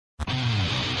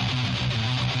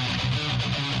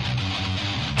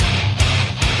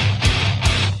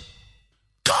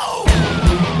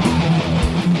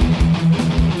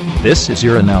This is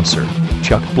your announcer,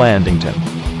 Chuck Blandington.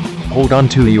 Hold on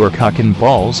to your cock and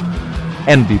balls,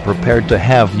 and be prepared to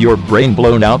have your brain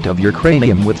blown out of your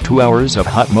cranium with 2 hours of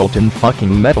hot molten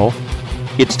fucking metal.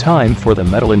 It's time for the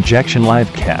Metal Injection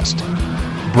Livecast.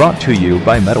 Brought to you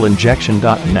by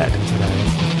metalinjection.net.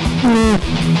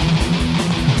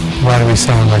 Why do we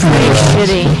sound like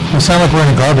shitty. We sound like we're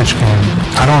in a garbage can.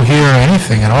 I don't hear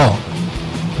anything at all.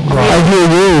 I hear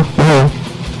you. Oh.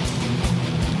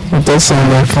 It does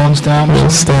sound like phones down. a little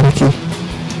staticky.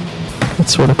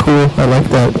 That's sort of cool. I like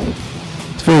that.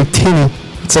 It's very tinny.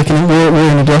 It's like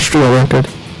we're an industrial record.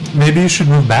 Maybe you should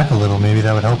move back a little. Maybe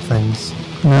that would help things.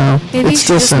 No, Maybe it you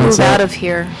still should just sounds move like. out of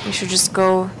here. You should just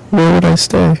go Where would I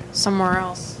stay? somewhere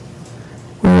else.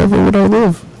 Wherever would I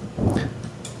live?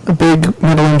 A big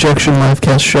Metal Injection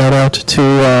Livecast shout out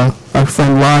to our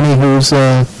friend Lonnie, whose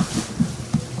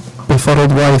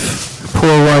befuddled wife,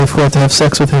 poor wife, who had to have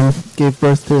sex with him, gave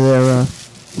birth to their.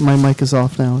 My mic is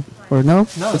off now. Or no?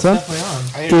 No, it's on?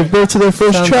 definitely on. Gave birth to their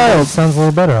first child. Sounds a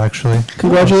little better, actually.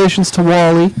 Congratulations to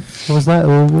Wally. What was that?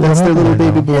 That's their little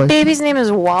baby The boy. baby's name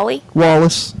is Wally.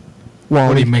 Wallace. What, are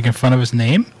Wally. you making fun of his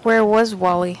name? Where was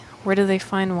Wally? Where did they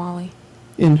find Wally?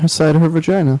 In her side of her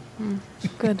vagina.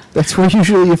 Good. That's where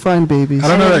usually you find babies. I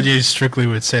don't know that you strictly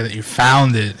would say that you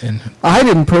found it in... I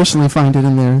didn't personally find it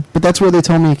in there, but that's where they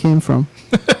told me it came from.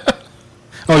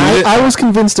 Oh, you did? I was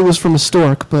convinced it was from a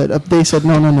stork, but they said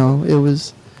no, it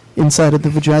was inside of the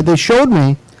vagina. They showed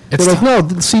me. It's They're like,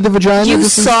 no, see the vagina? You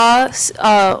This is-"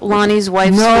 saw Lonnie's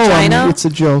wife's No, vagina? it's a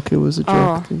joke. It was a joke.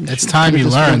 Oh. It's time you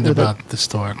just went learned with it. about the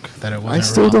stork, that it wasn't I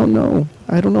still real. don't know.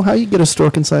 I don't know how you get a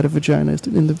stork inside a vagina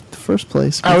in the first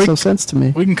place. It Oh, makes we- no sense to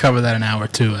me. We can cover that in hour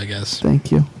 2, I guess.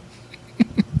 Thank you.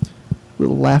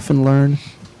 Little laugh and learn.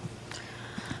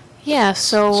 Yeah,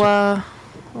 so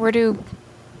where do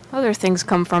other things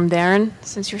come from, Darren,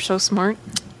 since you're so smart?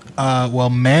 Well,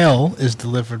 mail is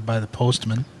delivered by the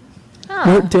postman,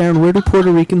 Darren, where do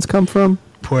Puerto Ricans come from?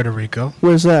 Puerto Rico.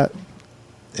 Where's that?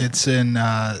 It's in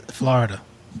Florida.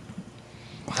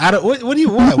 What do you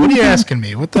want? What are you asking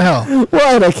me? What the hell?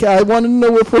 What? I wanted to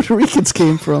know where Puerto Ricans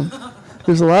came from.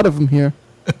 There's a lot of them here.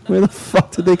 Where the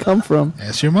fuck did they come from?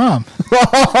 Ask your mom.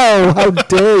 Oh, how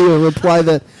dare you reply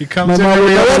that He comes my in mom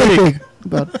would every know other week. anything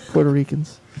about Puerto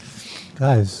Ricans.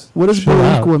 Guys, What does chill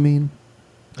out. Boricua mean?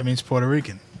 That means Puerto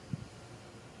Rican.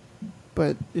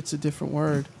 But it's a different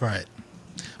word. Right.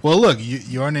 Well, look,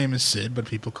 your name is Sid, but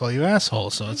people call you asshole,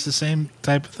 so it's the same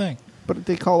type of thing. But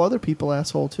they call other people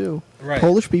asshole too. Right.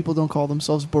 Polish people don't call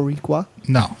themselves Boricua.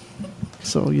 No.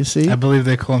 So you see, I believe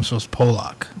they call themselves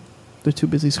Polak. they're too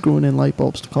busy screwing in light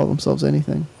bulbs to call themselves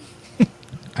anything.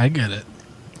 I get it.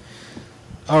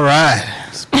 All right.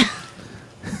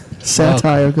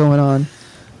 Satire going on.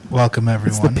 Welcome,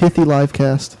 It's the everyone. pithy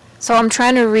livecast. So I'm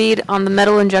trying to read on the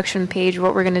Metal Injection page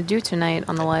what we're going to do tonight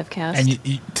on the live cast. And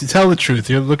to tell the truth,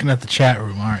 you're looking at the chat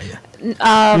room, aren't you?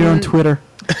 You're on Twitter.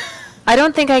 I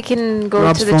don't think I can go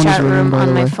Rob's to the phone is chat ringing, room by on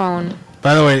the my way. phone.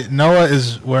 By the way, Noah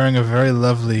is wearing a very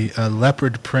lovely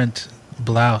leopard print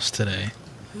blouse today.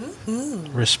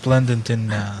 Resplendent in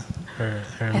her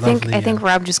lovely... I think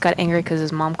Rob just got angry because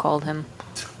his mom called him.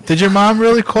 Did your mom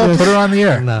really call? Yes. Put her on the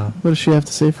air. No. What does she have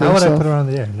to say for How would I herself? put her on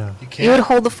the air? No. You You would can't.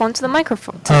 hold the phone to the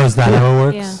microphone. Oh, is that how it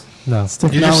works? Yeah. No. It's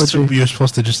technology. You're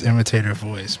supposed to just imitate her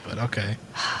voice, but okay.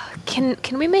 Can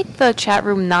we make the chat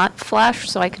room not flash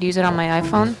so I could use it on my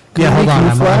iPhone? Yeah, hold Can on. you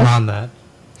I'm flash? on that.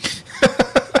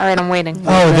 All right, I'm waiting.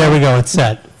 Oh, there we go. It's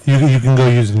set. You can go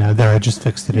use it now. There, I just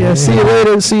fixed it. Yeah, see you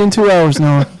later. See you in 2 hours,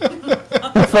 Noah.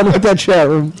 Have fun with that chat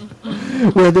room.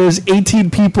 Where there's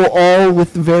 18 people all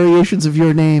with variations of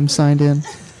your name signed in.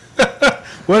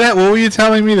 What were you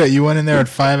telling me that you went in there at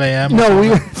 5 a.m.?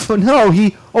 No,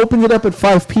 he opened it up at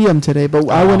 5 p.m. today, but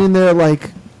I went in there at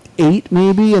like 8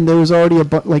 maybe, and there was already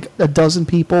like a dozen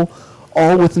people,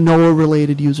 all with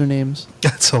Noah-related usernames.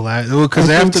 That's hilarious. Well, because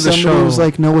I think after the somebody show, was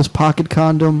like Noah's pocket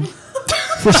condom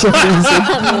for some reason.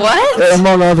 What?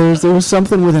 Among others, there was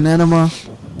something with an enema.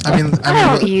 I mean,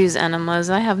 I don't use enemas.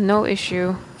 I have no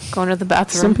issue going to the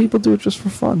bathroom. Some people do it just for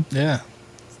fun. yeah.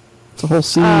 It's a whole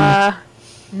scene.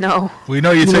 No. We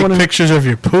know you You take wanna- pictures of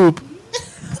your poop,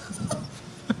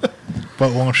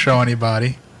 but won't show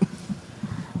anybody.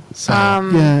 So,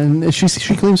 Yeah, and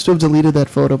she claims to have deleted that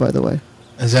photo, by the way.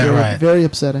 is that very, right? Very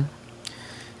upsetting.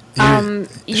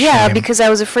 Yeah, Shame. because I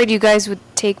was afraid you guys would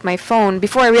take my phone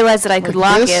before I realized that I could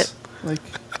lock this? it.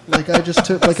 Like I just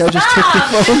took your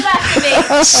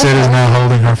phone. Sid is now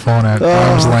holding her phone at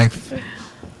arm's length.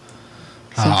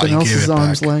 Something you else gave is it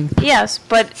arm's back. length. Yes,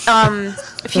 but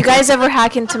if you guys ever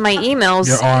hack into my emails,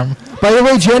 Your arm. By the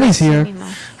way, Jenny's here.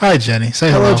 Hi, Jenny.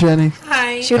 Say Hello, hello. Jenny.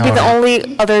 she would be How the are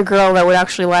only other girl that would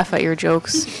actually laugh at your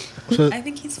jokes. So, I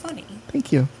think he's funny.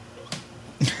 Thank you.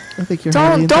 I think you're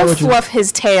highly Don't intelligent. fluff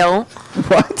his tail.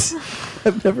 What?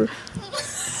 I've never.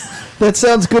 That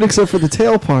sounds good except for the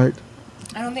tail part.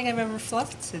 I don't think I've ever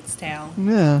fluffed its tail.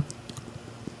 Yeah.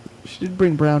 She did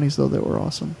bring brownies though that were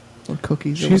awesome, or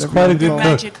cookies. Or She's whatever quite you a wanna good call cook. it.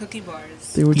 Magic cookie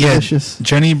bars. They were yeah, delicious.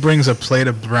 Jenny brings a plate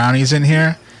of brownies in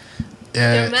here.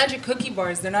 They're magic cookie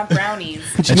bars. They're not brownies.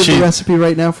 Could you And give she- the recipe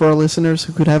right now for our listeners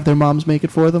who could have their moms make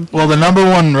it for them? Well, the number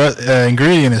one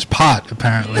ingredient is pot,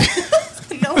 apparently.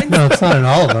 No, it's No, it's not in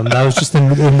all of them. That was just in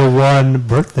the one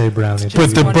birthday brownie.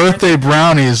 But the one birthday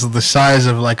brownie is the size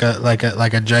of like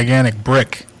a gigantic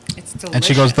brick. It's delicious. And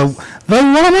she goes, the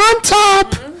one on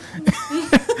top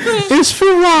is for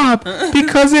Rob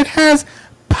because it has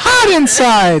pot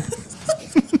inside.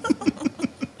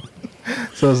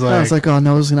 So I was I was like, like, oh,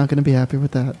 Noah's not going to be happy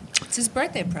with that. It's his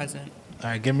birthday present.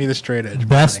 all right, give me the straight edge.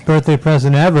 Best brownie. birthday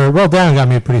present ever. Well, Darren got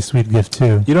me a pretty sweet gift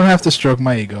too. You don't have to stroke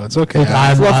my ego. It's okay. Look,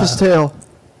 I'm- Fluff his tail.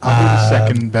 I'll be the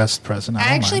second best present. I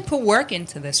don't actually mind. put work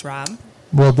into this, Rob.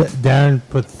 Well, Darren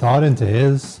put thought into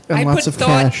his. And I lots put of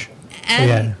thought cash.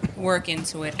 and work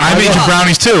into it. I And made you love.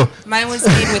 brownies too. Mine was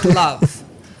made with love.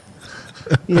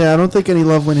 Yeah, I don't think any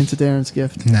love went into Darren's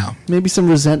gift. No, Maybe some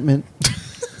resentment.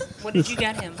 What did you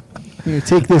get him? Here,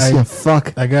 take this, I- you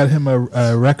fuck. I got him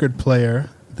a record player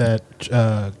that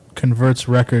converts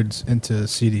records into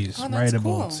CDs, Oh, that's writable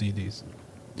cool. CDs.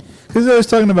 Because I was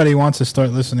talking about he wants to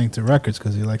start listening to records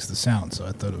because he likes the sound, so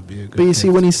I thought it would be a good. But you see,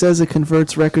 gift. when he says it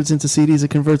converts records into CDs, it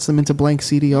converts them into blank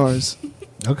CDRs.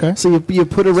 Okay. So you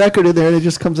put a record in there, and it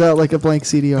just comes out like a blank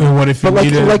CDR. And what if you but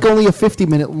like need a- like only a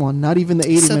 50-minute one, not even the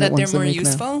 80-minute So that they're ones more they make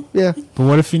useful? now. Yeah. But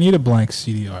what if you need a blank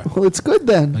CDR? Well, it's good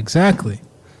then. Exactly.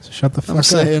 So shut the fuck I'm up.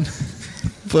 saying.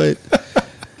 But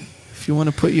if you want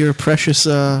to put your precious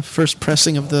first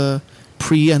pressing of the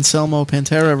pre-Anselmo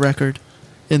Pantera record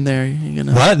in there, you're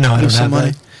gonna What? No, I lose don't some have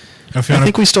money. that. If you I wanna-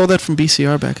 think we stole that from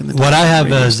BCR back in the day. What I have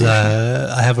Radio is station.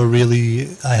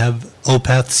 I have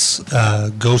Opeth's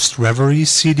Ghost Reverie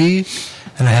CD,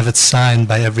 and I have it signed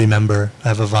by every member. I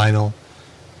have a vinyl,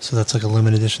 so that's like a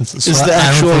limited edition. So Is I the don't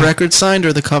actual think- record signed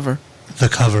or the cover? the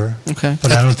cover? Okay.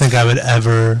 But I don't think I would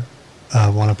ever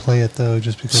want to play it though,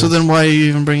 just because. So then why are you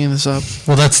even bringing this up?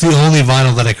 well, that's the only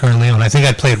vinyl that I currently own. I think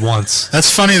I played once, That's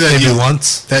funny that maybe you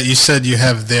once. that you said you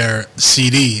have their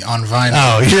CD on vinyl.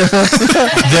 Oh,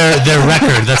 yeah. their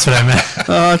record. That's what I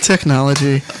meant.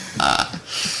 Technology.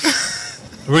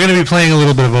 We're going to be playing a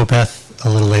little bit of Opeth a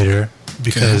little later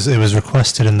because it was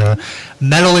requested in the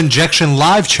Metal Injection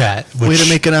live chat. Which, Way to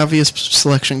make an obvious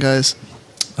selection, guys.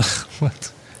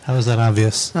 What? How is that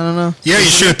obvious? I don't know. Yeah, you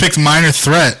should have picked Minor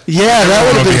Threat. Yeah, that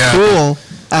would have Everyone been will be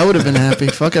cool. I would have been happy.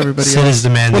 Fuck everybody Sid else. is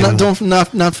demanding. Well,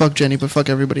 not fuck Jenny, but fuck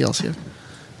everybody else here.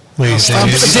 What are you saying?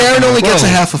 Darren only gets a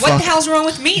Whoa. half a What fuck. the hell's wrong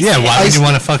with me? Yeah, Sid? why would you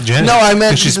want to fuck Jenny? No, I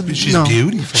meant 'Cause she's no.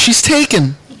 beautiful. She's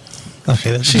taken.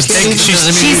 Okay, that's She's just- taken.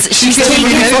 She's getting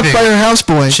taken. fucked by her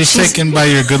houseboy. She's taken by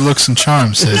your good looks and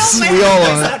charms, sis. No, my We all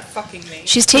husband's are. not fucking me.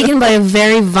 She's taken by a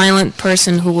very violent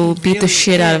person who will beat the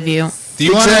shit out of you. Do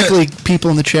you Exactly,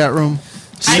 people in the chat room.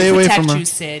 Stay away from her. You,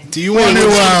 Sid. Do you want Wait,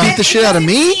 to? beat the shit out of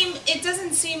me? It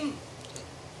doesn't seem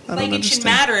I like don't it should understand.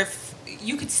 matter if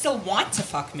you could still want to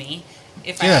fuck me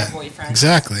if I Yeah, have a boyfriend.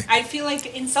 exactly. I feel like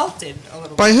insulted a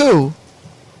little By bit. who?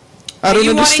 I don't you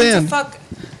understand. wanting to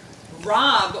fuck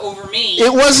Rob over me.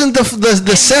 It wasn't the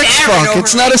sex Darren fuck. over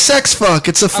It's not me. a sex fuck.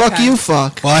 It's a fuck Okay. you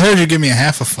fuck. Well, I heard you give me a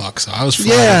half a fuck, so I was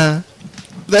flattered. Yeah.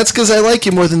 That's because I like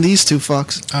you more than these two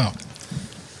fucks. Oh.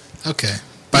 Okay.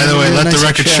 By Yeah, the way, really let nice the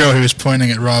record chat. show he was pointing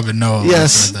at Rob and Noah. when he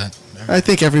Yes. said that. I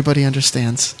think everybody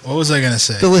understands. What was I gonna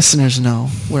say? The listeners know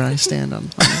where I stand on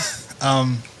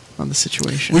Um, the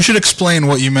situation. we should explain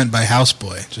what you meant by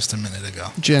houseboy just a minute ago.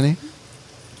 Jenny.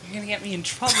 You're gonna get me in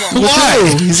trouble. Why?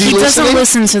 Is He he doesn't listening?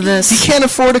 listen to He this. can't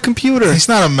afford a computer. He's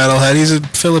not a metalhead. He's a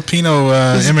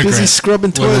Filipino He's immigrant. busy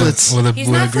scrubbing toilets. With a He's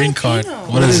with a not green card.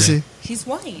 Filipino. What is he? He's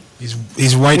white. He's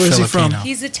white Where's he Filipino. from?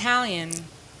 He's Italian.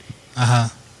 Uh huh.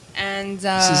 And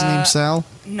Is his name Sal?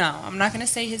 No, I'm not gonna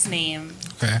say his name.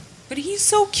 Okay. But he's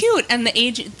so cute, and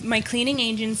my cleaning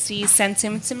agency sent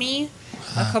him to me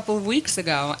a couple of weeks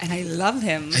ago, and I love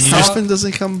him. And you How just- often does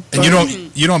he come? And by?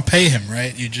 you don't pay him,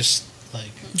 right? You just like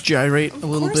Gyrate a Of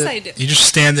little course bit. I do. you just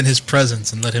stand in his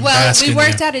presence and let him Well, bask we in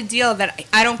worked you. out a deal that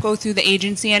I don't go through the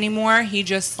agency anymore. He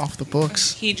just Off the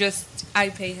books. I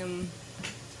pay him.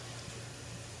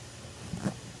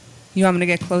 You want me to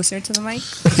get closer to the mic?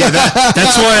 Yeah,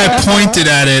 that's why I pointed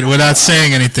at it without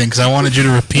saying anything because I wanted you to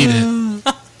repeat it.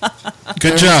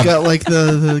 Good He's job. got like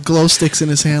the glow sticks in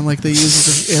his hand, like they use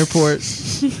at the airport.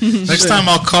 Next time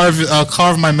I'll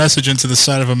carve my message into the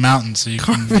side of a mountain so you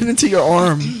Carve can. it into your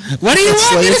arm. What do you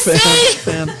want me to Slayer say?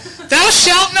 fan. Thou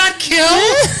shalt not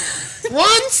kill.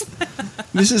 What?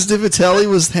 Mrs. Divitelli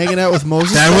was hanging out with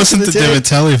Moses. That back wasn't in the day?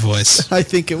 Divitelli voice. I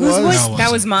think it Whose was. voice? No, it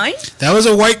That wasn't. was mine? That was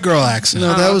a white girl accent.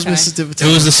 No, that was okay. Mrs. Divitelli.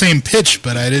 It was the same pitch,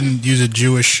 but I didn't use a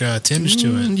Jewish tinge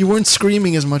to it. You weren't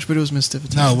screaming as much, but it was Miss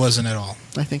Divitelli. No, it wasn't at all.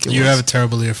 I think it You was. have a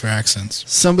terrible ear for accents.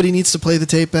 Somebody needs to play the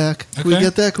tape back. Can we Okay.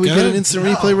 get that? Can we Go get an ahead. instant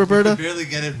replay, Roberta? You can barely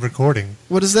get it recording.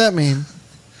 What does that mean?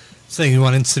 Saying you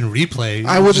want instant replay.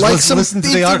 I would just like some. Listen to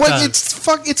the what- archives.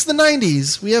 it's the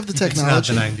 90s. We have the It's not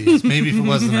technology. the 90s. Maybe if it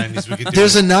was the 90s, we could do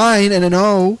There's it. a 9 and an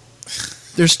O.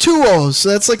 There's 2 O's, so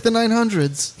that's like the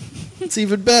 900s. It's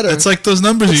even better. It's like those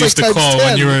numbers It's you like used to times call 10.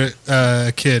 when you were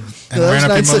a kid and No, that ran was up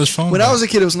your 97 mother's phone. When I bill. was a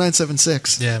kid, it was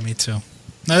 976. Yeah, me too.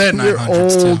 No, they had We're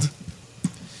 900s old. too.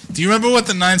 Do you remember what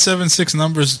the 976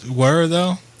 numbers were,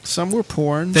 though? Some were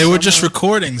porn. They were some just were-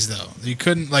 recordings, though. You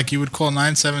couldn't, like, you would call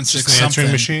 976 Just an answering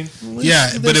something. machine. Yeah,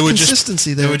 There's but it would just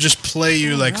consistency they there. would just play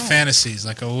you like fantasies.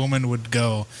 Like a woman would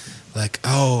go, like,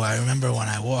 "Oh, I remember when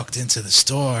I walked into the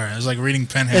store." It was like reading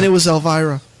Penhale. And it was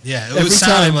Elvira yeah, it every was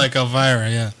sounding time. like Elvira.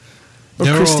 Yeah, or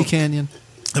They were Christy all- Canyon.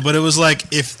 but it was like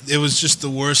if it was just the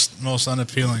worst, most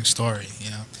unappealing story,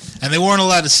 you know. And they weren't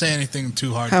allowed to say anything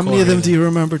too hardcore. How many of them either. do you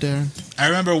remember, Darren? I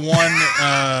remember one,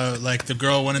 like the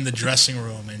girl went in the dressing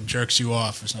room and jerks you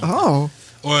off or something. Oh,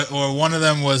 Or one of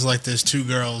them was like there's 2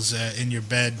 girls in your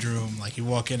bedroom. Like you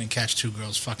walk in and catch 2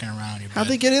 girls fucking around your bed. how'd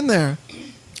they get in there?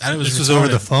 And it was This was over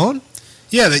retarded. the phone?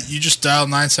 Yeah, that you just dial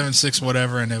 976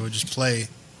 whatever, and it would just play.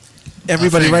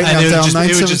 Everybody think- right And now it would down just-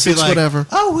 it would just be 976 like, whatever.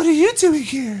 Oh, what are you doing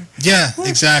here? Yeah,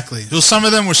 exactly. Well, some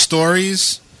of them were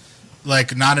stories,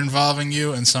 like not involving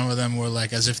you, and some of them were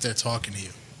like as if they're talking to you.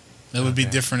 That would be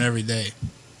Okay. different every day.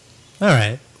 All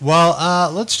right.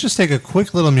 Well, let's just take a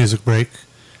quick little music break,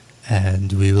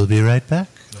 and we will be right back.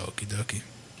 Okie dokie.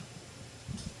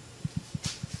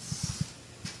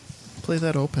 Play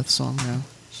that Opeth song now.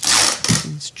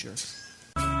 These jerks.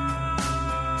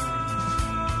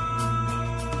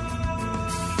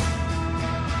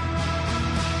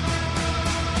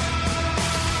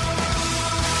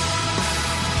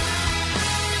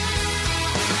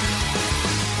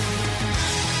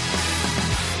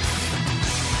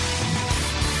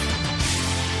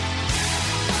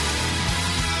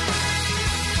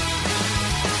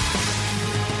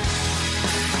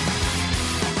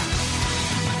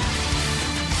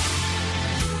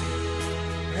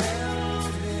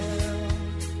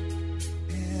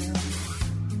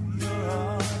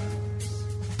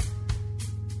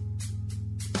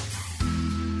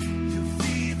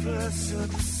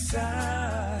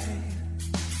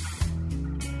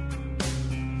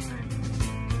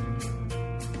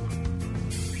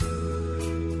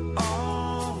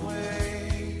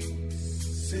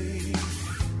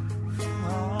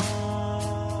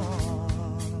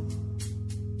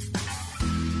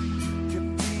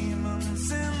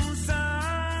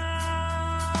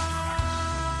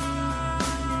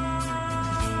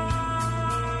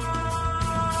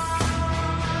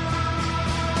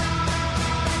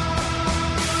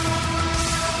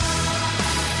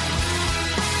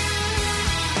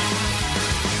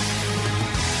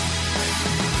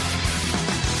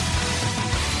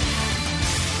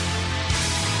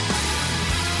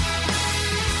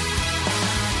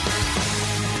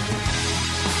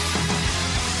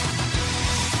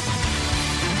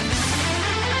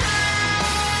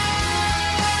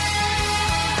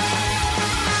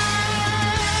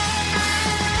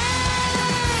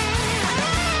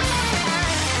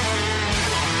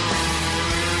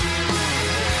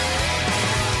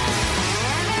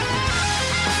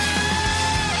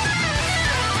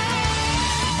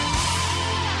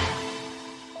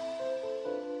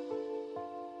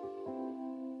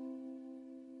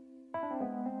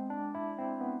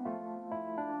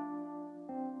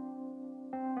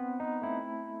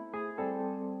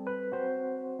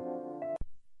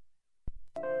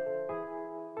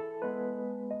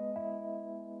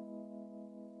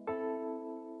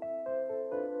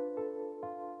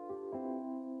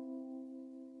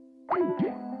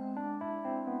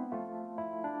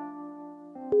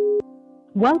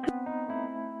 Welcome.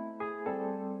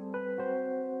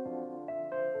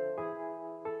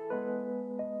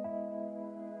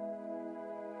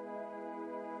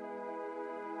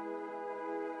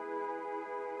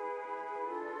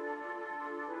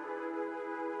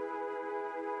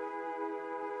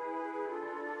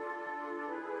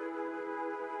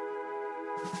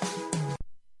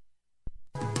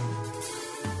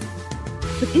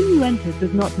 The PIN you entered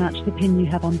does not match the PIN you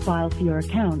have on file for your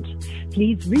account.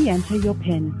 Please re-enter your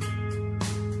PIN.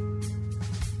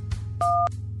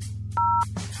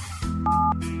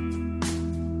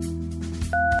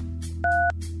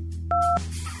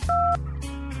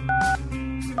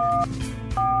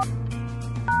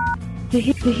 To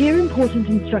hear important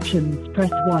instructions,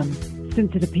 press 1.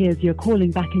 Since it appears you're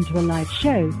calling back into a live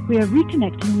show, we are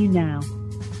reconnecting you now.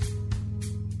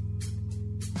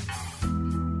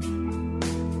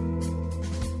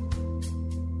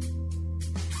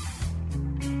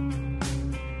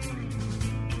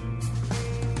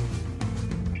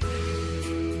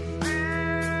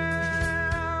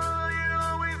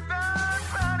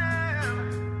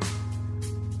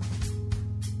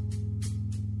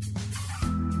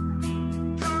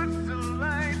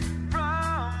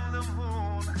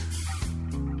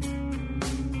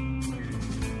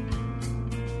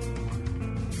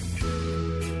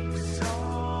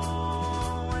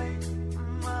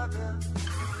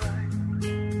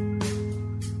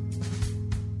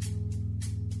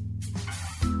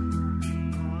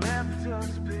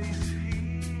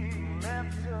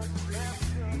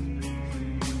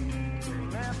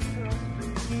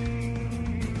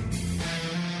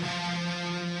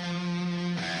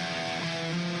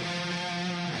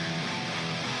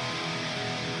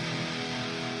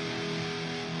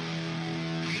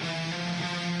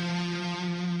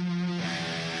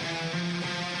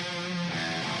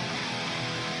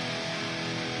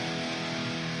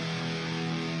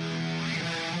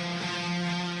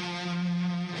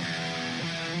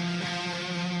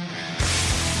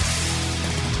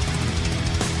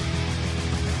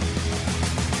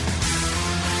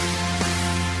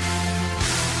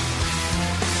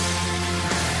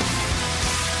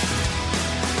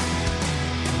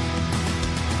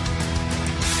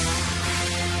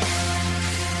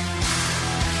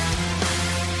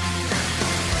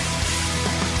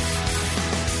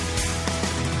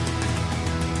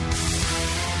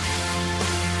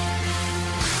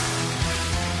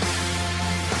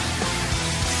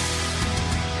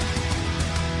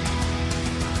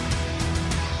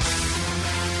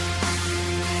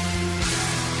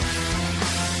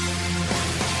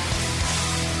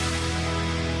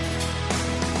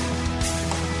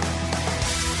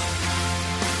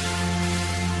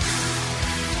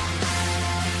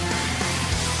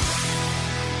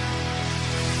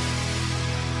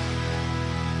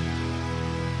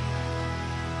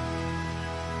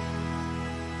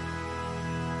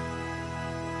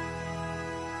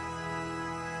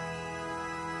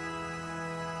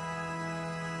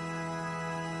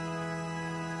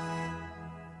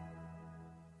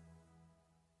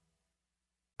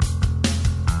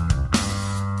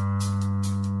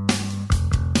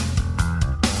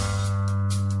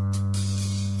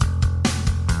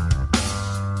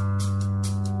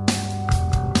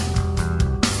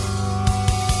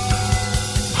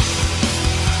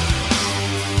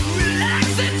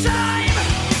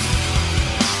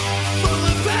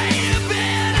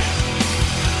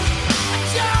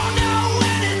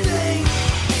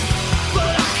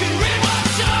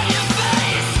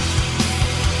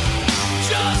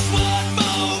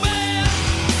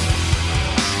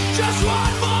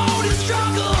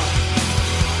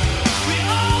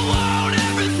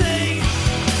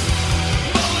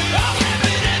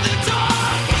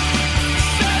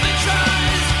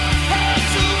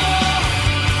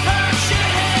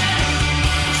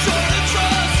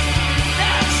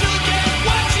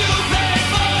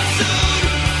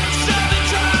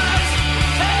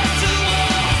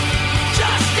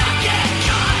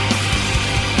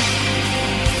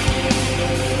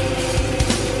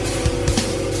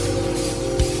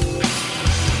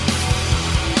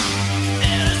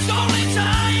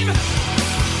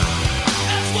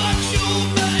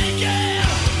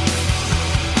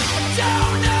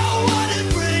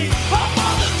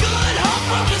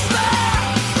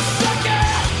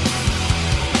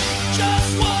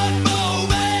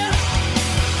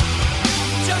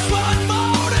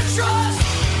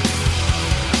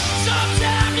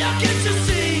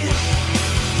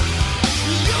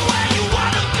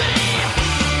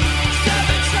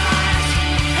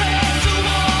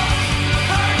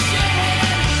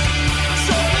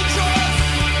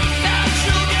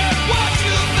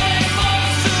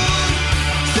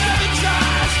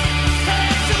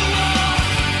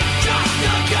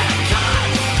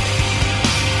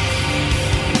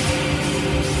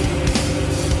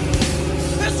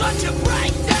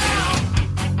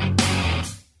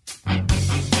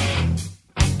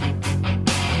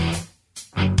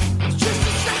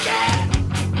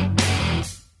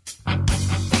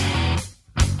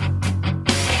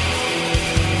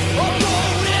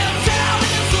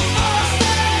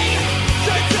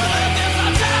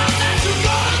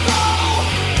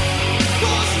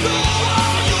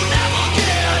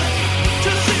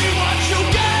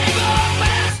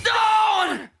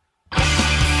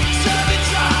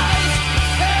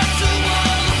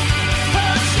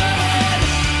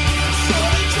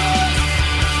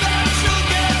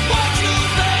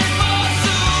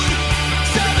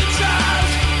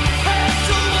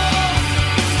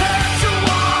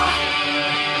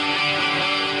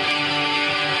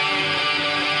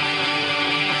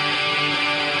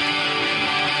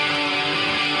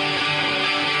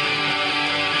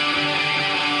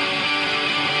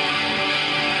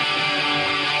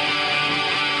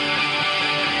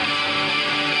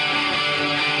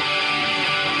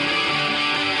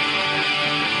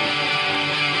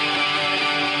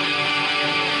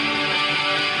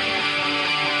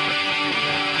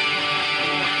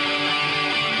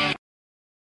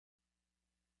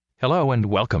 Hello and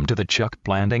welcome to the Chuck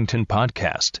Blandington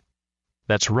podcast.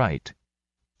 That's right.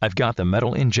 I've got the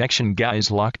metal injection guys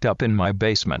locked up in my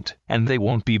basement, and they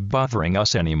won't be bothering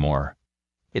us anymore.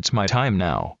 It's my time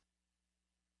now.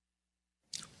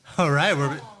 All right,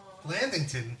 we're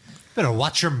Blandington. Better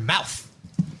watch your mouth.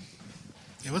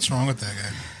 Yeah, what's wrong with that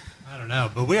guy? I don't know,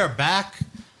 but we are back.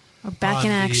 We're back on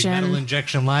in the action. Metal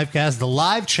Injection livecast. The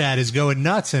live chat is going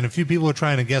nuts, and a few people are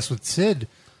trying to guess what Sid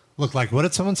looked like. What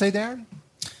did someone say, Darren?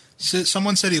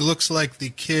 Someone said he looks like the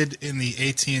kid in the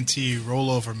AT&T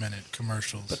rollover minute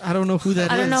commercials. I don't know who that is.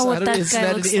 I don't know what that is guy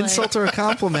that looks an insult or a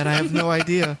compliment? I have no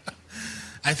idea.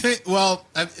 I think all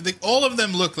of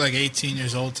them look like 18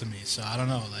 years old to me, so I don't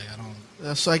know.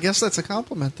 So I guess that's a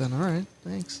compliment then. All right,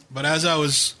 thanks. But as I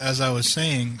was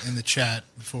saying in the chat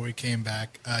before we came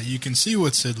back, you can see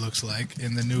what Sid looks like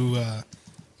in the new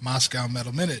Moscow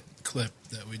Metal Minute clip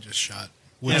that we just shot.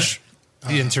 Which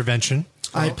The intervention.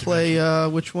 I play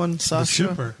which one? Sasha,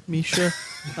 Super. Misha.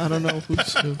 I don't know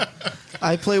who's who.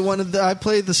 I play I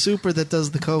play the super that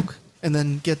does the coke and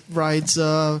then rides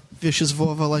Vicious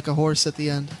Vova like a horse at the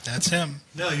end. That's him.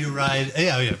 No, you ride.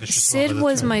 Yeah, Vicious Sid Vova,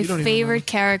 was that's right. my You don't even favorite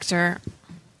character,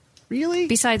 Really?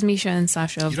 besides Misha and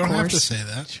Sasha, of You don't course. have to say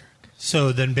that.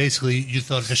 So then basically you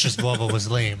thought Vicious Vova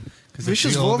was lame. 'Cause it's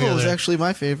Vicious the only Vova was other actually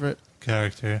my favorite.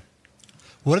 character.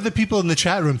 What do the people in the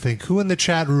chat room think? Who in the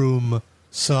chat room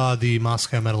saw the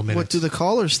Moscow Metal Minute? What do the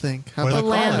callers think? How What The are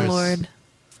about callers? landlord.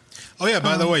 Oh, yeah,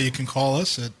 by the way, you can call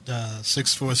us at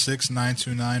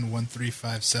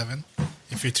 646-929-1357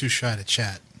 if you're too shy to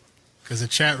chat. Because the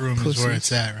chat room is where Pussies.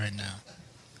 it's at right now.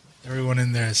 Everyone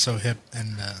in there is so hip,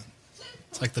 and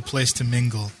it's like the place to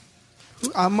mingle.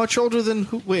 I'm much older than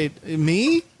who? Wait,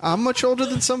 me? I'm much older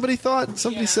than somebody thought.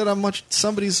 Somebody said I'm much.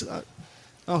 Somebody's.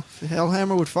 Oh,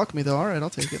 Hellhammer would fuck me though. All right, I'll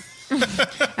take it.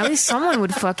 At least someone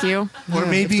would fuck you. Or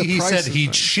Yeah, maybe if the he price said is he'd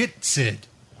right. shit Sid.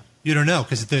 You don't know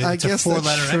because it's I a guess that's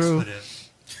 4-letter true.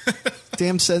 expletive.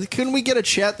 Damn said. Couldn't we get a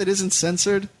chat that isn't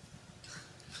censored?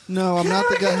 No, I'm not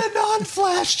the Can I guy. get a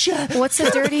non-flash chat? What's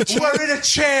a dirty chat? We're in a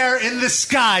chair in the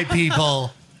sky,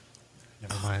 people.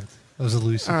 Never mind. That was a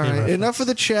loose. All right, enough of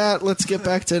the chat. Let's get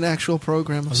back to an actual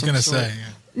program. I was going to say, yeah.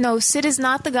 No, Sid is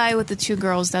not the guy with the two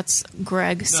girls. That's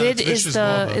Greg. Sid is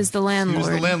the landlord. He was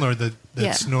the landlord that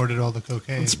Yeah. snorted all the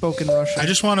cocaine. Spoken Russian. I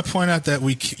just want to point out that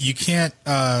you can't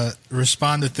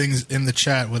respond to things in the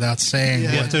chat without saying You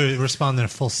Yeah. have to respond in a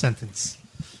full sentence.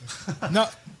 no.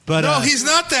 But No, he's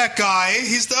not that guy.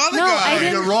 He's the other No, guy. I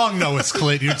didn't- You're wrong, Noah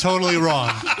Clit. You're totally wrong.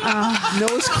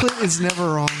 Noah's clit is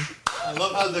never wrong. I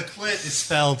love how the clit is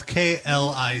spelled Klitt.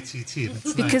 That's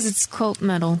because nice. it's cult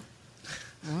metal.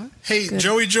 Hey, Good.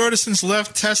 Joey Jordison's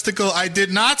left testicle. I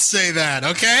did not say that.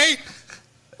 Okay.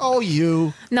 Oh,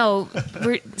 you. No,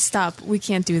 stop. We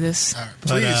can't do this. All right, But,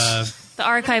 please. The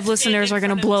archive listeners are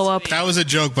going to blow up. That was a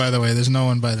joke, by the way. There's no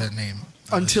one by that name.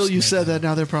 Until you said that,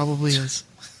 now there probably is.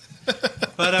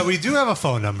 But we do have a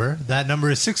phone number. That number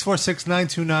is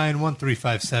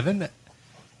 646-929-1357,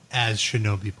 as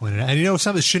Shinobi pointed out. And you know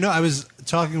something? I was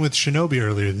talking with Shinobi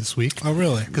earlier this week. Oh,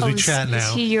 really? Because we chat now.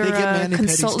 Is he your They get mani-pedis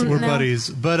consultant We're now? buddies.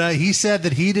 But he said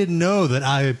that he didn't know that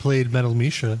I played Metal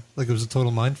Misha. Like it was a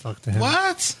total mindfuck to him.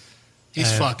 What?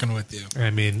 He's Uh, fucking with you. I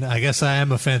mean, I guess I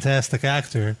am a fantastic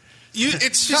actor.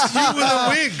 It's just you with a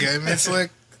wig. I mean, it's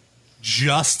like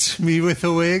Just me with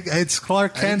a wig. It's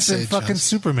Clark I didn't Kent say and fucking just.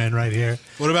 Superman right here.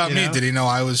 What about You me? know? Did he know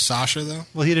I was Sasha though?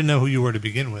 Well, he didn't know who you were to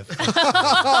begin with. Let's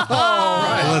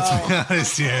be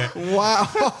honest here. Wow.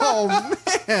 Oh,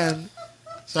 man.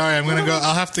 Sorry,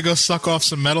 I'll have to go suck off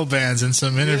some metal bands and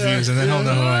some interviews, and then he'll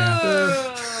know who I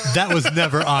am. That was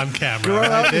never on camera. Grow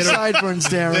right? out They your don't, sideburns,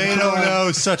 Darren. they Come don't on.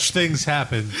 know such things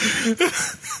happen.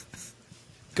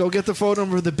 Go get the phone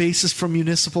number of the bassist from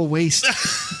Municipal Waste.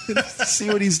 See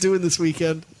what he's doing this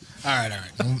weekend. All right.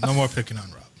 No more picking on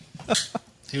Rob.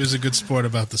 He was a good sport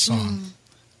about the song.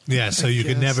 Yeah, so you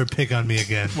could guess. never pick on me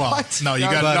again. Well, What? no, you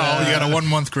But, got a 1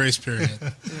 month grace period. Yeah,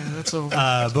 that's over.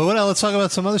 But what else? Let's talk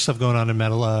about some other stuff going on in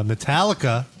metal.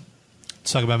 Metallica.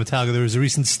 Let's talk about Metallica. There was a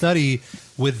recent study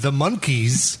with the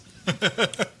Monkees.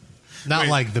 Not Wait.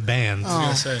 like the band.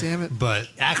 Oh, say. damn it. But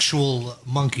actual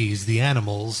monkeys, the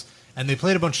animals, and they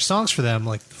played a bunch of songs for them,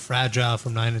 like "Fragile"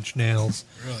 from Nine Inch Nails,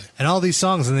 Really? and all these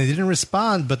songs, and they didn't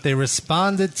respond, but they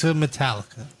responded to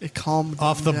Metallica It calmed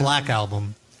off the them down. Black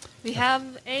Album. We have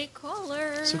a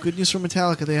caller. So good news for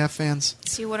Metallica. They have fans.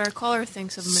 Let's see what our caller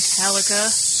thinks of Metallica.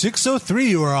 603,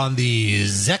 you are on the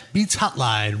Zach Beats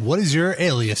hotline. What is your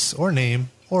alias or name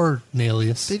or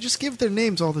alias? They just give their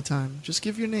names all the time. Just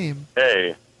give your name.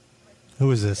 Hey,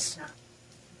 Who is this?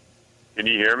 can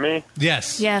you hear me?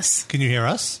 Yes. Yes. Can you hear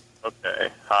us? Okay.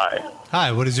 Hi.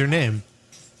 Hi. What is your name?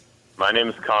 My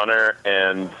name's Connor,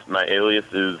 and my alias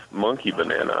is Monkey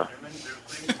Banana.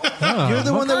 You're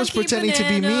the one that was Monkey pretending to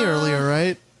be me banana. earlier,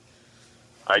 right?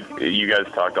 You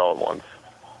guys talked all at once.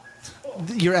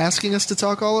 You're asking us to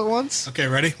talk all at once? Okay,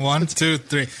 ready? 1, 2,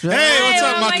 3. Hey, what's Hey,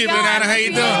 up, oh Monkey my God, Banana? How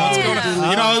you doing? Monkey What's going Banana. on?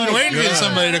 You know, I was waiting for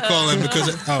somebody to call in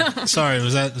because. Oh, sorry.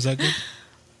 Was that good?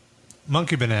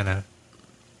 Monkey Banana.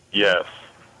 Yes.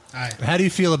 Hi. How do you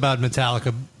feel about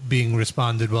Metallica being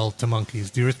responded well to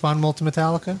Monkeys? Do you respond well to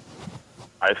Metallica?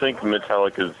 I think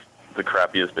Metallica's the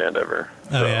crappiest band ever.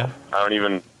 Oh, yeah?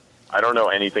 I don't know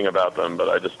anything about them, but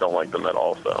I just don't like them at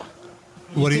all, so.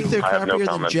 You think they're I have no crappier than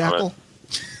comment on Jackal? it.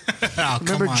 Oh,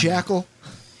 Remember come on. Jackal?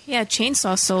 Yeah,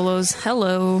 chainsaw solos.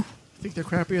 Hello. You think they're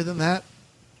crappier than that?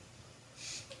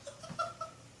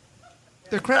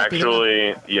 They're crappy.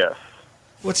 Actually, yes.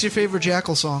 What's your favorite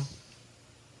Jackal song?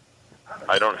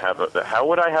 I don't have a. How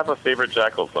would I have a favorite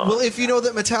Jackal song? Well, if you know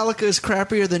that Metallica is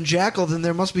crappier than Jackal, then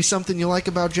there must be something you like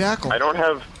about Jackal. I don't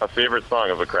have a favorite song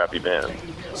of a crappy band.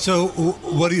 So,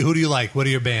 who do you like? What are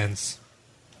your bands?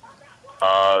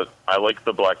 I like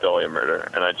the Black Dahlia Murder,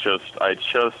 and I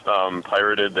just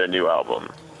pirated their new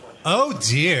album. Oh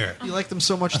dear! You like them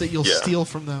so much that you'll Yeah. steal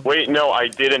from them. Wait, no, I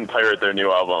didn't pirate their new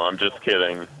album. I'm just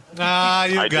kidding. Ah,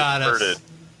 you I got just us. heard it.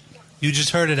 You just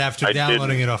heard it after I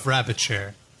downloading didn't. it off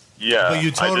RapidShare. Yeah, But you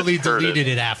I totally just heard deleted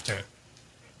it after.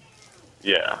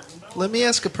 Yeah. Let me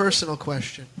ask a personal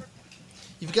question.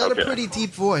 You've got Okay. a pretty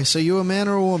deep voice. Are you a man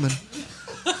or a woman?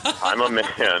 I'm a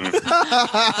man.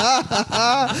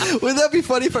 Wouldn't that be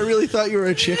funny if I really thought you were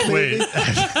a chick? Maybe? Wait,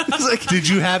 It's like, did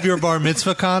you have your bar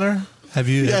mitzvah, Connor? Have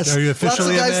you? yes. Are you Lots of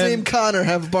officially a guys man? named Connor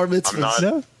have bar mitzvahs. I'm not.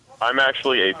 No? I'm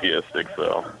actually atheistic,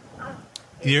 so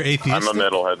You're atheistic. I'm a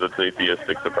metalhead that's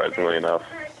atheistic, surprisingly enough.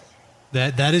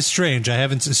 That is strange. I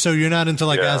haven't. So you're not into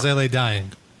like Yeah. As I Lay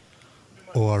Dying,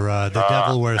 or The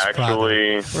Devil Wears Prada.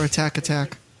 Actually, Or Attack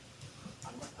Attack.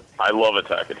 I love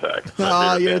Attack Attack. My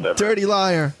Ah, favorite you're band a ever. dirty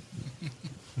liar.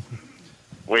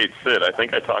 Wait, Sid, I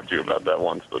think I talked to you about that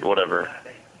once, but whatever.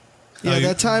 Yeah, you-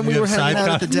 that time we you were have hanging side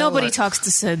out at the con- Dell. Nobody talks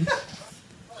to Sid.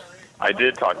 I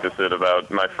did talk to Sid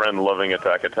about my friend loving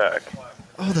Attack Attack.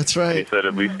 Oh, that's He right. said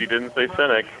at least he didn't say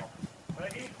Cynic.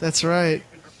 That's right.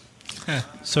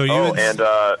 So you. Oh, and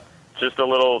just so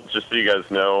you guys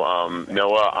know,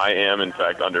 Noah, I am in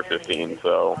fact under 15,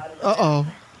 so Uh-oh.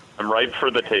 I'm ripe for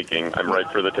the taking.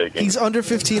 He's under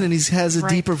 15 and he has a Right.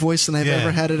 deeper voice than I've Yeah.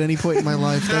 ever had at any point in my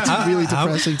life. That's really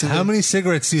depressing to me. How many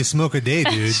cigarettes do you smoke a day,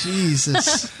 dude?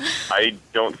 Jesus. I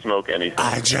don't smoke anything.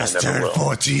 never will.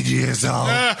 14 years old.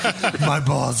 My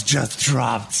balls just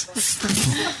dropped.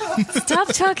 Stop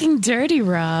talking dirty,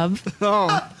 Rob.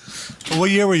 Oh, What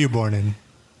year were you born in?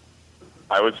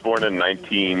 I was born in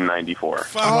 1994.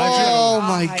 oh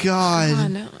my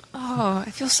God. God. Oh, I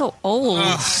feel so old.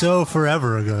 So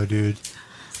forever ago, dude.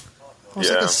 I was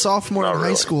like Yeah, a sophomore not in high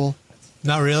really. school.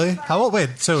 Not really? How old? Wait,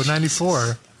 so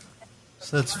 94.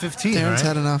 So that's 15, Darren's right?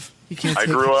 had enough. He can't I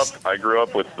take grew this.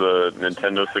 up with the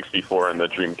Nintendo 64 and the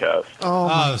Dreamcast. Oh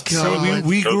my Oh, God. so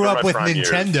we Those grew are up my with prime years.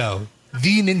 Nintendo.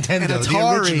 The Nintendo. And The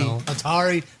Atari. original.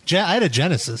 Atari. I had a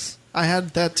Genesis. I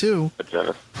had that too. A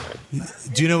Genesis.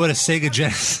 Do you know what a Sega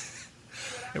Genesis?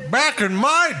 Back in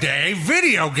my day,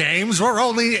 video games were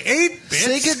only 8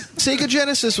 bits. Sega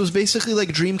Genesis was basically like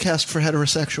Dreamcast for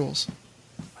heterosexuals,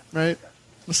 right?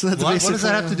 Wasn't that the What basic does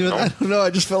that have to do with I that? don't know. I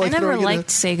just felt I like never throwing in liked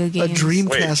Sega a games.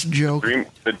 Dreamcast joke.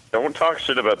 Don't talk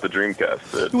shit about the Dreamcast,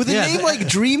 Sid. With a Yeah, name but- like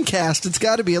Dreamcast, it's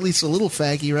got to be at least a little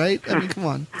faggy, right? I mean, come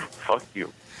on. Fuck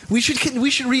you. We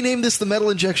should rename this the Metal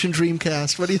Injection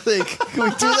Dreamcast. What do you think? Can we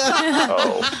do that?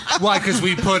 Oh, Why? Because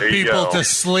we put There you people go. to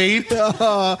sleep?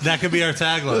 That could be our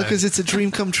tagline. Because it's a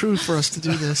dream come true for us to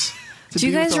do this. To Do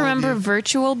you be with guys all of remember you.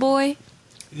 Virtual Boy?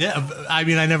 Yeah, I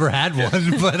mean, I never had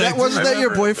one, but That wasn't that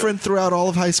your remember. boyfriend throughout all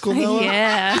of high school, Noah?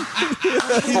 Yeah. He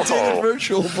dated Oh.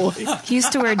 Virtual Boy. He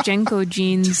used to wear Jenko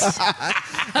jeans.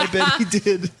 I bet he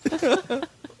did.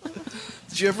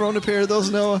 Did you ever own a pair of those,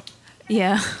 Noah?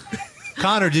 Yeah.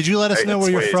 Connor, did you let us Hey, know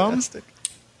where you're wait. from? Fantastic.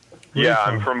 yeah,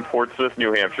 I'm from Fort Smith,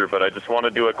 New Hampshire, but I just want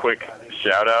to do a quick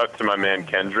shout out to my man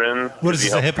Kendrin. What is He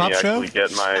this, a helped hip-hop me show? actually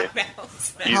Get my,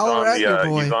 he's, Holler on at your the,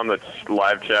 boy. he's on the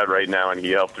live chat right now, and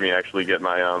he helped me actually get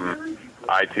my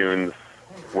iTunes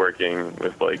working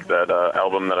with like that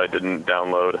album that I didn't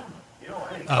download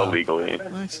Oh. illegally.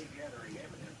 Nice.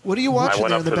 What are you I watching went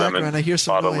there up in the to them background? and I hear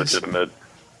some bought a noise. legitimate.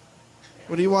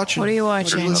 What are you watching? What are you What are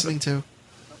watching? you listening to?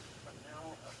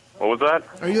 What was that?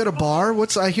 Are you at a bar?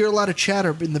 I hear a lot of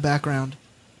chatter in the background.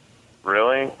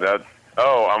 Really?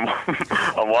 I'm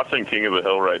I'm watching King of the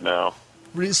Hill right now.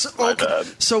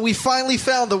 So we finally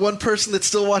found the one person that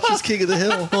still watches King of the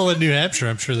Hill. Well, in New Hampshire,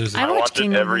 I'm sure there's. I watch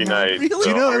it every night. Really? so Do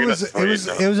you know I'm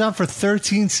it was on for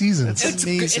 13 seasons. That's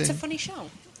amazing. It's a funny show.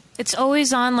 It's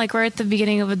always on like right at the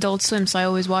beginning of Adult Swim, so I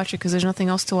always watch it because there's nothing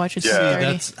else to watch. It's Yeah.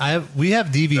 6:30. We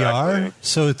have DVR, Exactly.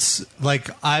 so it's like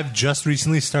I've just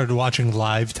recently started watching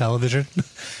live television,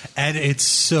 and it's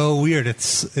so weird.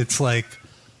 It's like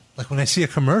when I see a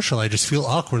commercial, I just feel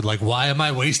awkward. Like, why am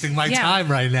I wasting my Yeah.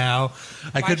 time right now?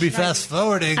 I could be fast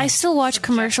forwarding. I still watch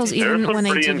commercials There's even some when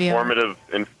they pretty DVR.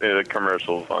 informative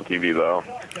commercials on TV, though.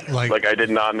 Like I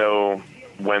did not know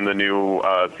when the new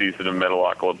season of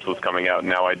Metalocalypse was coming out.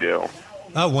 Now I do.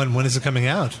 Oh, when is it coming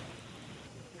out?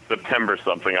 September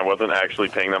something. I wasn't actually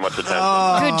paying that much attention.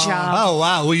 Good job. Oh,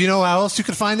 wow. Well, you know how else you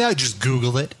could find out? Just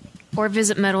Google it. Or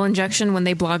visit Metal Injection when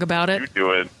they blog about it. You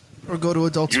do it. Or go to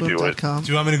adultswim.com. Do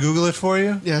you want me to Google it for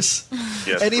you? Yes.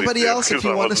 Yes, Anybody please do, else, if because you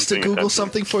I want wasn't us to paying Google attention.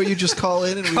 something for you, just call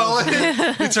in. And Call in.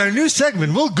 It's our new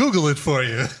segment. We'll Google it for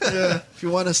you. Yeah. If you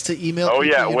want us to email Oh, people,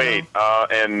 yeah, you wait.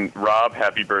 And Rob,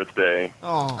 happy birthday.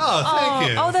 know. Oh,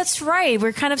 thank you. Oh, that's right.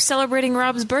 We're kind of celebrating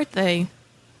Rob's birthday.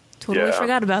 Totally Yeah.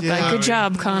 forgot about Yeah. that. Good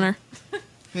job, Connor.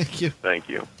 Thank you. Thank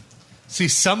you. See,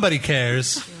 somebody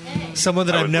cares. Someone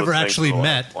that I I've was never listening actually to the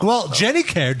met. last one, Well, so. Jenny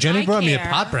cared. Jenny I brought me a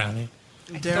care. pot brownie.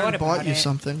 Darren thought bought about you it.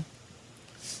 something.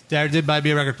 Darren did buy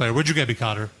me a record player. What'd you get me,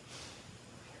 Connor?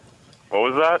 What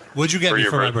was that? What'd you get me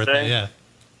your for my birthday? Yeah.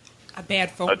 A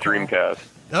bad phone A call. Dreamcast.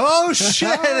 Oh,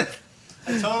 shit. I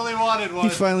totally wanted one. He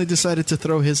finally decided to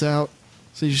throw his out.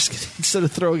 So you just instead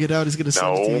of throwing it out, he's going to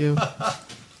send it to No. you.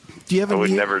 Do you have a I would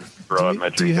Neo- never throw do out you, my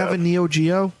do you have a Dreamcast. Neo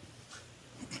Geo?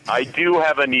 I do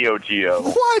have a Neo Geo,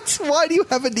 What? Why do you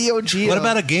have a Neo Geo? What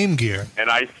about a Game Gear? and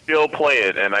I still play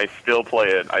it, I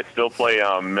still play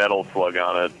Metal Slug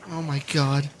on it. Oh my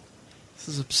god, this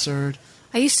is absurd.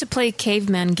 I used to play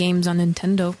caveman games on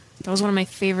Nintendo. That was one of my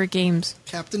favorite games.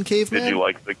 Captain Caveman. Did you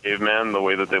like the caveman, the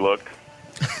way that they looked?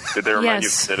 Did they remind you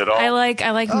of Yes, Sid at all? I like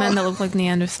men that look like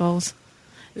Neanderthals.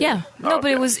 Yeah, no, but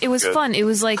Okay, it was good. fun. It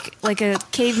was like a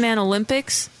caveman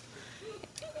Olympics,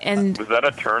 and Was that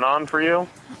a turn on for you?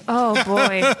 oh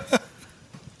boy,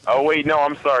 Oh, wait, no,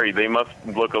 I'm sorry. They must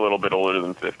look a little bit older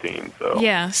than 15, so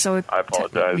yeah. So it, I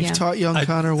apologize. yeah. Taught young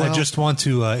Connor well. I just want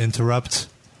to interrupt.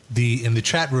 In the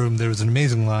chat room, there was an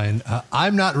amazing line.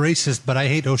 I'm not racist, but I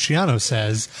hate Oceano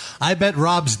says, I bet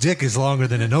Rob's dick is longer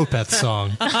than an Opeth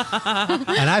song.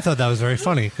 And I thought that was very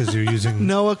funny because you're using...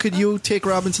 Noah, could you take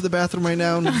Robin to the bathroom right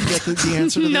now and get the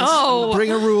answer to No. this?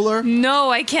 Bring a ruler No,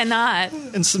 I cannot.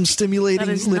 and some stimulating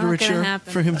That is not gonna literature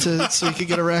happen. for him so he could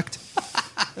get erect.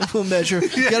 And we'll measure.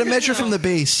 You got to measure from the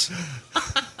base.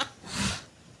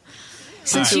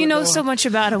 Since you know so much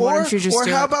about it, why don't you just or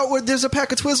do how it? about where there's a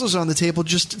pack of Twizzlers on the table?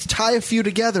 Just tie a few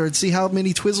together and see how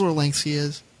many Twizzler lengths he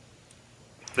is,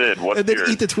 Sid, what's and then yours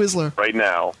eat the Twizzler. right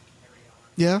now?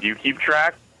 Yeah. Do you keep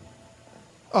track?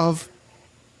 Of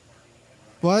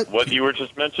what? What you were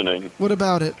just mentioning. What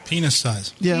about it? Penis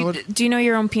size. Yeah. What? Do you know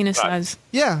your own penis size?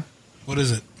 Yeah. What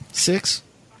is it? 6.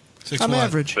 6 I'm what?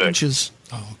 average 6. inches.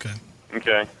 Oh, okay.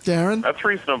 Okay. Darren. That's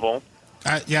reasonable.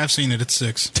 Yeah, I've seen it. It's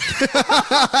 6. You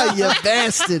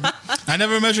bastard. I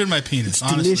never measured my penis,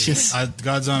 honestly. delicious.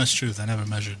 God's honest truth. I never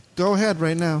measured. Go ahead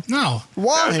right now. No. Now's your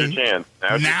Why? chance.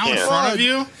 Now's Now your in chance. front of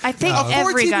you? I think A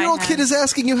every guy 14-year-old has. kid is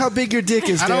asking you how big your dick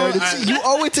is, I don't- Darren. You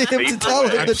owe it to him to tell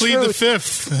him I the plead the truth.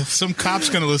 fifth. Some cop's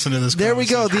going to listen to this. There we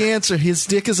go. conversation. The answer. His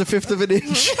dick is 1/5 of an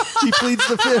inch. He pleads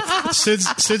the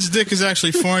 5th. Sid's dick is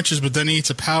actually 4 inches, but then he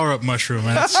eats a power-up mushroom,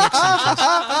 and it's 6 inches.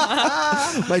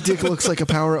 My dick looks like a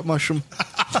power-up mushroom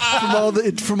from all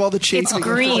the chafing. It's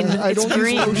green. I It's don't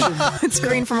green. use lotion. It's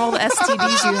green from all the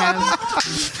STDs you have.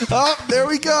 Oh, there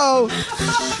we go.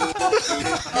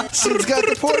 Sid's got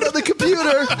the port on the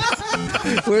computer.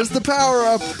 Where's the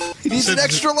power-up? He needs an Sid-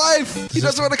 extra life. He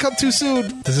doesn't want to come too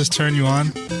soon. Does this turn you on?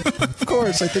 Of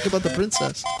course, I think about the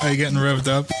princess. Are you getting revved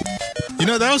up? You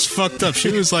know, that was fucked up.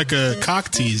 She was like a cock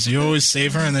tease. You always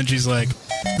save her, and then she's like...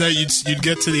 No, you'd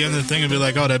get to the end of the thing and be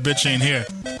like, oh, that bitch ain't here.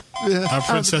 Yeah. Our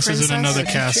princess is in princess? another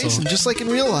castle. Jason, just like in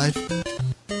real life.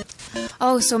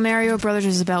 Oh, so Mario Brothers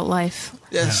is about life.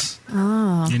 Yes.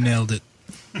 You nailed it.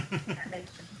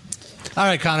 All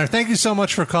right, Connor, thank you so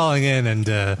much for calling in and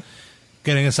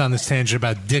getting us on this tangent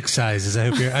about dick sizes.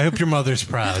 I hope your mother's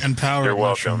proud. And power You're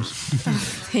welcome. mushrooms.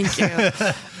 Thank you.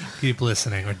 Keep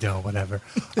listening or don't, whatever.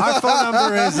 Our phone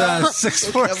number is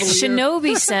 646.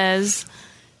 Shinobi says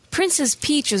Princess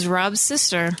Peach is Rob's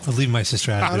sister. I'll leave my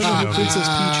sister out I of don't know who this.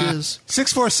 Princess Peach is.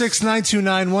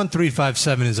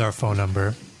 646-929-1357 is our phone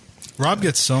number. Rob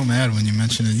gets so mad when you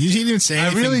mention it. You didn't even say I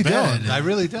anything really bad. don't. I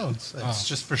really don't. It's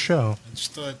just for show. I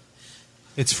just thought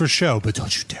It's for show, but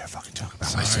don't you dare fucking talk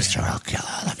about my sister. I'll kill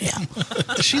all of you.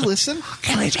 Does she listen? I'll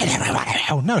kill each and every one of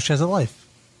you. No, she has a life.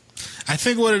 I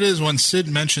think what it is, when Sid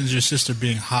mentions your sister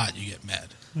being hot, you get mad.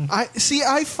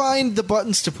 I find the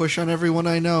buttons to push on everyone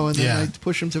I know, and then Yeah. I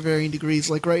push them to varying degrees.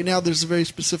 Like right now, there's a very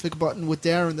specific button with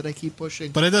Darren that I keep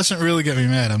pushing. But it doesn't really get me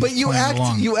mad. I'm But you playing act,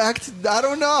 along. I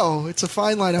don't know. It's a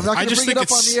fine line. I'm not I going to just bring it think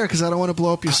up on it's- the air because I don't want to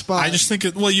blow up your spot. I just think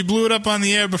well, you blew it up on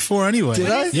the air before anyway.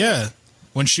 Did I? Yeah,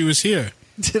 when she was here.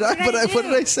 Did I? What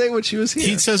did I say when she was here?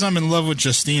 He says I'm in love with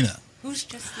Justina. Who's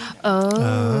Justina?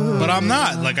 But I'm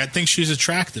not. Like, I think she's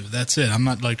attractive. That's it. I'm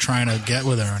not, like, trying to get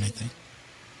with her or anything.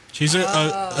 She's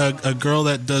a girl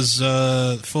that does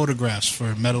photographs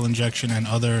for Metal Injection and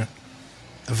other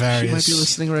various... She might be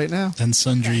listening right now. And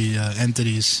sundry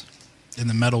entities in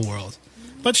the metal world.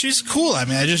 But she's cool. I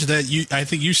mean, I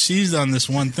think you seized on this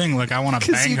one thing. Like, I want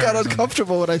to bang her. Because you got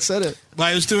uncomfortable when I said it. Well,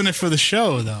 I was doing it for the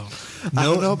show, though. I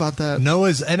don't know about that.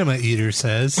 Noah's Enema Eater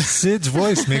says, Sid's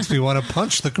voice makes me want to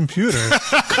punch the computer.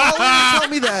 Tell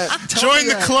me that. Join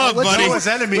the club, buddy. Noah's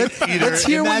Enemy Eater. Let's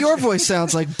hear what your voice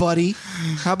sounds like, buddy.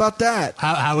 How about that?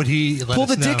 How would he let Pull us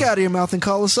the know? dick out of your mouth and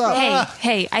call us up.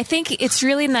 Hey, I think it's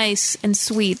really nice and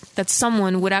sweet that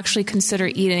someone would actually consider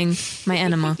eating my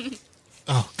enema.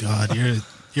 Oh, God.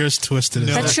 You're as twisted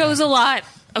as That shows a lot,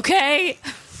 okay?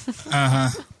 Uh-huh.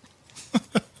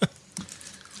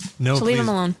 No, So leave him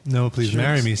alone. No, please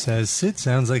marry me says, Sid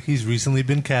sounds like he's recently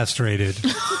been castrated.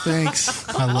 Thanks.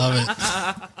 I love it.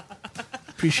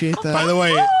 Appreciate that. By the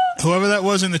way, whoever that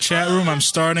was in the chat room, I'm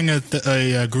starting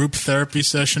a group therapy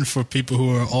session for people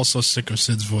who are also sick of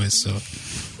Sid's voice, so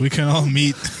we can all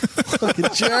meet.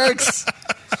 Fucking jerks.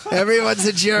 Everyone's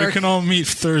a jerk. We can all meet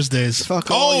Thursdays.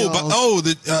 Fuck all y'all.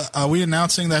 Are we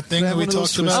announcing that thing that we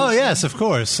talked about? Oh, yes, of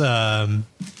course. We're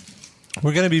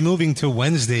going to be moving to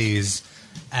Wednesdays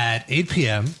at 8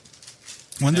 p.m.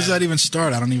 When does that even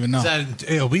start? I don't even know. Is that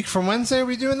a week from Wednesday? Are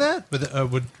we doing that?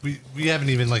 But we haven't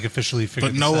even like officially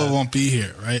figured. But this Noah out. won't be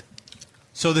here, right?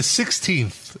 So the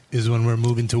 16th is when we're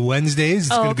moving to Wednesdays.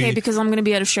 It's Oh, gonna okay, be, because I'm going to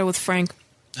be at a show with Frank.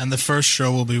 And the first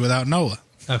show will be without Noah.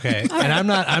 okay,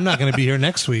 and I'm not going to be here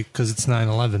next week because it's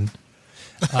 9/11.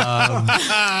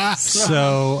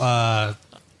 So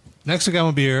next week I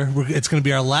won't be here. It's going to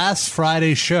be our last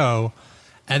Friday show,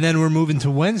 and then we're moving to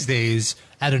Wednesdays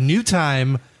at a new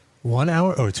time, 1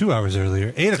 hour or 2 hours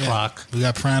earlier, 8 o'clock. We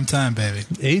got prime time, baby.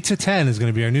 8 to 10 is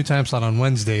going to be our new time slot on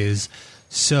Wednesdays.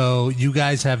 So you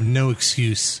guys have no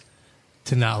excuse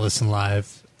to not listen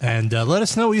live. And let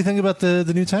us know what you think about the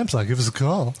new time slot. Give us a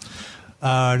call.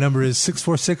 Our number is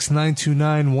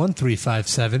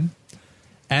 646-929-1357.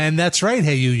 And that's right,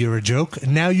 hey, you're a joke.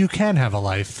 Now you can have a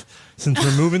life. Since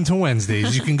we're moving to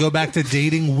Wednesdays, you can go back to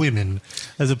dating women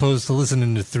as opposed to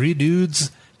listening to three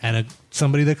dudes and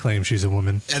somebody that claims she's a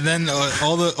woman. And then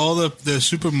all the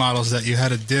supermodels that you had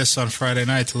to diss on Friday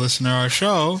night to listen to our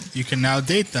show, you can now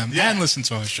date them and listen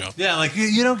to our show. Yeah, like,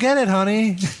 you don't get it,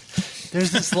 honey.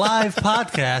 There's this live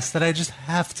podcast that I just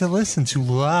have to listen to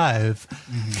live.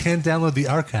 Can't download the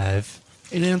archive.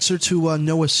 In answer to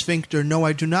Noah Sphincter, no,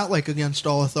 I do not like Against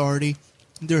All Authority.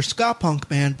 They're a ska punk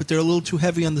band, but they're a little too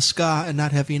heavy on the ska and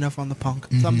not heavy enough on the punk.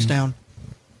 Thumbs down.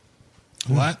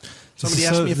 What? Somebody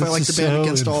asked me if I like the band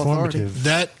Against All Authority.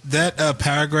 That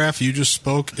paragraph you just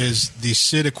spoke is the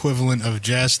Sid equivalent of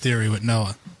Jazz Theory with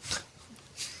Noah.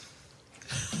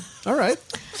 All right.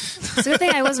 It's a good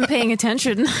thing I wasn't paying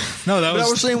attention. No, that But I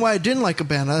was was... saying why I didn't like a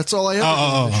band. That's all I ever did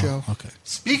on the show. Okay.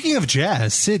 Speaking of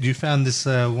jazz, Sid, you found this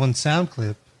one sound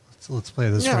clip. Let's play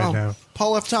this right now.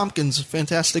 Paul F. Tompkins, a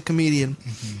fantastic comedian.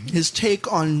 His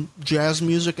take on jazz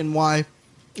music and why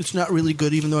it's not really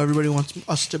good, even though everybody wants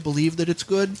us to believe that it's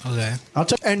good. Okay.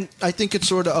 And I think it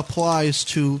sort of applies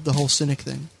to the whole Cynic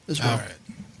thing as well. All right.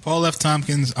 Paul F.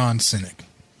 Tompkins on Cynic.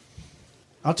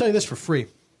 I'll tell you this for free.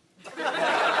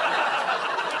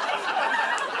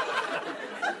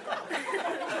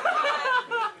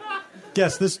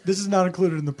 Yes, this is not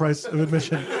included in the price of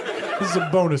admission. This is a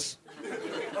bonus.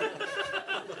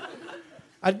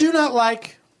 I do not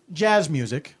like jazz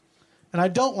music, and I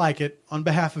don't like it on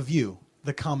behalf of you,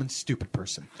 the common stupid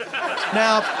person.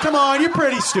 Now, come on, you're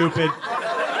pretty stupid.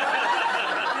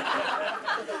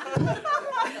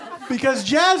 Because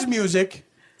jazz music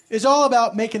is all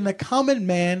about making the common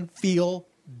man feel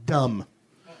dumb.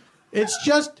 It's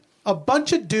just a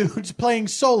bunch of dudes playing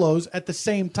solos at the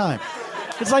same time.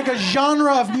 It's like a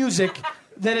genre of music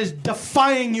that is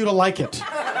defying you to like it.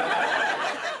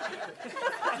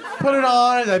 Put it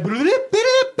on, and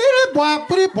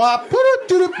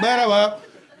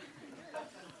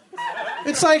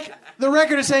it's like the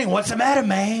record is saying, "What's the matter,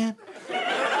 man?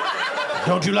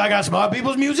 Don't you like our smart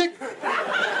people's music?"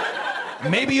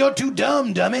 Maybe you're too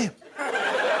dumb, dummy.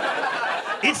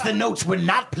 It's the notes we're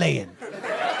not playing.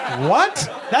 What?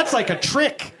 That's like a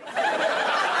trick.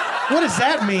 What does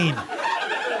that mean?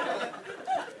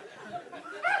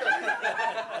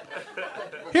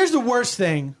 Here's the worst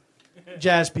thing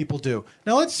jazz people do.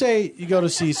 Now, let's say you go to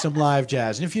see some live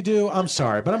jazz, and if you do, I'm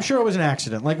sorry, but I'm sure it was an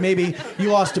accident. Like maybe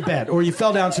you lost a bet, or you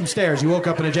fell down some stairs, you woke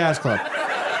up in a jazz club.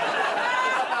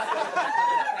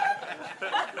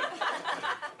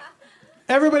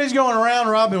 Everybody's going around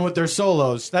robin with their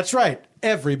solos. That's right.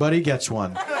 Everybody gets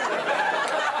one.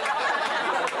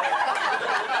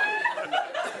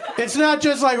 It's not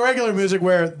just like regular music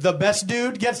where the best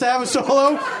dude gets to have a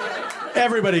solo.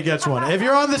 Everybody gets one. If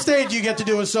you're on the stage, you get to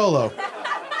do a solo.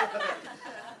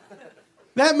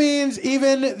 That means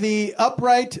even the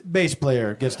upright bass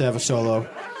player gets to have a solo.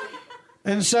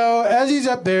 And so as he's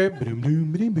up there,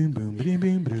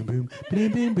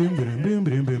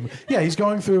 yeah, he's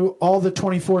going through all the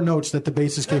 24 notes that the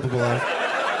bass is capable of.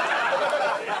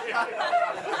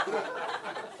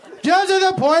 Just to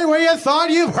the point where you thought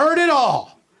you've heard it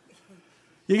all.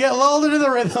 You get lulled into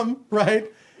the rhythm, right?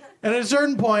 And at a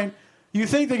certain point, you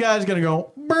think the guy's going to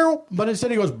go, bow, but instead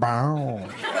he goes, bow.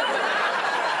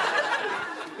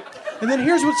 And then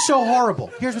here's what's so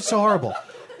horrible.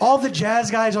 All the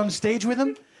jazz guys on stage with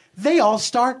him, they all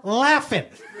start laughing.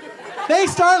 They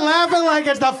start laughing like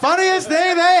it's the funniest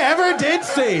thing they ever did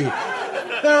see.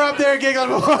 They're up there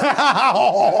giggling.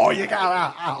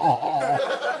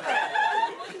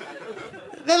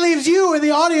 That leaves you in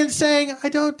the audience saying, I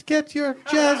don't get your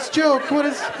jazz joke. What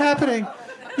is happening?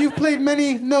 You've played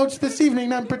many notes this evening,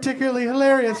 not particularly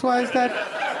hilarious. Why is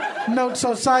that note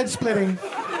so side-splitting?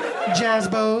 Jazz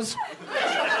bows.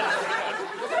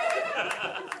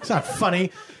 It's not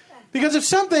funny. Because if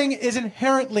something is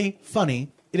inherently funny,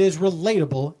 it is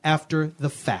relatable after the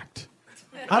fact.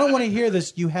 I don't want to hear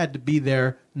this you had to be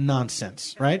there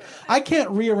nonsense, right? I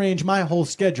can't rearrange my whole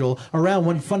schedule around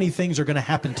when funny things are going to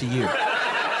happen to you.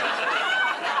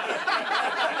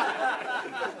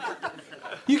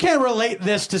 You can't relate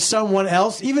this to someone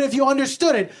else, even if you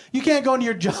understood it. You can't go into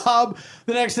your job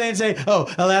the next day and say,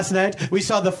 last night we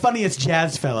saw the funniest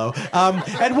jazz fellow.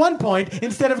 At one point,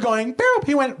 instead of going, boop,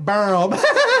 he went, boom.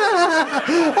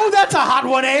 Oh, that's a hot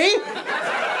one, eh?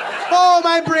 Oh,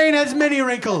 my brain has many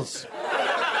wrinkles.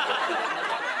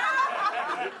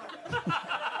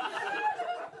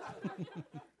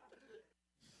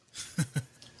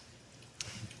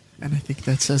 And I think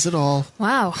that says it all.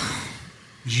 Wow.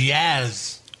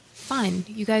 Jazz. Fine.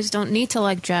 You guys don't need to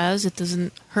like jazz. It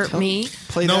doesn't hurt me.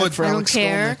 Play No, that for I don't Alex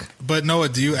care. Skolnick. But Noah,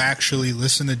 do you actually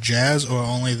listen to jazz or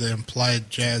only the implied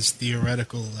jazz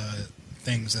theoretical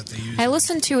things that they use? I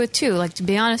listen to it too. Like, to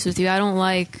be honest with you, I don't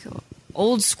like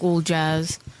old school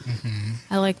jazz. Mm-hmm.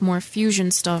 I like more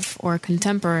fusion stuff or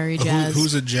contemporary jazz.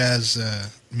 Who's a jazz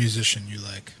musician you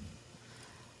like?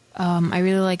 I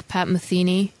really like Pat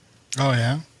Metheny. Oh,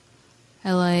 yeah?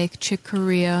 I like Chick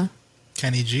Corea.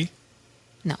 Kenny G?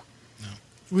 No.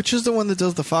 Which is the one that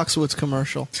does the Foxwoods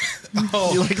commercial?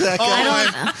 Oh, You like that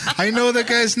guy? I know that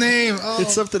guy's name. Oh,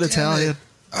 It's something damn Italian. it.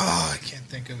 Oh, I can't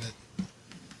think of it.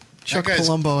 Chuck That guy's-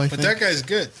 Palumbo, I But think. that guy's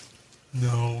good.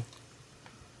 No.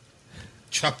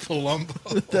 Chuck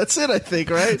Palumbo. That's it, I think,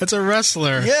 right? That's a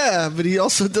wrestler. Yeah, but he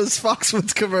also does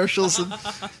Foxwoods commercials and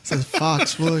says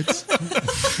Foxwoods.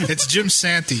 It's Jim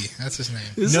Santee. That's his name.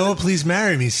 Noah Please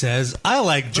Marry Me says, I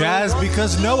like jazz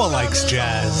because Noah likes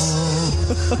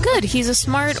jazz. Good. He's a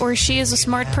smart, or she is a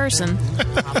smart person.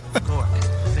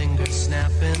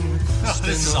 Oh,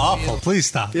 this is awful. Please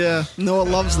stop. Yeah, Noah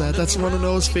loves that. That's one of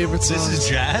Noah's favorite songs. This is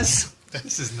jazz?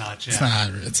 This is not jazz. It's not.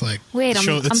 It's like... Wait, I'm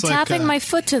it's like, tapping my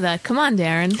foot to that. Come on,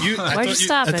 Darren. Why'd you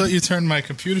stop I it? thought you turned my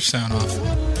computer sound off.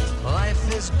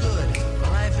 Life is good.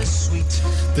 Life is sweet.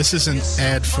 This is an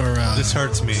ad for... This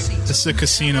hurts me. This is a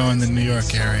casino in the New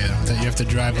York area that you have to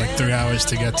drive like 3 hours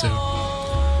to get to.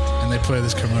 And they play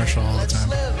this commercial all the time.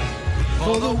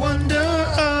 For the wonder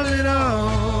of it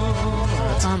all.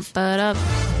 Bump it up.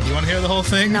 You want to hear the whole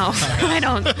thing? No, I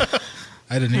don't. I didn't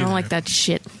I either. don't like that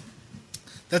shit.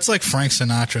 That's like Frank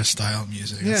Sinatra style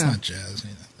music. It's Yeah. not jazz.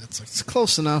 That's like... It's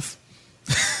close enough.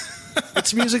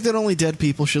 It's music that only dead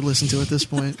people should listen to at this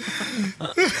point.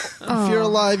 If you're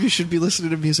alive, you should be listening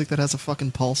to music that has a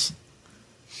fucking pulse.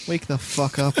 Wake the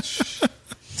fuck up.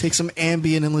 Take some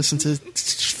Ambien and listen to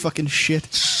fucking shit.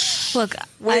 Look,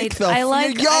 Wake the I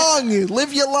like. You're young.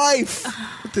 Live your life.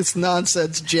 With this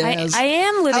nonsense jazz. I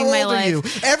am living How my old are life. you?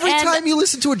 Every And time you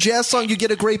listen to a jazz song, you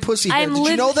get a great pussy hair. I'm Did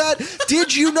you know that?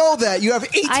 Did you know that? You have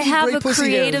 18 I have great a pussy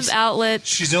creative hairs. outlet.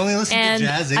 She's only listening and to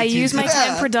jazz. I 18 use my times.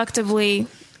 time productively,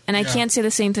 and I can't say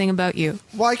the same thing about you.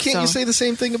 Why can't you So- say the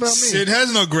same thing about me? Sid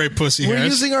has no great pussy We're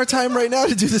hairs. using our time right now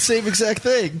to do the same exact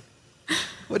thing.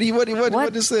 What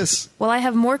is this? Well, I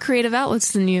have more creative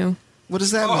outlets than you. What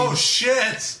does that mean? Oh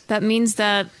shit! That means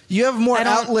that You have more I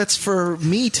don't- outlets for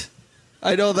meat.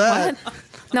 I know that. What?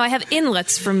 No, I have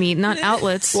inlets for meat, not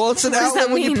outlets. Well, it's an What does outlet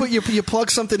that when you mean? put you plug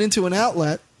something into an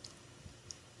outlet.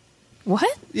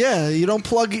 What? Yeah, you don't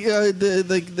plug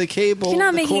the cable. You're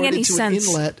not the making cord any into sense.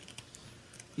 An inlet.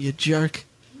 You jerk.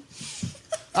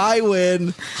 I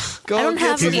win. Go I don't and get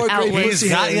have some any more great outlets. pussy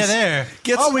He's got you hairs. there.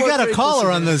 Get Oh, some we more got a great caller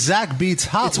pussy on the hairs. Zach Beats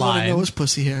It's one of hotline. Noah's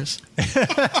pussy hairs.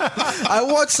 I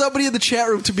want somebody in the chat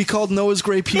room to be called Noah's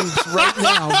Gray Pubes right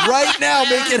now. Right now,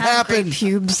 make it happen.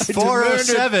 Pubes.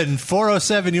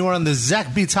 407, you are on the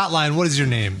Zach Beats hotline. What is your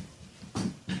name?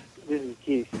 This is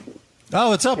Keith. Oh,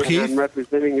 what's up, And Keith? I'm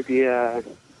representing the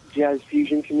jazz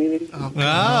fusion community.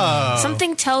 Oh.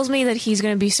 Something tells me that he's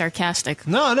going to be sarcastic.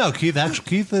 No, Keith. Actually,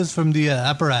 Keith is from the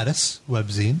Apparatus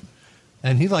webzine,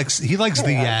 and he likes the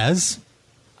Yaz.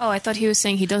 Oh, I thought he was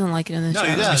saying he doesn't like it in the No, chat.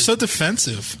 he does. You're so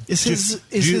defensive. Is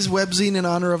his webzine in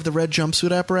honor of the Red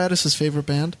Jumpsuit Apparatus his favorite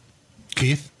band?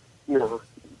 Keith? No,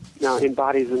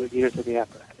 embodies in the gears of the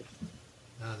apparatus.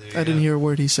 I didn't hear a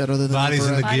word he said other than Bodies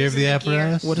in the apparatus. gear of the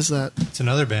apparatus. What is that? It's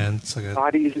another band. It's like a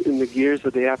Bodies in the gears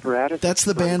of the apparatus. That's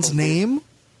the band's name?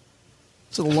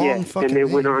 It's a long Yeah, fucking and they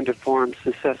name. went on to form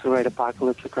Successorite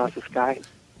Apocalypse Across the Sky.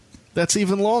 That's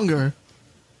even longer.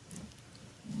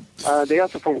 They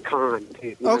also formed Khan.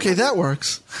 Too. Okay, that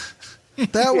works.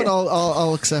 That one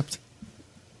I'll accept.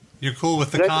 You're cool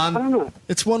with the I con? don't know.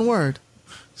 It's one word.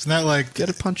 Isn't that like Get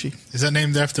it punchy. Is that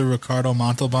named after Ricardo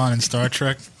Montalban in Star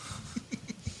Trek?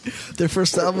 Their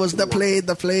first album was The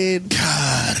Plane.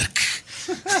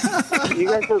 You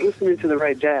guys aren't listening to the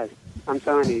right jazz. I'm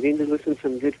telling you, you need to listen to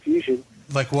some good fusion.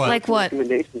 Like what? Like what?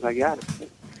 Recommendations, I got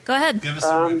it. Go ahead.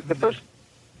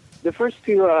 The first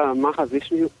two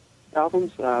Mahavishnu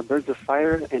albums, Birds of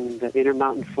Fire and The Inner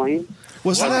Mountain Flame.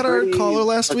 Wasn't that our pretty caller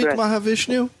last week, aggressive.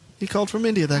 Mahavishnu? He called from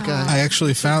India, that guy. I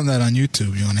actually found that on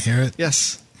YouTube. You want to hear it?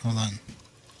 Yes. Hold on.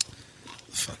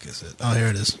 The fuck is it? Oh, here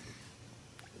it is.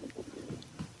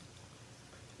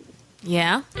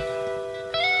 Yeah.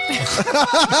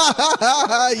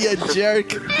 You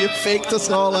jerk. You faked us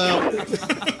all out.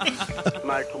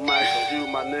 Michael, you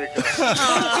my nigga.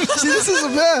 See, this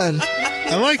isn't bad.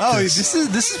 I like this.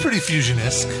 This is pretty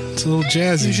fusionesque. It's a little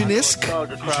jazzy. Fusionesque?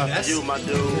 Dog across you, my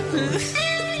dude.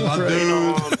 My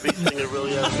dude. Beat singer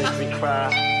really make me cry.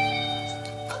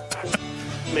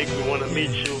 Make me want to meet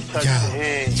you, touch your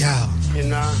hand. Yeah. You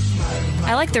know?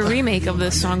 I like the remake of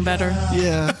this song better.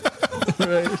 Yeah.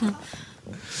 Right.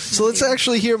 So let's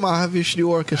actually hear Mahavishnu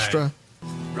Orchestra.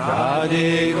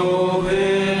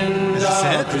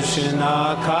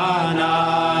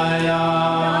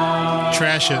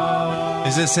 Trash it.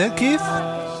 Is this it, Keith?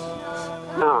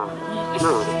 No.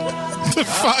 The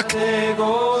fuck?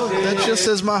 That just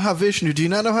says Mahavishnu. Do you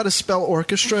not know how to spell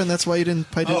orchestra, and that's why you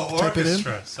didn't type it in?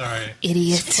 Sorry.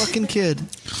 Idiot. Fucking kid.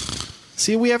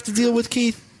 See what we have to deal with,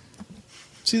 Keith?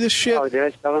 See this shit? Oh, did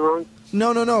I spell it wrong?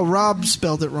 No. Rob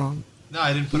spelled it wrong. No,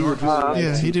 I didn't put orchestra.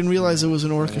 Yeah, he didn't realize it was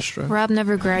an orchestra. Rob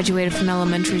never graduated from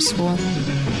elementary school.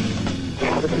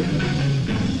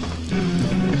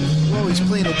 Whoa, he's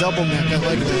playing a double neck. I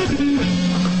like that.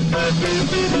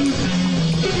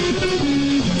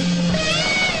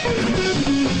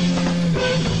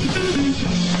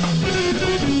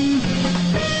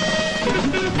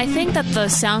 I think that the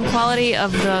sound quality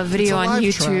of the video It's a on live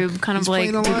YouTube track. kind of He's like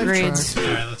playing a live degrades. All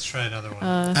right, let's try another one.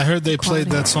 I heard they played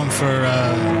that song for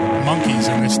Monkeys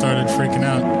and they started freaking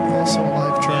out. Also a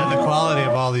live track. Yeah, the quality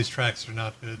of all these tracks are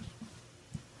not good.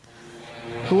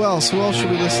 Who else? Who else should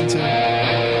we listen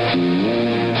to?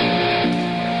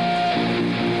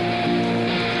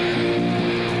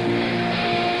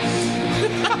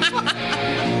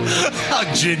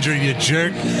 How ginger, you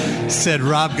jerk. Said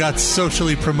Rob got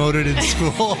socially promoted in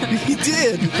school. He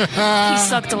did. He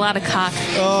sucked a lot of cock.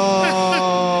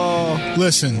 Oh.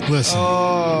 Listen.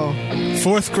 Oh.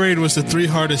 4th grade was the 3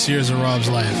 hardest years of Rob's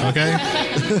life, okay?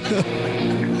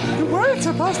 You weren't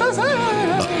supposed to say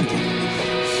that.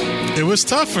 It was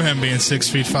tough for him being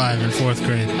 6'5" in 4th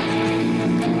grade.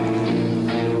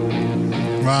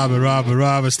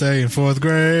 Robert, stay in 4th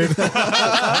grade.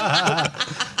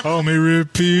 Homie,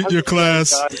 repeat your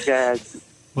class. Jazz.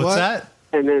 What's What? that?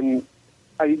 And then,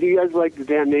 do you guys like the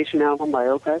Damnation album by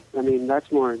Opeth? I mean,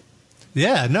 that's more.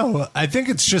 Yeah, no, I think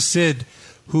it's just Sid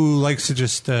who likes to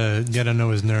just get on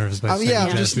Noah's nerves by saying Yeah, I'm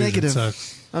jazz just fusion negative.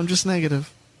 sucks. I'm just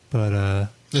negative. But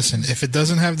Listen, if it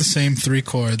doesn't have the same 3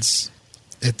 chords,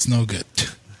 it's no good.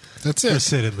 That's for it.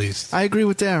 Sid at least. I agree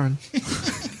with Darren.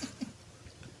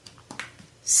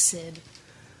 Sid.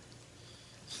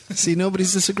 See,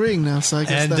 nobody's disagreeing now, so I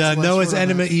guess And that's Noah's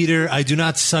Enema Eater, I do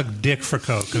not suck dick for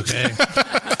Coke, okay?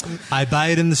 I buy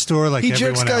it in the store like he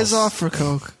everyone jerks guys else. off for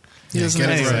Coke. He doesn't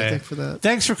have to dick for that.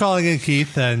 Thanks for calling in,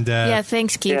 Keith. And Yeah,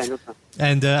 thanks, Keith.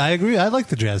 And I agree. I like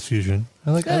the jazz fusion.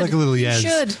 I like a little You Yaz.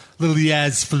 should. Little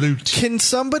Yaz flute. Can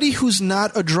somebody who's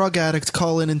not a drug addict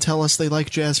call in and tell us they like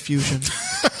jazz fusion?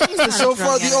 So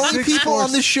far, the only people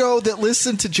on this show that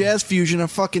listen to jazz fusion are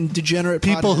fucking degenerate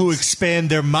People potheads. who expand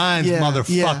their minds,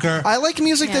 motherfucker. Yeah. I like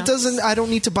music that doesn't. I don't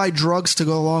need to buy drugs to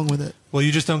go along with it. Well,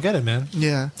 you just don't get it, man.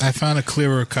 Yeah. I found a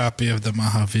clearer copy of the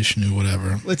Mahavishnu,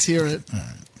 whatever. Let's hear it.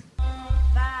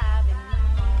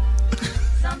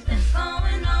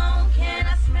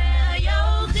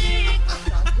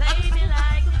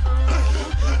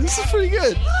 This is pretty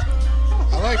good.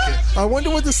 I like it. I wonder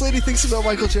what this lady thinks about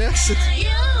Michael Jackson.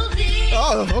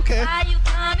 Oh, okay.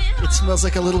 It smells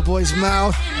like a little boy's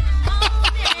mouth.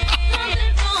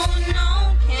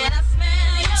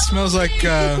 It smells like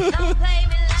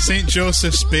St.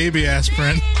 Joseph's baby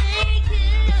aspirin.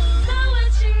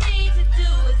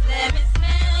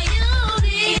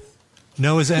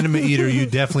 Noah's Enema Eater, you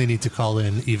definitely need to call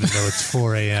in, even though it's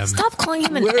 4 a.m. Stop calling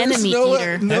him an Where does enemy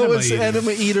eater. Noah's Enema eater.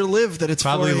 enema eater live that it's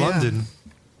Probably 4 a.m.? London.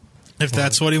 If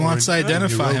that's what he wants to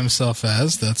identify himself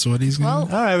as, that's what he's going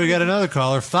to All right, we got another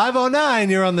caller. 509,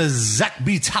 you're on the Zach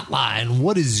Beats hotline.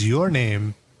 What is your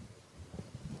name?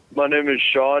 My name is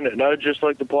Sean, and I'd just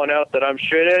like to point out that I'm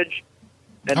straight edge,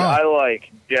 and I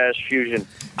like jazz fusion.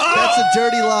 That's a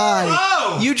dirty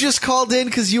lie. You just called in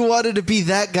because you wanted to be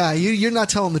that guy. You're not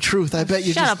telling the truth. I bet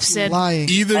you're Shut just up, Sid. lying.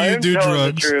 Either I you am do telling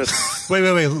the drugs. truth. Wait.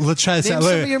 Let's try this Name out.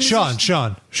 some of Wait. your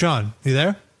Sean, you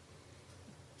there?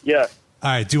 Yeah. All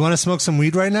right, do you want to smoke some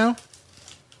weed right now?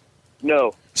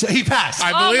 No. So he passed.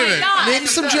 I believe it. Name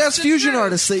some jazz fusion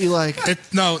artists that you like.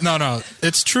 No.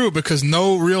 It's true because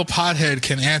no real pothead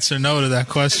can answer no to that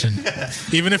question,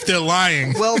 even if they're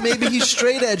lying. Well, maybe he's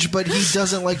straight edge, but he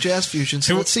doesn't like jazz fusion.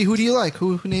 So let's see. Who do you like?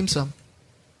 Who names some?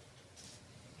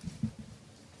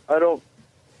 I don't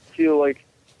feel like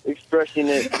expressing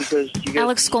it because you guys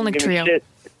Alex Skolnick give me Trio. shit.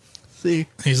 See.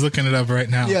 He's looking it up right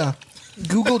now. Yeah.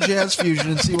 Google jazz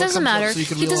fusion and see It what doesn't comes matter. up so you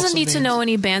can He reel off doesn't some need to names. know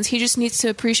any bands. He just needs to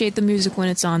appreciate the music when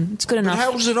it's on. It's good But enough.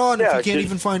 how's it on Yeah, if you can't just-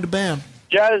 even find a band?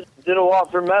 Jazz did a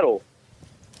lot for metal.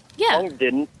 Yeah. Punk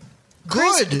didn't.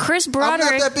 Good. Chris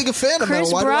Broderick. I'm not that big a fan of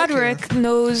Chris metal. Why do I care? Broderick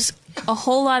knows a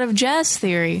whole lot of jazz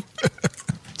theory.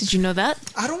 Did you know that?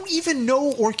 I don't even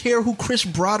know or care who Chris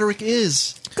Broderick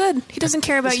is. Good. He doesn't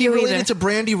care about Is he you related either. to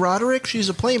Brandy Roderick? She's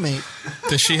a playmate.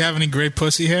 Does she have any great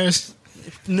pussy hairs?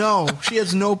 No, she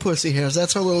has no pussy hairs.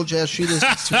 That's how little jazz she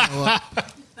listens to. Noah.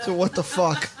 So what the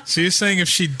fuck? So you're saying if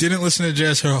she didn't listen to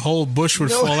jazz, her whole bush would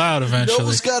No- fall out eventually?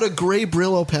 Noah's got a gray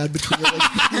Brillo pad between her legs.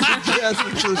 Jazz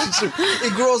relationship.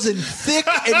 It grows in thick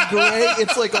and gray.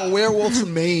 It's like a werewolf's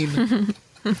mane.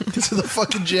 Because of the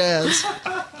fucking jazz.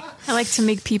 I like to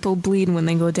make people bleed when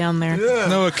they go down there.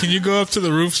 Noah, can you go up to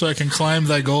the roof so I can climb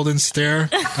thy golden stair?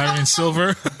 I mean,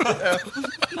 silver.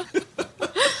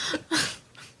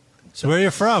 So where are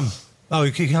you from? Oh,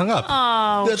 he hung up.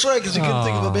 Oh. That's right, because he couldn't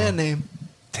think of a Aw. band name.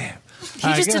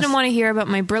 He just didn't want to hear about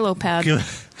my Brillo pad.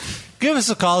 Give us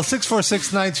a call,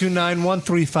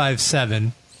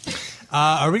 646-929-1357.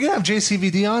 Are we going to have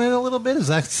JCVD on in a little bit? Is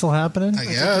that still happening? I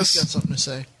guess. He's got something to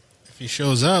say. If he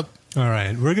shows up. All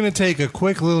right. We're going to take a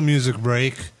quick little music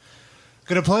break.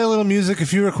 Going to play a little music, a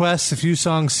few requests, a few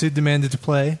songs Sid demanded to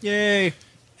play. Yay.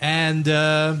 And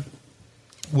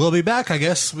we'll be back, I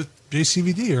guess, with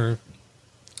JCVD or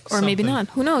Maybe something. not.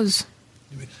 Who knows?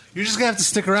 You're just going to have to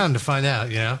stick around to find out,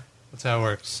 you know? That's how it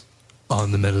works.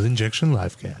 On the Metal Injection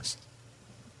Livecast.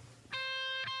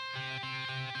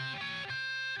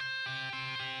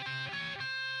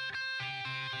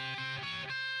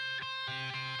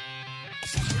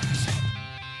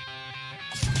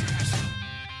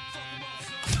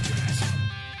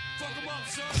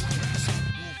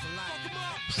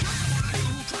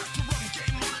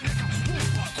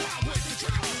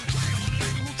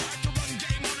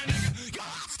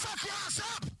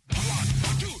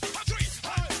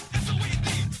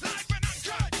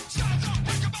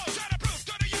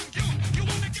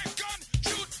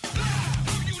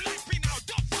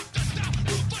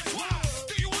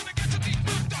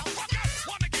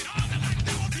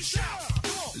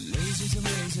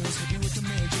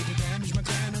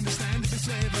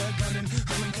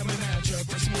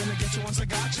 Once I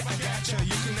got you, I got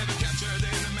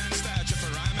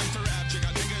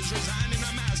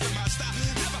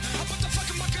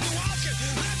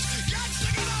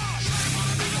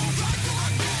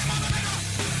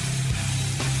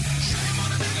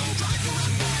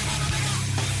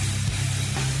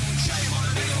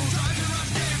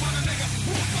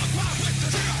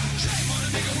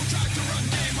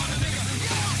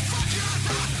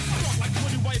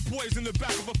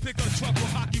of a pickup truck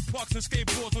with hockey pucks and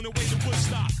skateboards on the way to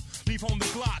Woodstock. Leave home the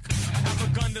Glock. I have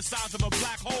a gun the size of a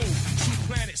black hole. Shoot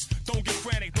planets, don't get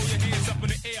frantic. Throw your hands up in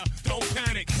the air, don't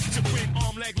panic. To win,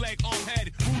 arm, leg, arm,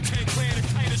 head. Wu-Tang Clan and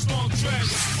tightest long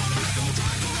dreads.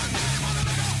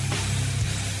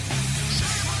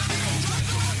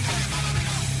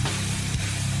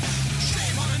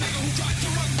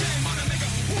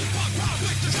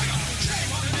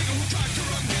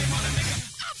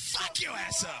 Fuck your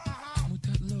ass up. Come with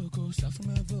that logo, stuff from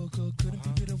my vocal. Couldn't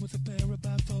pick it up with a pair of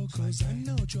bifocals. I'm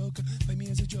no joker, play me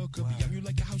as a joker. Beyond you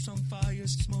like a house on fire,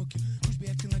 smoking. Who's be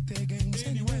acting like their gangs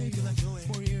anyway? You're like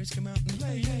 4 years, come out and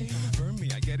play. Burn me,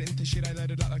 I get into shit, I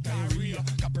let it out like diarrhea.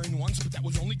 Got burned once, but that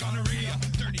was only gonorrhea.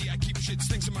 Dirty, I keep shit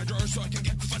stinks in my drawer so I can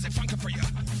get fuzzy funky for ya.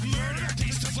 Murder,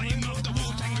 taste the flame of the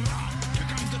Wu-Tang Clan. Here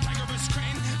comes the tigerous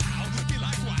crane. I'll be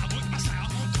like wild with my style.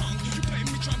 Tongue, you play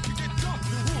me drunk, you get dumb.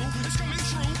 Ooh, it's coming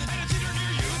true, and it's either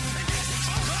near you. And this is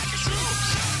all like it's true.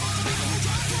 Shame on the nigga who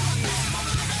tried to run game on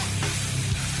a nigga.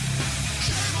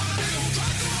 Shame on the nigga who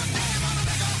tried to run game on a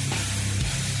nigga.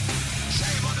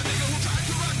 Shame on the nigga who tried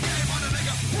to run game on a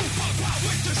nigga. Who fuck wild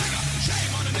with the trigger.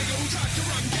 Shame on the nigga who tried to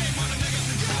run game on a nigga.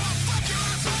 You know I'll fuck your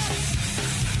ass up.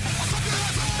 I'll fuck your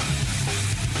ass up.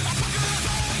 I'll fuck your ass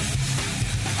up. I'll fuck your ass up.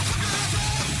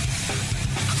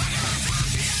 I'll fuck your ass up,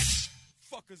 bitch.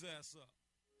 Fuck his ass up.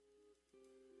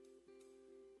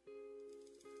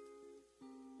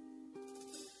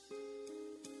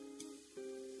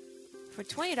 For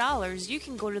 $20, you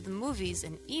can go to the movies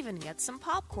and even get some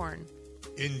popcorn.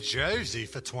 In Jersey,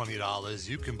 for $20,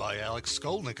 you can buy Alex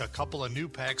Skolnick a couple of new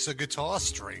packs of guitar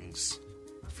strings.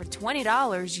 For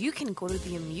 $20, you can go to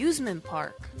the amusement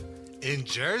park. In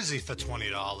Jersey, for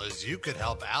 $20, you could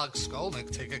help Alex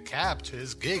Skolnick take a cab to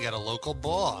his gig at a local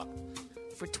bar.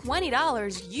 For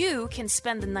 $20, you can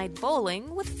spend the night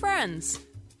bowling with friends.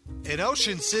 In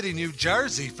Ocean City, New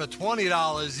Jersey, for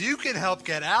 $20, you can help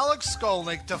get Alex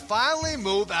Skolnick to finally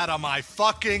move out of my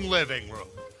fucking living room.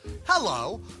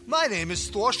 Hello, my name is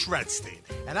Thor Shredstein,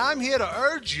 and I'm here to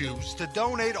urge you to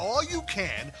donate all you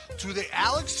can to the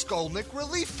Alex Skolnick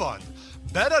Relief Fund,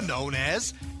 better known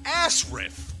as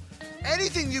ASRIF.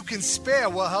 Anything you can spare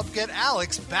will help get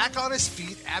Alex back on his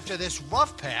feet after this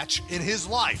rough patch in his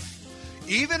life.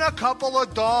 Even a couple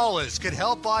of dollars could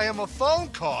help buy him a phone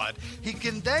card he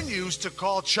can then use to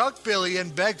call Chuck Billy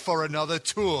and beg for another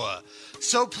tour.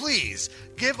 So please,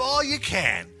 give all you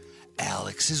can.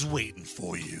 Alex is waiting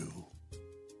for you.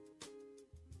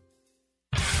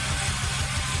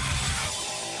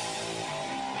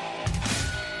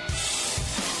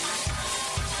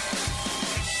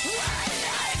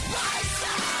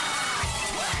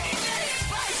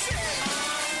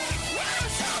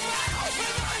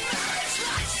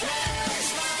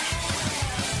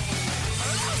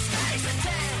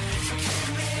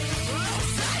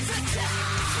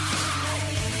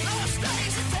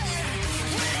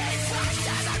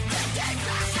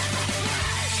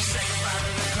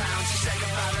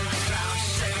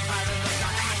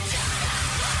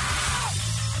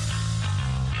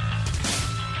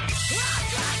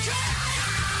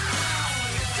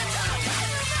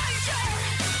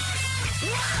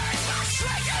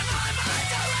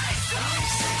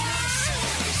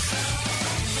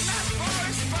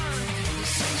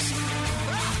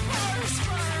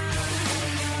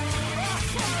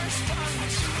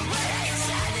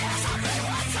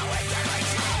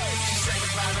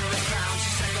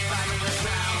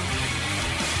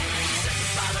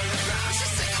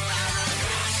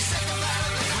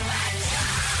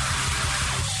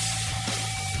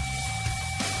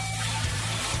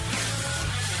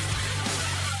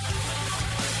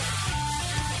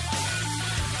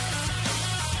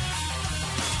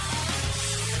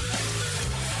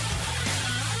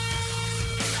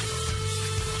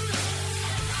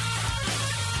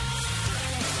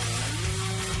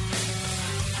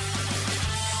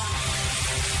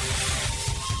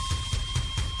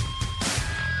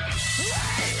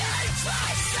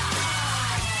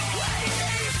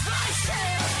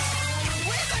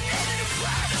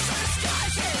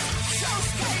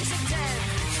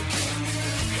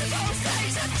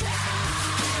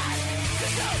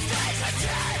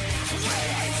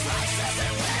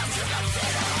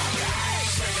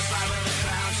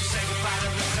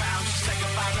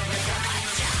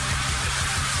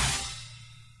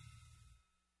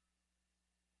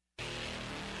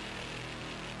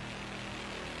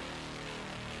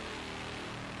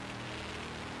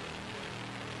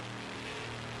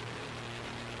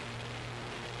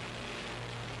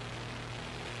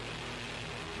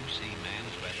 See, man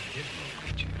is rather a dismal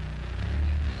creature.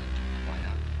 Why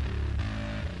not?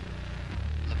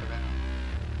 Look around.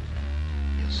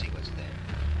 You'll see what's there.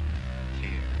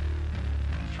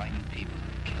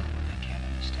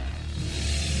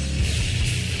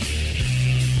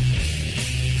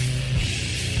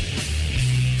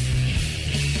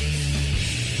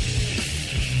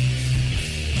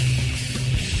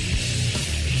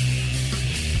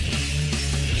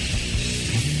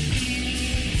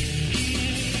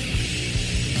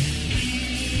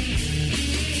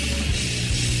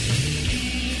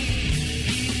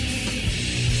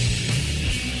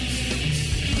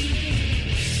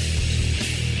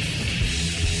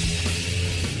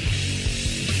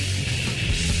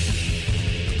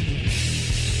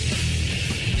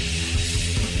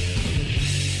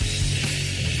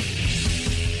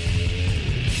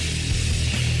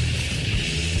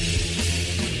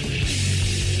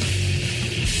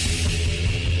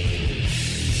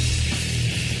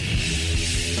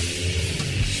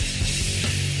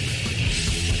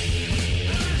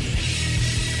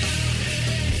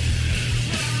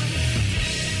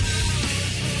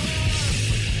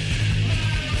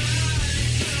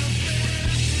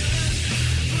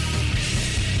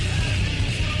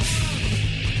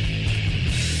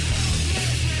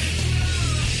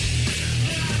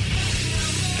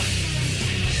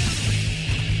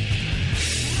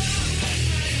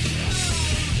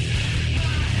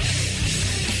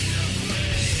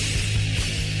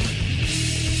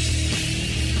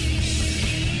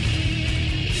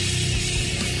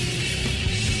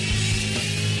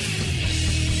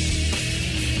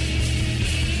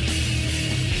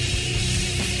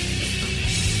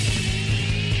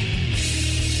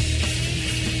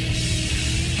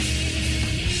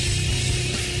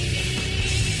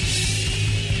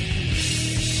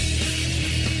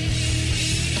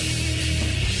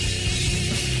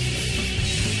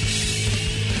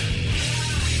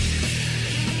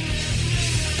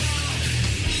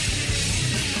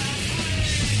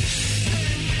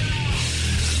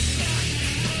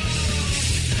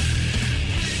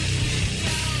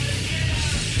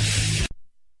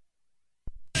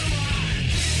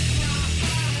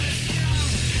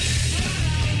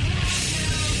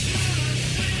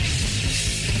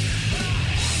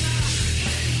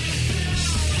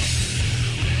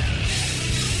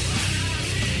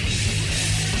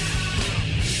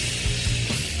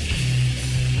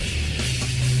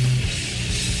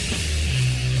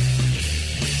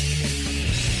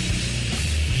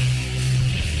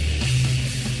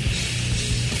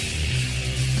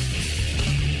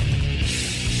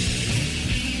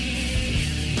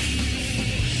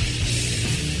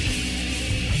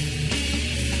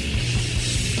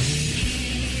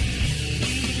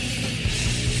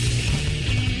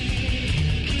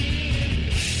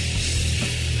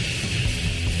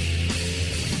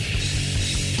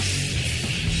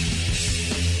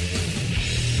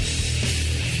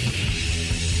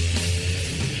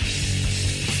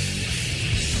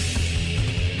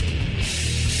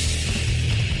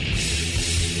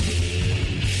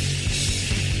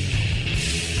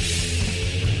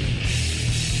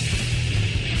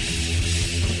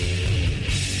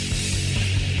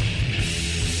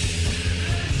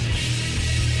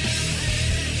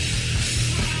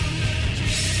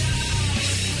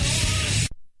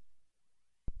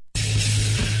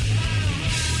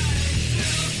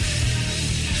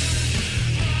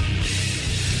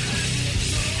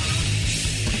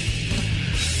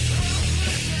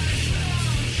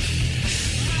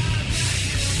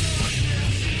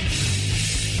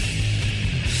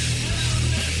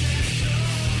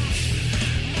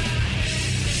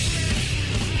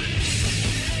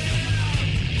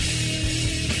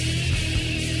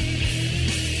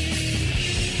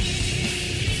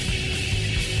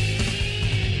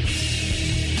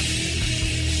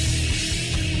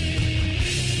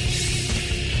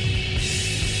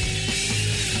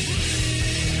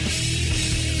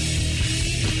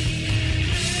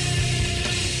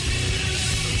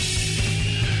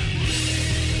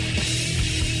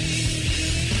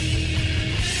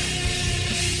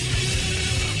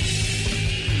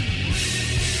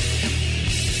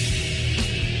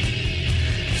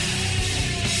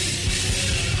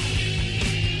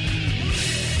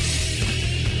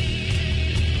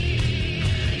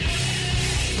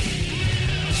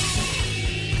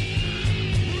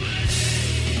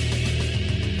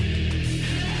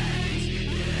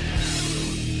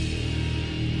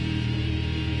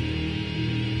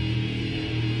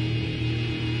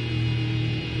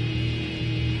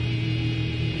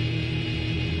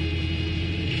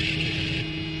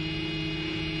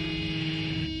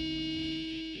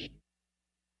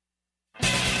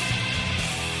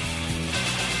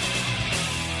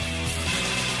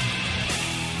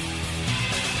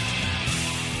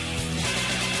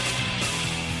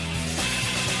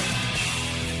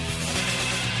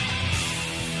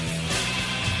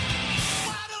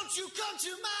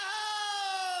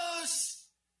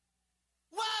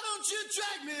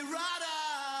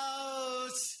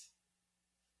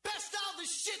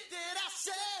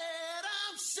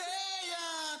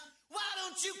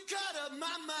 Won't you cut up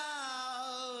my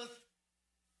mouth?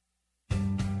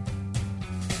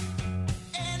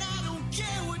 And I don't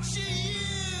care what you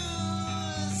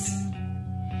use.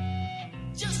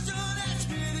 Just don't ask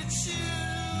me to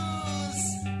choose.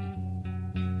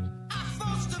 I'm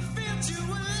forced to feel to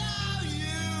allow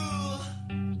you.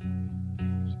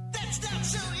 That's not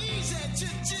so easy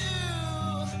to do.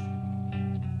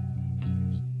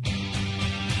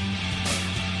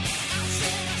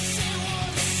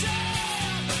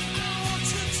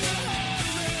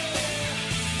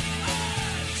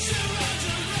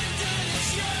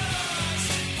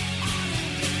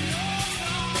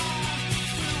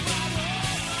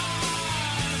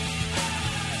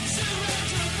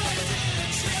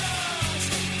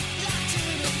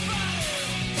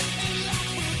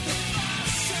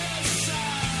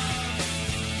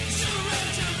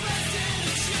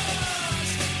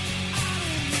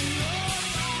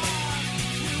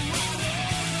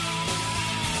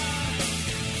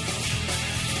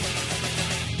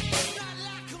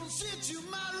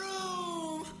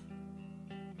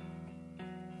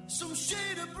 Some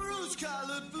shade of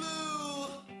bruise-colored blue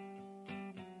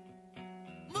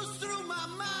moves through my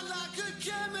mind like a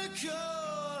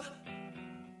chemical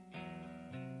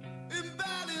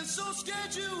imbalance on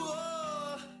schedule.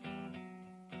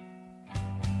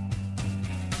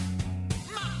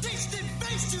 My tasting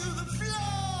face to the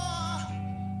floor.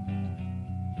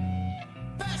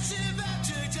 Passive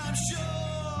object, I'm sure.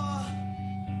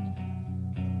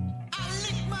 I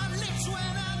lick my lips when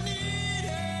I need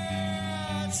it.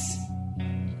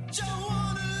 Don't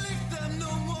wanna lick them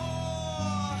no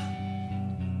more.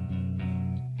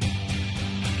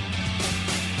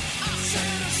 I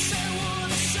say what I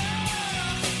say.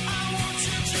 I want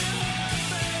you to hurt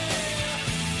me.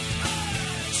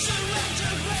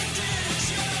 Surrender,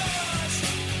 it's yours.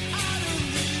 Out in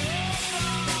the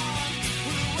open,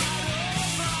 we're wide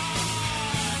open.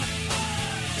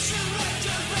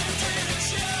 Surrender, it's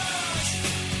yours.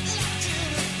 Locked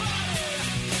in a body,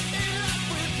 in love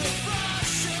with the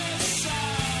process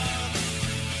of.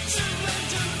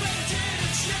 Surrender,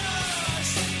 it's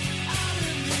yours. Out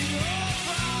in the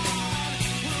open,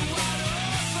 we're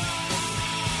wide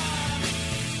open.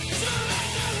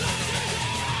 Surrender,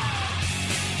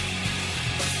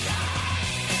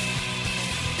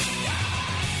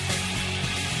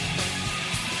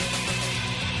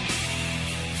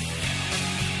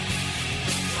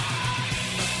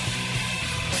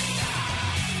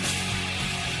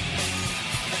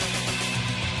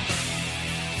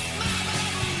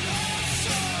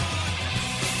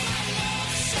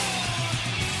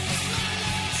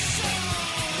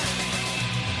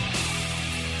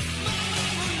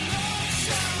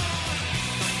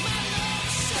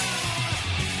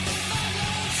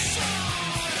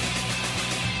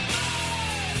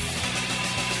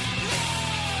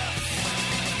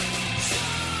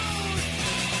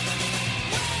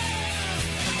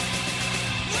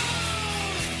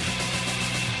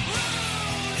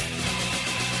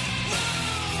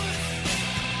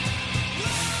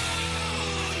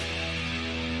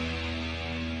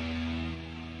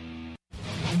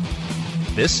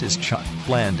 This is Chuck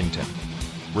Blandington,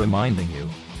 reminding you,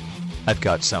 I've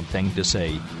got something to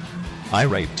say. I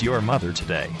raped your mother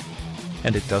today,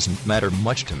 and it doesn't matter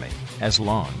much to me, as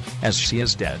long as she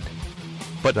is dead.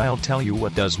 But I'll tell you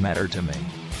what does matter to me.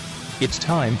 It's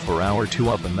time for Hour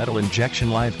 2 of the Metal Injection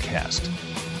Livecast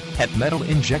at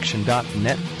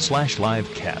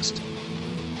metalinjection.net/livecast.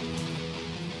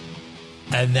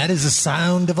 And that is the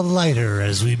sound of a lighter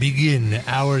as we begin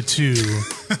Hour 2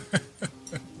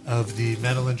 of the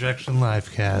Metal Injection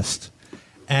Livecast.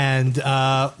 And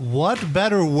what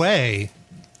better way?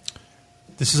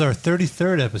 This is our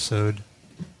 33rd episode.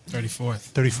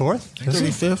 34th. 34th?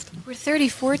 35th. We're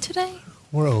 34 today?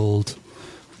 We're old.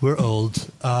 We're old.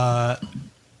 But,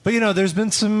 you know, there's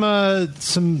been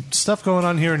some stuff going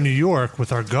on here in New York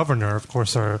with our governor. Of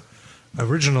course, our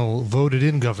original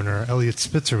voted-in governor, Elliot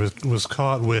Spitzer, was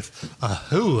caught with a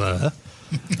hua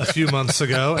a few months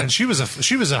ago, and she was a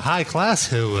high-class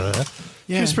hua.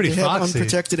 Yeah, she was pretty they foxy. had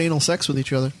unprotected anal sex with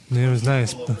each other. Yeah, it was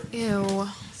nice. Ew.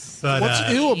 But, what's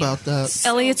ew about that?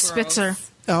 Elliot Spitzer.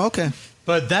 Oh, okay.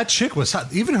 But that chick was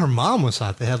hot. Even her mom was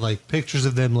hot. They had like pictures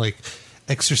of them like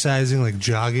exercising, like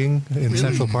jogging in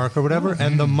Central Park or whatever,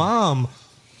 and the mom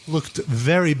looked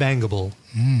very bangable.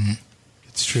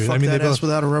 It's true. Fuck I mean, that they both, ass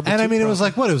without a rubber and I mean, it tooth was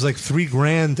like what? It was like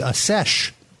 $3,000 a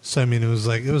sesh. So I mean, it was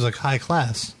like high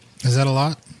class. Is that a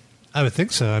lot? I would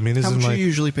think so. I mean, How isn't much like you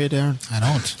usually pay, Darren? I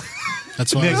don't.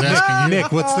 That's why Nick, I was asking you.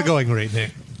 Nick, what's the going rate,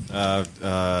 Nick?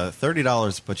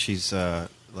 $30, but she's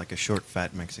like a short,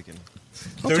 fat Mexican.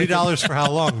 $30 for how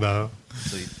long, though?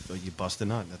 So you bust a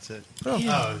nut. That's it. Oh,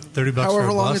 $30 for However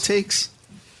a long bust? it takes.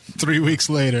 3 weeks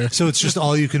later. So it's just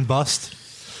all you can bust?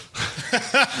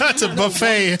 It's a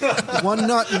buffet. One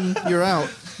nut and you're out.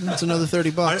 That's another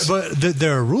 $30. But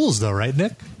there are rules, though, right,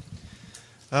 Nick?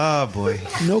 Oh, boy.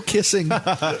 No kissing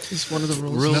is one of the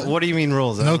rules. What do you mean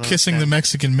rules? I No don't kissing the understand.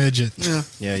 Mexican midget. Yeah.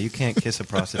 Yeah, you can't kiss a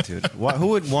prostitute. Who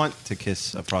would want to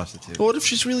kiss a prostitute? What if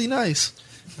she's really nice?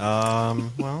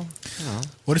 Well, you know.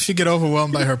 What if you get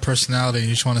overwhelmed by her personality and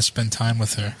you just want to spend time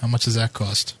with her? How much does that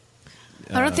cost?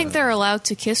 I don't think they're allowed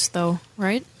to kiss, though,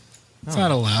 right? It's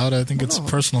not allowed. I think it's a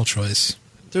personal choice.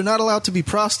 They're not allowed to be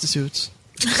prostitutes.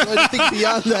 So I think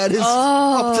beyond that is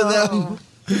up to them.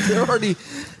 They're already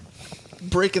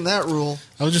breaking that rule.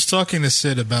 I was just talking to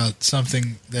Sid about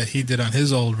something that he did on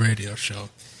his old radio show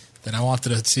that I wanted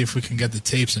to see if we can get the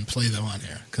tapes and play them on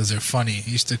here because they're funny.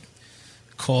 He used to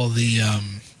call the,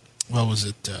 what was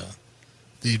it,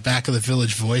 the Back of the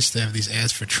Village Voice. They have these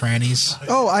ads for trannies.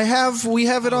 Oh, we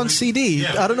have it on CD.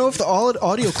 I don't know if the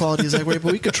audio quality is that great,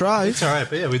 but we could try. It's all right,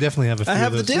 but yeah, we definitely have a few I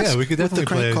have of the those. disc Yeah, we could with the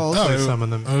definitely crank calls. play some of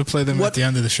them. I would play them at the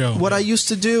end of the show. What I used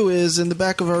to do is in the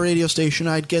back of our radio station,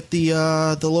 I'd get the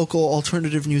local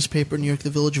alternative newspaper, New York,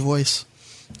 the Village Voice,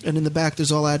 and in the back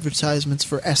there's all advertisements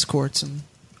for escorts and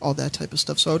all that type of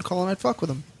stuff. So I would call and I'd fuck with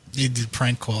them You did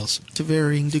prank calls. to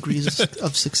varying degrees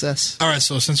of success. All right,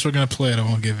 so since we're going to play it, I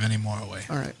won't give any more away.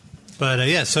 All right. But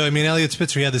yeah, so I mean, Elliot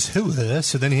Spitzer, he had this hoo-ha,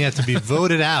 so then he had to be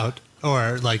voted out,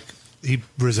 or like he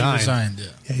resigned. He resigned, yeah.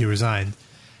 Yeah, he resigned.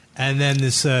 And then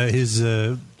this,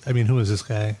 who was this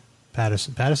guy?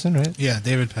 Patterson, right? Yeah,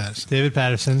 David Patterson. David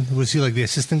Patterson. Was he like the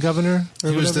assistant governor? Or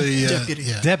He was whatever? the, Deputy.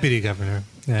 Yeah. Deputy governor.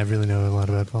 Yeah, I really know a lot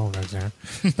about politics there.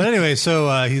 But anyway,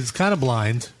 so he's kind of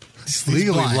blind. He's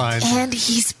legally blind. And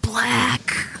he's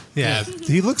black. Yeah,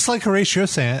 he looks like Horatio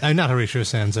Sands. Not Horatio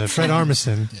Sands. Fred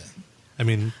Armisen. Yeah. I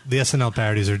mean, the SNL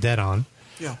parodies are dead on.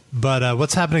 Yeah. But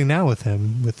what's happening now with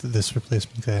him, with this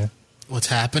replacement guy? What's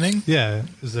happening? Yeah.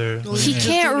 Is there... He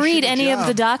can't read any of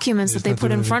the documents that they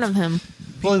put in front of him.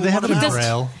 Well, they have it in He does-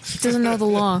 Braille. He doesn't know the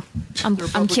law.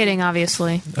 I'm kidding,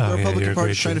 obviously. The Republican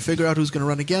Party's trying to figure out who's going to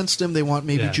run against him. They want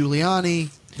maybe Yeah. Giuliani.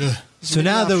 So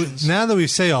now that we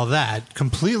say all that,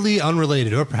 completely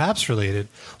unrelated or perhaps related,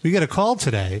 we get a call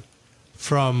today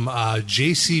from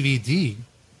JCVD,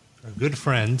 a good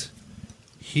friend.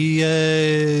 He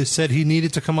said he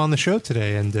needed to come on the show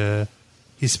today, and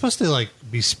he's supposed to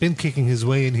be spin kicking his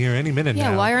way in here any minute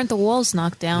now. Yeah, why aren't the walls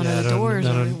knocked down Yeah, or I the don't- doors I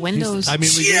or don't- windows? I mean,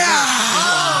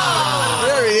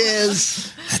 There he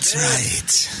is. That's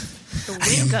right. I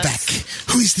am back.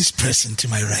 Who is this person to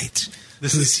my right? Who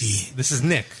is he? This is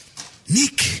Nick.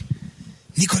 Nick.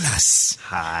 Nicolas.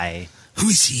 Hi. Who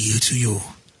is he to you?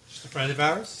 Just a friend of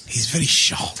ours? He's very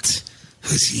short.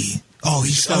 Who's he? Oh,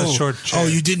 he's Just got a short chair. Oh,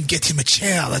 you didn't get him a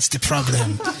chair. That's the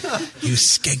problem. You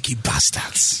skanky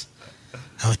bastards.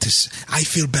 I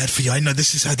feel bad for you. I know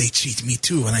this is how they treat me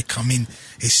too when I come in,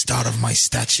 a star of my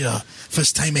stature.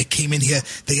 First time I came in here,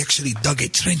 they actually dug a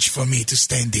trench for me to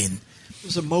stand in. It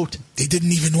was a moat. They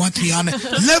didn't even want me on a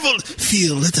level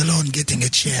field, let alone getting a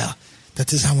chair.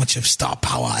 That is how much of star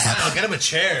power I have. I'll get him a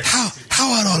chair. How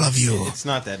are all of you? It's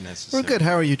not that necessary. We're good.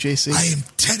 How are you, JC? I am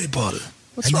terrible.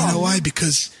 What's and wrong? you know why?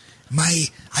 Because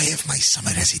I have my summer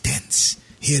residence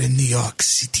here in New York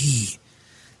City.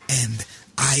 And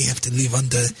I have to live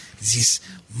under this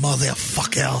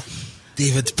motherfucker,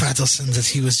 David Patterson, that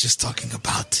he was just talking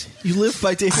about. You live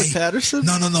by David Patterson?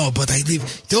 No, but I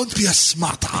live... Don't be a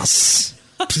smart ass,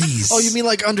 please. Oh, you mean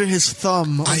like under his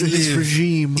thumb, under his live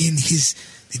regime? In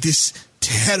this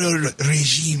terror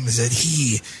regime that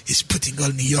he is putting all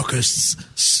New Yorkers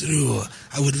through.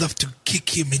 I would love to kick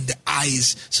him in the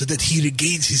eyes so that he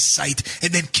regains his sight,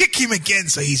 and then kick him again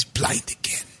so he's blind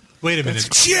again. Wait a minute.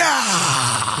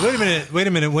 Yeah! Wait a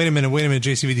minute,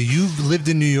 JCVD. You've lived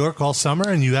in New York all summer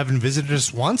and you haven't visited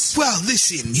us once? Well,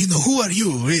 listen, who are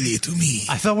you really to me?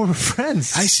 I thought we were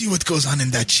friends. I see what goes on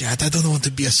in that chat. I don't want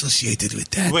to be associated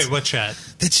with that. Wait, what chat?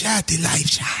 The chat, the live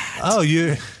chat. Oh,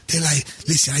 you're...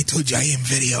 Listen, I told you I am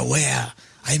very aware.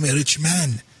 I'm a rich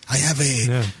man. I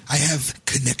have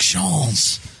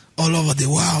connections all over the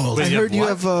world. I heard you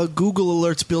have Google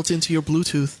alerts built into your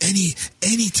Bluetooth.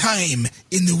 Any time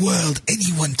in the world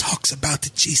anyone talks about the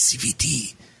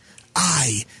JCVD,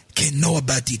 I can know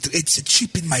about it. It's a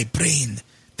chip in my brain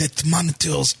that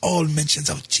monitors all mentions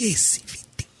of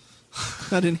JCVD.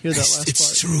 I didn't hear that last part.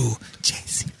 It's true,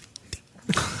 JCVD.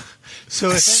 So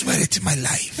I swear it to my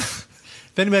life.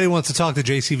 If anybody wants to talk to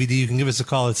JCVD, you can give us a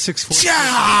call at 646.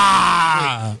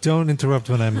 Yeah! Don't interrupt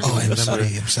when I'm. Oh, I'm sorry.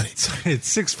 It's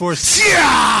 646.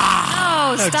 Oh,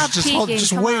 No, stop just peeking.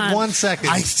 just Come wait on. 1 second.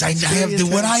 I have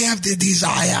when I have the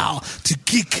desire to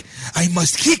kick, I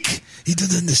must kick. You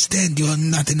don't understand. You are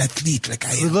not an athlete like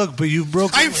I am. Look, but you broke.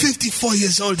 I'm 54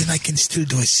 years old and I can still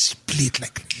do a split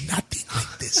like nothing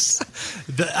like this.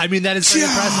 I mean, that is very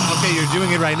impressive. Okay, you're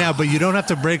doing it right now, but you don't have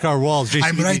to break our walls. JCVD.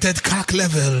 I'm right at cock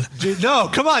level. No,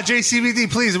 come on, JCVD,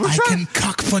 please. I can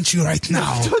cock punch you right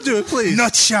now. Don't do it, please.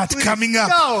 Nut shot coming up.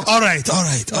 No. All right.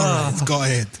 Go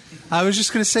ahead. I was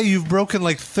just going to say you've broken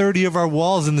like 30 of our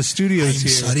walls in the studios I'm here.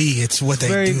 sorry, it's what I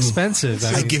do. Very expensive.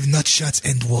 I give nut shots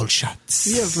and wall shots.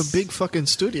 You have a big fucking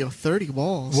studio, 30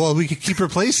 walls. Well, we could keep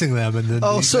replacing them, and then.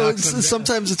 Oh, so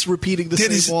sometimes it's repeating the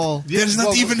same wall. There's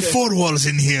not even 4 walls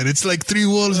in here. It's like 3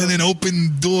 walls and an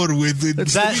open door with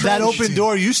that open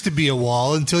door used to be a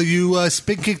wall until you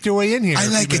spin kicked your way in here. I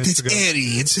like it. It's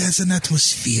airy. It has an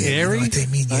atmosphere. Airy? You know what I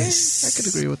mean? Yes. I could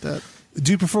agree with that.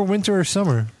 Do you prefer winter or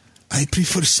summer? I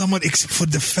prefer summer, except for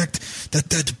the fact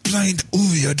that blind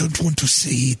I don't want to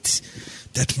say it.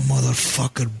 That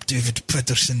motherfucker David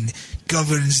Peterson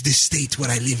governs the state where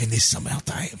I live in the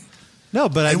summertime. No,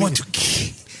 but I want to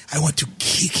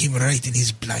kick him right in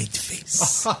his blind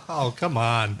face. Oh, come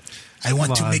on. I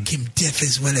want to make him deaf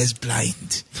as well as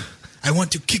blind. I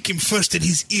want to kick him first in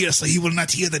his ear so he will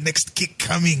not hear the next kick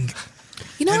coming.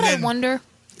 You know what I wonder?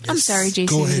 I'm sorry, JCVD.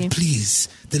 Go ahead, please.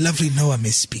 The lovely Noah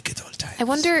may speak at all times. I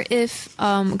wonder if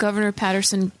Governor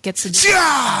Patterson gets a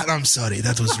I'm sorry,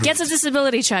 that was rude. gets a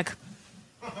disability check.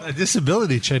 A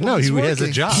disability check? No, he has a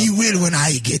job. He will when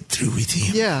I get through with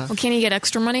him. Yeah. Well, can he get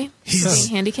extra money? His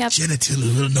Being handicapped? genital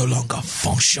will no longer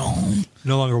function.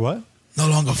 No longer what? No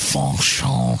longer function.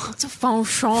 What's a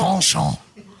function? Function.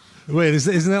 Wait,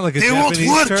 isn't that like a They won't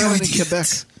Japanese work, term? you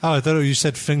idiot. Oh, I thought you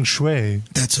said feng shui.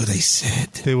 That's what I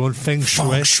said. They won't feng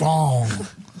shui. Function.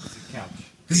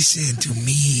 Listen to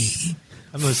me.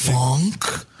 I'm listening.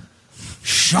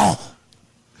 Function.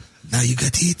 Now you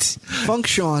got it?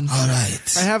 Function. All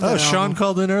right. I have that. Oh, Sean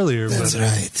called in earlier. That's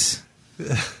right.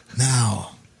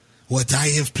 Now, what I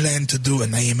have planned to do,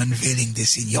 and I am unveiling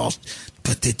this in your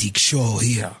pathetic show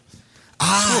here.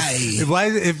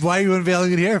 Why are you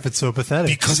unveiling it here if it's so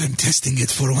pathetic? Because I'm testing it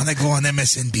for when I go on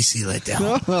MSNBC right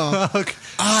now. Okay.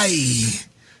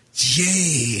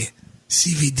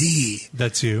 JCVD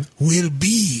That's you. will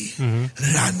be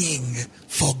running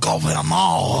for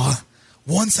governor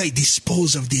once I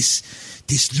dispose of this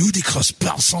ludicrous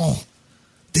person,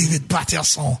 David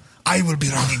Patterson. I will be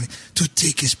running to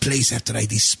take his place after I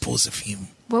dispose of him.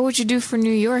 What would you do for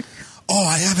New York? Oh,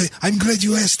 I'm glad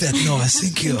you asked that, Noah.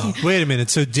 Thank you. Wait a minute.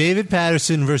 So David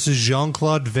Patterson versus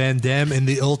Jean-Claude Van Damme in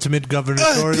the ultimate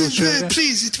gubernatorial showdown?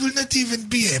 Please, it will not even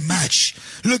be a match.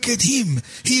 Look at him.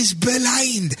 He is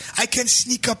blind. I can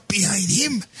sneak up behind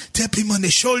him, tap him on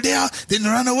the shoulder, then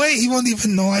run away. He won't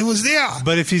even know I was there.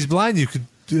 But if he's blind, you could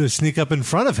sneak up in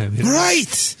front of him. You know?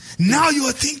 Right. Now you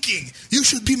are thinking. You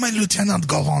should be my lieutenant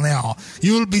governor.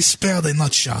 You will be spared a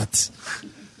nut shot.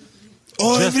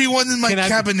 Or everyone in my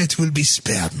cabinet will be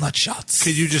spared nut shots.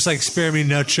 Could you just like spare me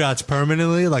nut shots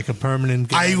permanently, like a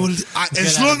permanent? I will,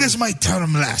 as long as my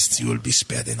term lasts, you will be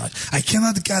spared a nut. I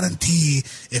cannot guarantee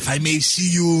if I may see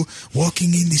you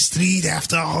walking in the street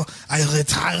after I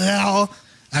retire.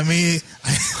 I mean,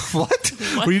 what?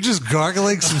 Were you just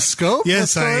gargling some scope?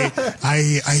 Yes, I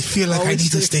feel like I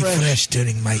need to stay fresh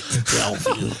during my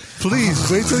interview.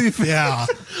 Please wait till you. Yeah,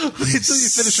 wait till you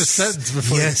finish a sentence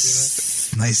before. Yes.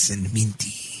 Nice and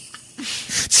minty.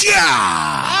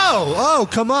 Oh,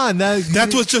 come on.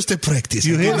 That was just a practice.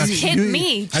 You hit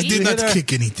me. I did not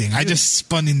kick anything. I just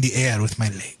spun in the air with my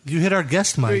leg. You hit our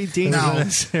guest mic. Very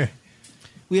dangerous.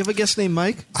 We have a guest named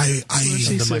Mike.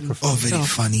 Very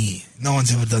funny. No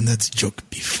one's ever done that joke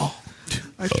before.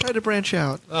 I try to branch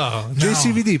out. Oh,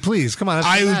 JCVD, please. Come on.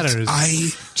 That's what matters.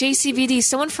 JCVD,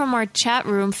 someone from our chat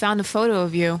room found a photo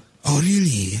of you. Oh,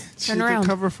 really? See the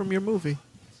cover from your movie.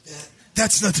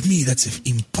 That's not me. That's an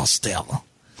imposter.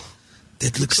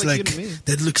 That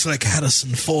looks like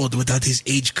Harrison Ford without his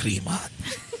age cream on.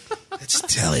 That's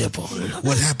terrible.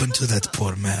 What happened to that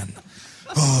poor man?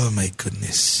 Oh my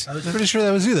goodness! I was pretty sure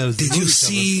that was you. Did you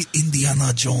see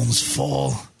Indiana Jones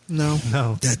fall? No.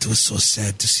 That was so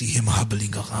sad to see him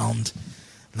hobbling around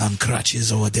on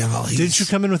crutches or whatever. Didn't you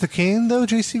come in with a cane though,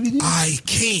 JCVD?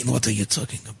 Cane? What are you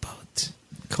talking about?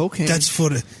 Cocaine. That's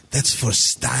for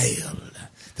style.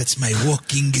 That's my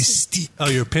walking stick. Oh,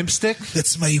 your pimp stick?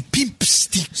 That's my pimp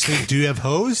stick. So do you have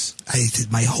hose?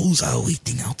 My hose are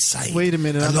waiting outside. Wait a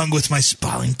minute. Along with my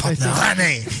sparring partner,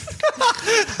 Rene.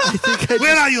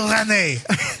 Where are you, Rene?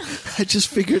 I just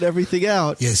figured everything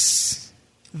out. Yes.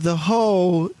 the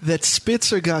hoe that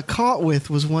Spitzer got caught with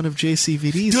was one of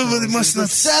JCVD's. No, but we must not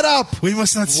set up. We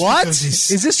must not speak What? of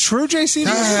this. Is this true, JCVD?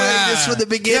 This from the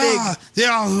beginning. Yeah,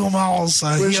 there are rumors.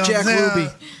 Where's here Jack and there. Ruby?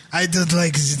 I don't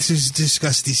like to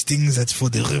discuss these things. That's for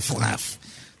the riffraff.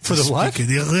 For the what?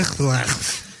 The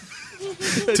riffraff.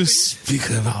 To speak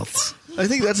about. I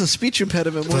think that's a speech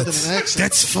impediment more than an accent.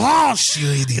 That's French,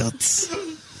 you idiots.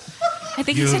 I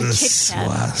think he said Kit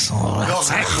Kat.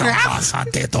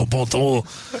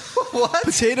 What?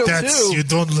 Potato That's, too. you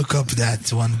don't look up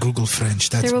that on Google French.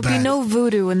 That's There will bad. be no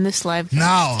voodoo in this live.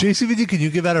 Now. JCVD, can you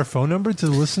give out our phone number to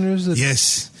the listeners?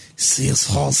 Yes.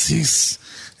 646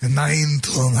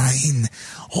 929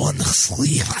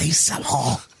 1357.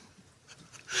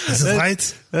 Is it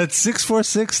right? That's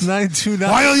 646-929.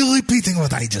 Why are you repeating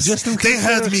what I just said? They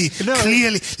heard me No.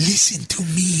 clearly. Listen to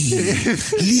me.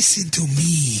 Listen to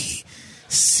me.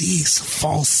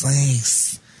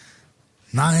 646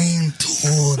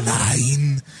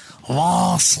 929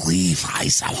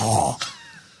 1357.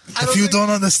 If you don't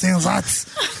understand that,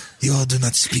 you do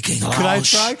not speak English. Could I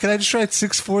try? Can I just try it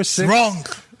 646? Wrong.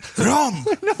 Wrong.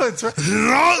 No, it's right.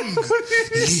 Wrong.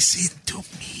 Listen to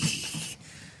me.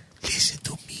 Listen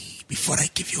to me. Before I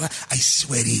give you I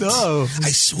swear it. No.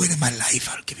 I swear in my life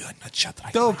I'll give you a nut shot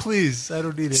right No, please. I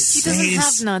don't need it. He doesn't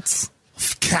have nuts.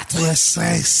 Catless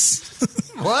says.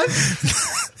 What?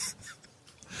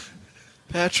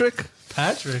 Patrick?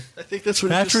 Patrick? I think that's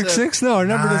what Patrick he just said. 6? No, our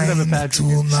number doesn't have a Patrick.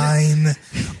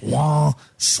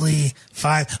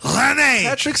 929-135. Rene!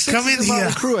 Patrick 6 Come in is about here.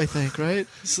 the crew, I think, right?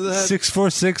 So that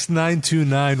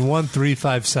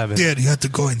 646-929-1357. There, you have to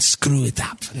go and screw it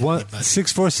up.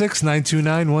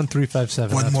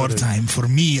 646-929-1357. One That's more what it is. time. For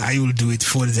me, I will do it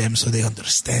for them so they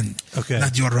understand. Okay.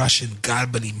 Not your Russian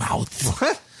garbly mouth.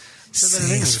 What?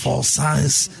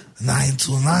 646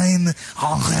 929.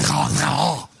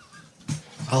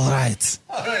 All right.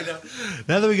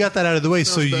 Now that we got that out of the way,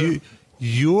 so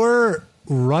you're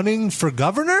running for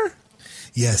governor?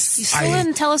 Yes. You still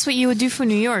didn't tell us what you would do for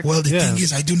New York. Well, the thing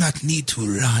is, I do not need to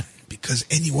run because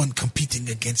anyone competing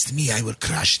against me, I will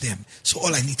crush them. So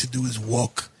all I need to do is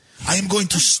walk. I am going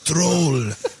to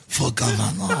stroll for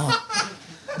governor.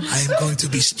 I am going to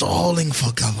be strolling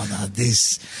for governor.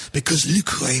 Because look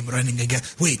who I am running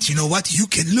against. Wait, you know what? You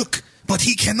can look, but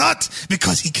he cannot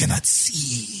because he cannot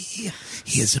see.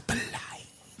 He is blind.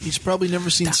 He's probably never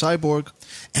seen Cyborg.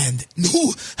 And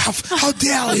no, how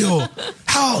dare you?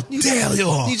 How dare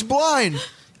you? He's blind.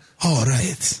 All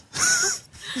right.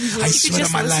 I swear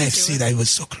on my life, Sid, I was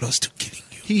so close to killing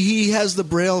you. He has the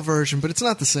Braille version, but it's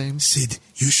not the same. Sid,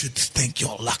 you should thank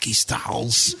your lucky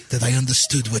stars that I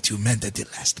understood what you meant at the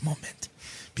last moment.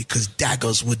 Because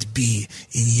daggers would be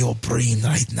in your brain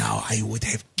right now. I would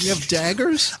have. You have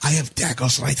daggers? I have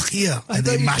daggers right here. I and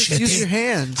thought a you just machete. use your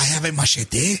hands. I have a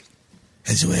machete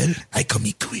as well. I come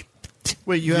equipped.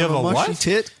 Wait, you have a mushy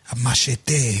tit? A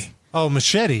machete. Oh,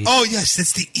 machete. Oh, yes,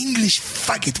 that's the English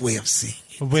faggot way of saying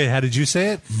it. Wait, how did you say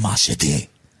it? Machete.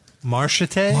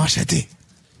 Marchete? Machete.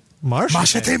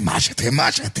 Marchete?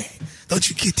 Machete. Don't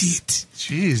you get it?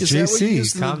 Jeez, Is that what you JC,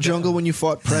 used in the calm jungle down. when you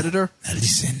fought Predator? Now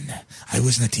listen, I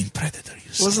was not in Predator.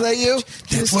 Wasn't that you?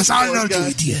 That was Arnold, you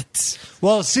idiot.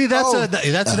 Well, see, that's Oh.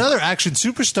 that's another action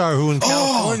superstar who in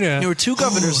California. There were two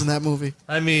governors in that movie.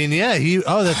 I mean, yeah,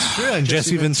 that's true. And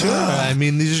Jesse Ventura. I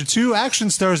mean, these are two action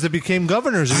stars that became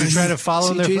governors. Are you trying to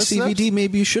follow in their footsteps? JCVD,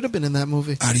 maybe you should have been in that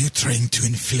movie. Are you trying to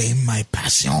inflame my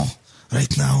passion?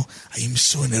 Right now, I am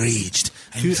so enraged.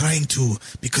 I'm trying to,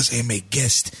 because I am a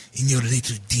guest in your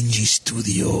little dingy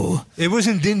studio. It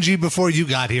wasn't dingy before you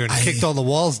got here and kicked all the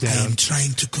walls I am down.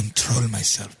 trying to control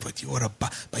myself, but you are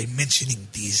by mentioning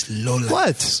these lowlights.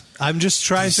 What? I'm just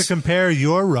trying to compare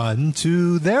your run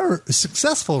to their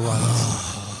successful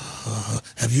runs.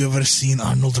 Have you ever seen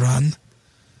Arnold run?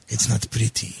 It's not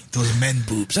pretty. Those men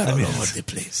boobs are all over the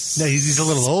place. No, he's a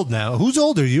little old now. Who's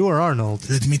older, you or Arnold?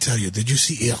 Let me tell you, did you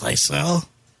see Eraser?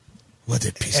 What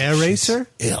a piece Air of Racer?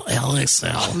 shit.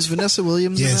 Eraser. Was Vanessa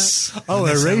Williams Yes. in that? Oh,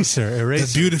 Eraser.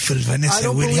 The beautiful Vanessa I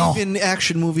don't Williams. believe in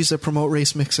action movies that promote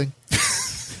race mixing.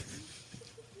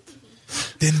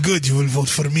 Then good, you will vote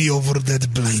for me over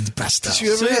that blind bastard. Did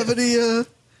you ever have any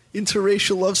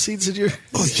interracial love scenes in your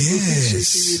Oh, yes.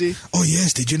 JCVD? Oh,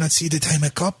 yes. Did you not see the Timer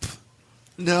Cop?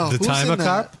 No. The who's Timer in that?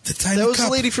 Cop? The Timer That was Cop.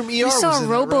 the lady from ER. You saw was in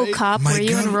that, right? RoboCop. My Were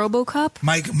you in girl- RoboCop?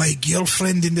 My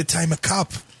girlfriend in the Timer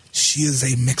Cop, she is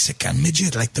a Mexican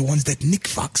midget, like the ones that Nick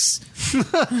fucks.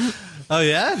 Oh,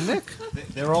 yeah, Nick?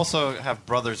 They also have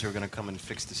brothers who are going to come and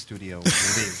fix the studio when we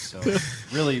leave. So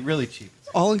really, really cheap.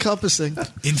 All encompassing.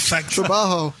 In fact,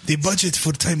 Trabajo. the budget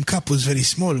for Time Cop was very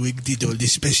small. We did all the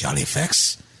special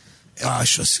effects.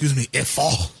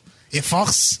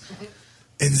 Efforts.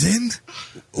 And then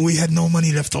we had no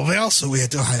money left over, so we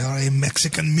had to hire a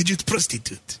Mexican midget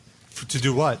prostitute. To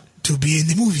do what? To be in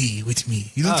the movie with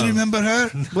me. You don't Oh. remember her?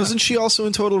 Wasn't she also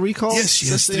in Total Recall? Yes, she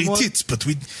has Is that the 3 one? tits, but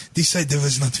we decided it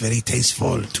was not very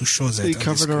tasteful to show that. They on the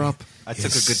covered her screen. up. I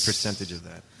took a good percentage of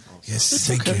that. Yes, That's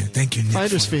thank okay. you. Thank you, Nick.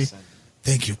 Finder's for- fee.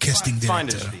 Thank you, casting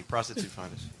Finder's director. fee. Prostitute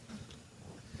finder's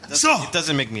fee. So- It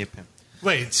doesn't make me a pimp.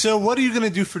 Wait, so what are you going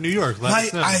to do for New York? Let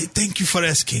us know. I thank you for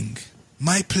asking.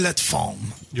 My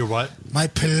platform. Your what? My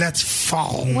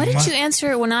platform. Why didn't you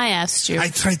answer it when I asked you? I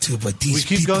try to, but these We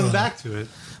keep people. going back to it.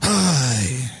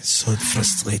 Ay, so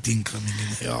frustrating coming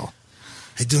in here.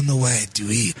 I don't know why I do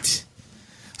it.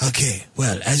 Okay,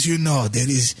 well, as you know, there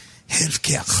is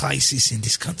healthcare crisis in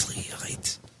this country,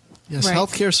 right? Yes, Right.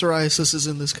 healthcare psoriasis is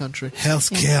in this country.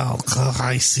 Healthcare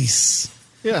crisis.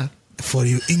 Yeah. For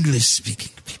you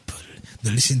English-speaking people,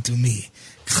 now listen to me.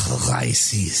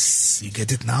 Crisis. You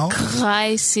get it now?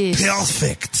 Crisis.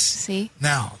 Perfect. See?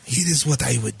 Now, here is what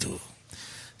I would do.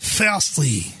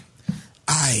 Firstly,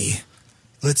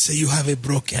 let's say you have a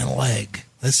broken leg.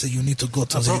 Let's say you need to go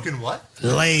to A the broken what?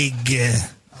 leg. A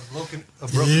broken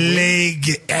Leg.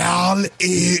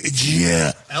 L-A-G. L-A-G,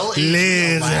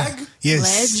 a leg?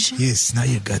 Yes. Ledge? Yes, now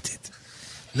you got it.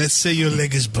 Let's say your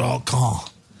leg is broken.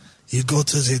 You go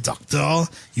to the doctor,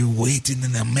 you wait in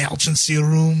an emergency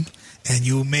room, and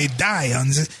you may die.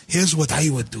 Here's what I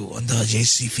would do under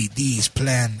JCVD's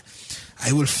plan.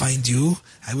 I will find you,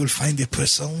 I will find a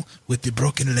person with the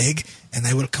broken leg, and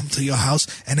I will come to your house,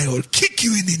 and I will kick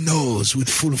you in the nose with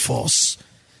full force.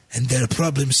 And their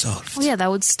problem solved. Well, yeah, that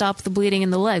would stop the bleeding in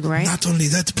the leg, right? Not only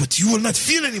that, but you will not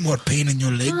feel any more pain in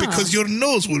your leg Oh. because your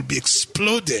nose will be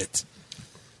exploded.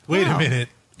 Wait a minute.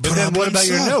 But then what Problem about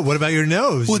your solved. nose? What about your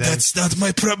nose? Well, then? that's not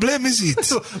my problem, is it?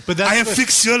 But that's I have what-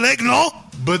 fixed your leg, no?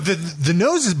 But the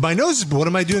nose is my nose. What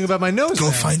am I doing about my nose? Go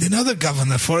now? find another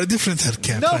governor for a different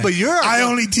healthcare No, plan. but you're- I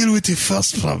only deal with the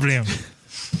first problem.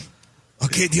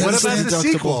 Okay, do you What about understand?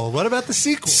 the sequel? What about the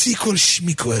sequel? Sequel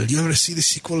schmequel. You ever see the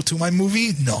sequel to my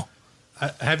movie? No.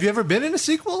 Have you ever been in a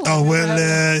sequel? Oh, Have you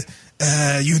ever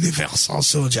well, Universal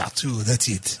Soldier 2, that's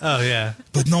it. Oh, yeah.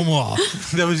 But no more.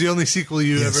 That was the only sequel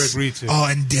you Yes. ever agreed to. Oh,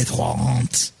 and Dead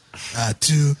Warrant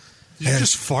 2. Did you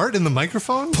just fart in the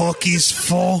microphone? Porky's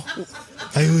 4.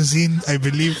 I was in, I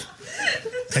believe.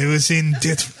 I was in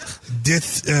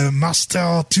Death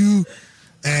Master 2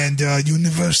 and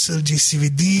Universal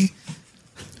JCVD.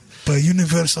 But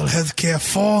Universal Healthcare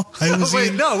 4. I was Wait,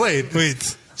 in. no, wait.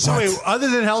 Wait. So what? wait, other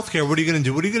than healthcare, what are you going to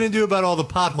do? What are you going to do about all the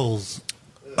potholes?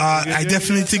 I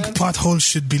definitely think potholes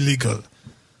should be legal.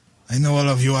 I know all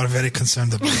of you are very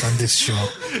concerned about on this show.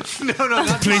 No,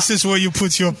 The places where you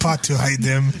put your pot to hide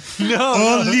them. No,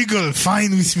 All no. legal.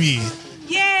 Fine with me.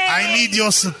 Yay! I need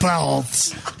your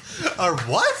support. Or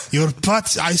what? Your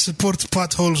pot. I support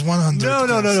potholes 100%.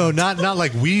 No. Not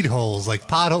like weed holes, like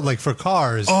pothole, like for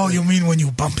cars. Oh, you mean when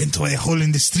you bump into a hole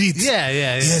in the street? Yeah.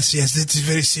 Yes, that is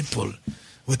very simple.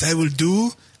 What I will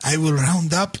do, I will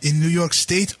round up in New York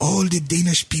State all the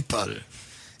Danish people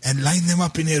and line them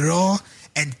up in a row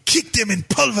and kick them and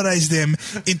pulverize them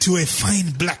into a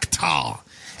fine black tar.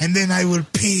 And then I will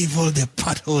pave all the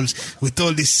potholes with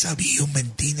all the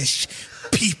subhuman Danish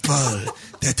people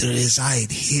that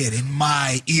reside here in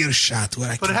my earshot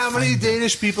where I But can how many find them.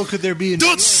 Danish people could there be in New Don't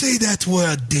York? say that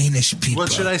word, Danish people.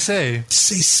 What should I say?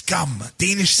 Say scum.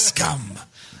 Danish scum.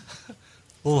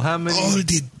 Well, how many? All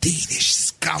the Danish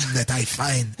scum that I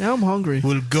find Now I'm hungry.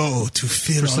 will go to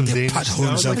fill For all some the Danish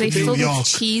potholes scum? of Are they New filled York with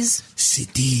cheese?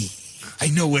 City. I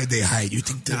know where they hide. You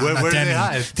think they're Where do they Anatolian.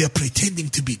 hide? They're pretending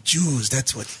to be Jews.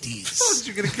 That's what it is.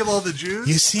 You're going to kill all the Jews?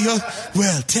 You see?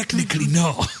 Well, technically,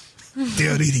 no.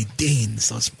 They're really Danes,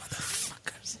 those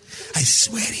motherfuckers. I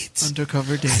swear it.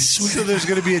 Undercover I Danes. swear. So there's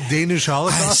going to be a Danish I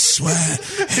Holocaust? swear.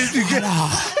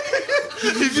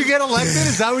 If you get elected,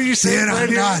 is that what you're saying? There are right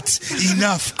here? not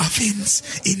enough ovens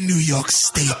in New York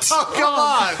State. Oh, come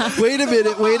on. Wait a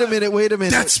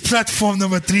minute. That's platform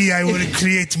number 3. I will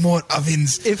create more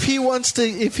ovens. If he wants to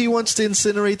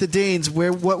incinerate the Danes,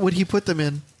 what would he put them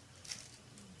in?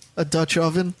 A Dutch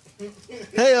oven?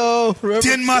 Heyo!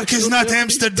 Denmark is not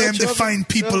Amsterdam. The fine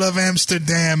people of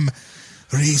Amsterdam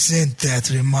resent that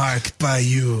remark by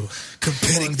you,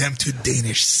 comparing them to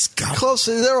Danish scum. Close.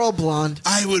 They're all blonde.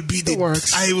 I will be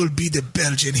the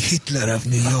Belgian Hitler of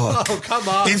New York. Oh, come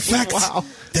on. In fact,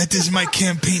 that is my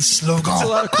campaign slogan. There's a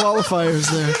lot of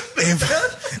qualifiers there.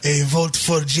 A vote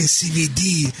for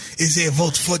JCVD is a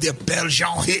vote for the Belgian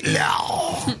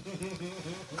Hitler.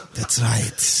 That's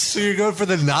right. So you're going for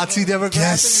the Nazi demographic?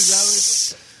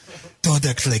 Yes. Don't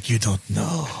act like you don't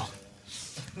know.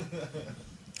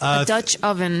 a Dutch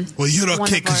oven. Well, you're One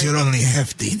okay of because our- you're only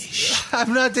half Danish.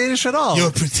 I'm not Danish at all.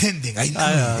 You're pretending. I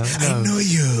know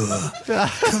you.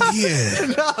 Come here.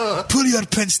 No. Pull your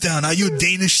pants down. Are you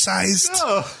Danish sized?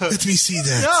 No. Let me see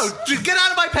that. No, get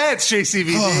out of my pants,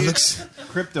 JCVD. Oh, looks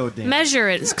crypto Danish. Measure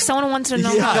it. Someone wants to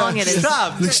know how long it is.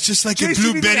 Looks just like a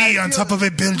JCVD, blueberry I on feel- top of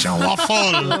a Belgian waffle.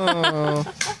 Oh,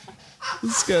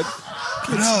 that's good.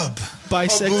 Rub.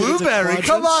 Bisected A into blueberry. quadrants.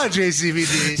 Come on,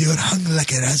 JCVD. You're hung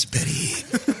like a raspberry.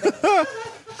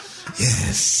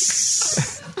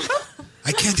 Yes.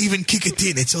 I can't even kick it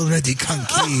in. It's already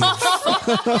concave.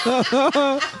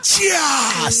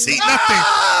 Yeah. See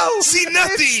nothing. See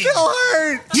nothing. It still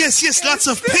hurt. Yes, lots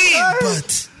of pain,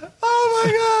 but Oh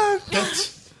my god.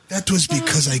 that was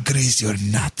because I grazed your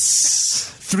nuts.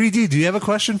 3D, do you have a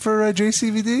question for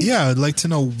JCVD? Yeah, I'd like to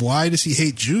know, why does he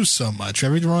hate Jews so much?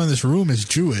 Everyone in this room is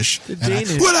Jewish.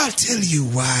 Well, I'll tell you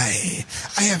why.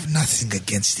 I have nothing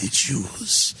against the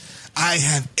Jews. I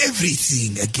have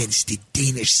everything against the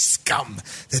Danish scum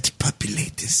that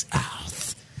populate this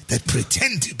earth, that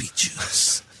pretend to be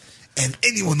Jews. And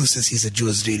anyone who says he's a Jew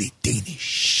is really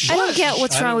Danish. I don't get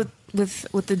what's wrong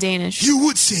with the Danish. You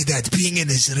would say that being an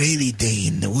Israeli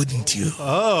Dane, wouldn't you?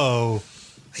 Oh.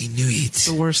 I knew it.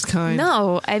 The worst kind.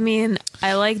 No, I mean,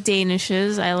 I like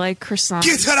Danishes. I like croissants.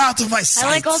 Get her out of my sight. I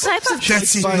like all types of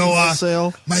That's it, Buying Noah.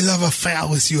 wholesale. My love affair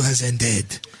with you has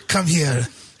ended. Come here.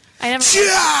 I never.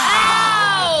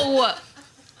 Ow!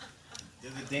 Do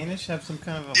the Danish have some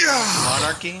kind of a Yeah.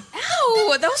 monarchy?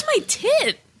 Ow! That was my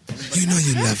tit. You know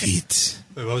you love it.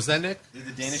 Wait, what was that, Nick? Do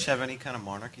the Danish have any kind of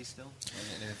monarchy still?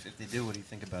 And if they do, what do you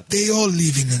think about that? They all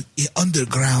live in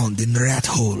underground in rat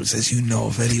holes, as you know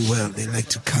very well. They like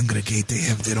to congregate. They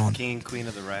have their own. King and queen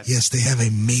of the rats? Yes, they have a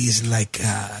maze-like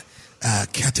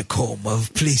catacomb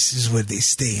of places where they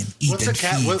stay and eat What's a and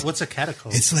feed. what's a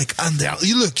catacomb? It's like under.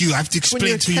 You look. You I have to When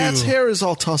your explain to cat's you. hair is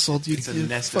all tousled, you, It's a you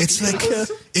nest. fucking- It's like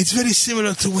it's very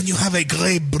similar to when you have a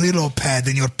gray Brillo pad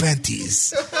in your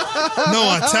panties.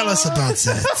 Noah, tell us about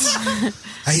that.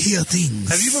 I hear things.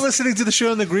 Have you been listening to the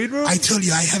show in the green room? I told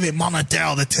you I have a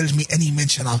monitor that tells me any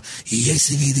mention of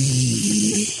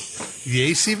YesVD.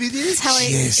 JCVD? It's how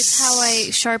it's how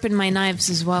I sharpen my knives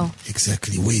as well.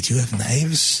 Exactly. Wait, you have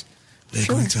knives? We're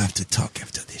going to have to talk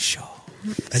after this show.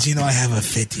 As you know, I have a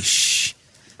fetish.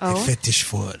 A Oh? fetish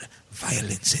for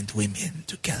violence and women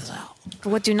together.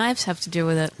 What do knives have to do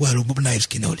with it? Well, knives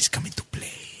can always come into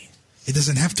play. It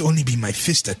doesn't have to only be my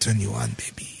fist that turn you on,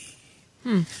 baby.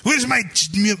 Where's my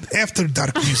after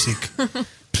dark music?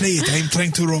 Play it. I'm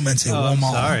trying to romance a woman.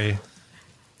 Sorry.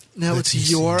 Now Let's it's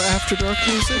see. your After Dark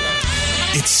music?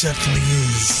 It certainly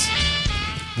is.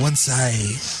 Once I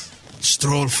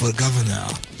stroll for governor,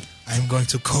 I'm going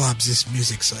to co-opt this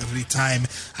music. So every time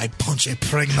I punch a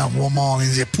pregnant woman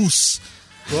in the puss,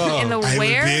 In the I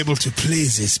where? will be able to play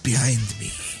this behind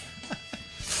me.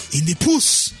 In the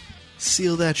puss.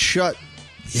 Seal that shut.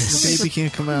 Yes. The baby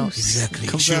can't come out. Exactly.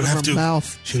 Comes She'll out of have her to.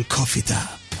 mouth. She'll cough it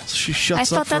up. She I shuts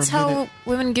thought up for that's a how minute.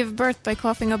 women give birth, by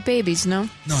coughing up babies. No.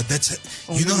 No, that's.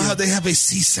 You know how they have a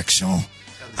C-section?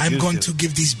 I'm going to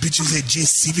give these bitches a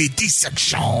JCVD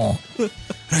section.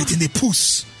 Right in the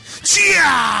puss. Chia!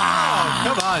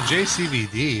 Come on,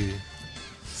 JCVD.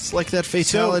 It's like that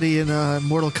fatality in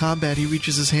Mortal Kombat. He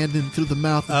reaches his hand in through the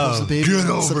mouth and pulls the baby get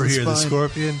out instead over of here, the spine.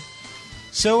 scorpion.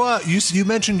 So, you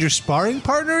mentioned your sparring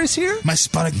partner is here? My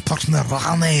sparring partner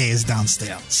Rane is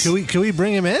downstairs. Can we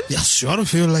bring him in? Yes, sure,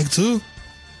 if you would like to.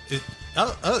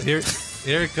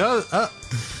 Here it goes.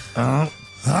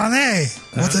 Rane,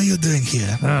 what are you doing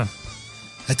here?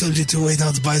 I told you to wait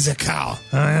out by the cow.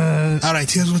 All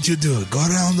right, here's what you do. Go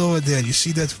around over there. You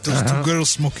see that those two girls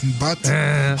smoking butt?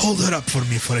 Hold her up for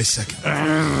me for a second.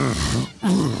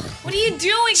 What are you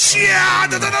doing?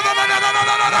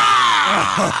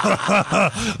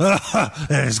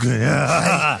 That's good.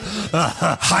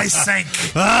 High sank.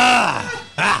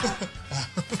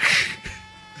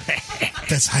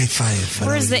 That's high five. for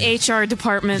Where's the everybody. HR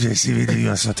department? JCVD, you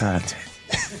are so talented.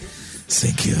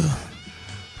 Thank you.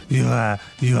 You are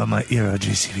my hero,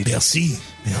 JCVD.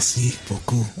 Merci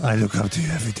beaucoup. I look up to you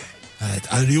every day. All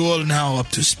right, are you all now up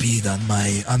to speed on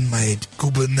my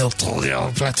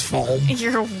gubernatorial platform?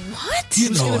 You're what? You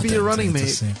Who's know gonna what be your I'm running trying to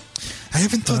say. I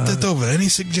haven't thought that over. Any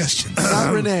suggestions?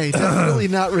 Not Renee. Definitely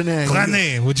not Renee.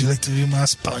 Renee, would you like to be my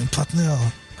sparring partner?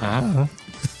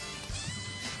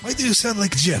 Why do you sound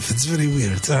like Jeff? It's very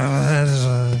weird.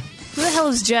 Who the hell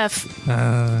is Jeff?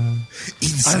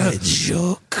 Inside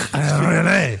joke. I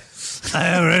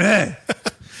am Renee.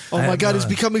 Oh my God, he's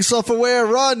becoming self-aware.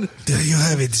 Run! There you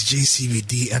have it,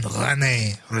 JCVD and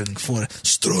Renee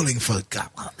strolling for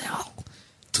governor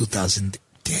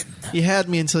 2010. again. You had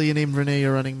me until you named Renee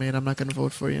your running mate. I'm not going to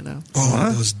vote for you now.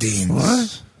 Oh, those dames.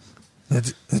 What?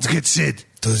 Let's get Sid.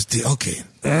 Okay.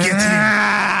 Get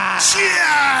him.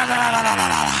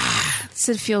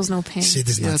 Sid feels no pain. Sid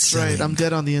is Yeah, not that's right. I'm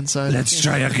dead on the inside. Let's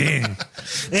try again.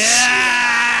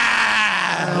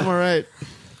 I'm all right.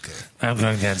 I'm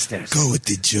going downstairs. Go with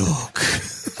the joke.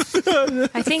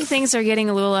 I think things are getting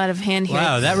a little out of hand here.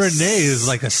 Wow, that Renee is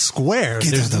like a square.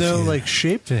 There's no like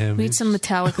shape to him. We need some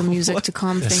Metallica music to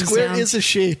calm things Square down. is a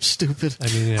shape, stupid. I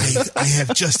mean, I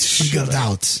have just figured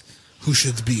out who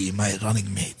should be my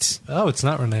running mate. Oh, it's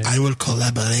not Renee. I will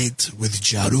collaborate with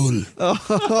Jarul.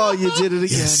 Oh, you did it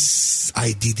again. Yes,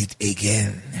 I did it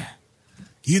again.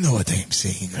 You know what I'm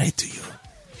saying, right to you?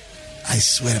 I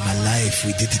swear my life,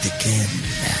 we did it again.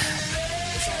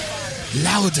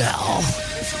 Louder.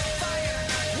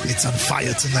 It's on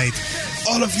fire tonight.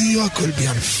 All of New York will be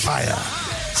on fire,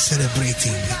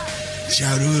 celebrating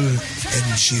Jarul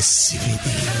and JCVD.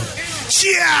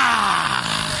 Yeah!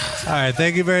 All right,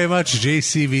 thank you very much,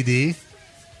 JCVD.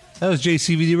 That was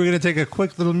JCVD. We're gonna take a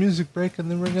quick little music break, and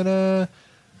then we're gonna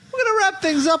wrap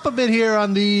things up a bit here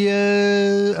on the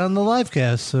live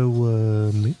cast. So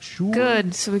make sure.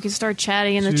 Good, so we can start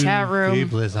chatting in the chat room.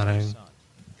 Keep listening.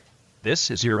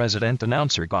 This is your resident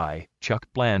announcer guy, Chuck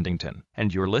Blandington,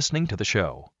 and you're listening to the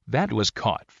show that was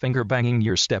caught finger-banging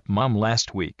your stepmom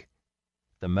last week.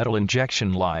 The Metal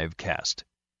Injection live cast.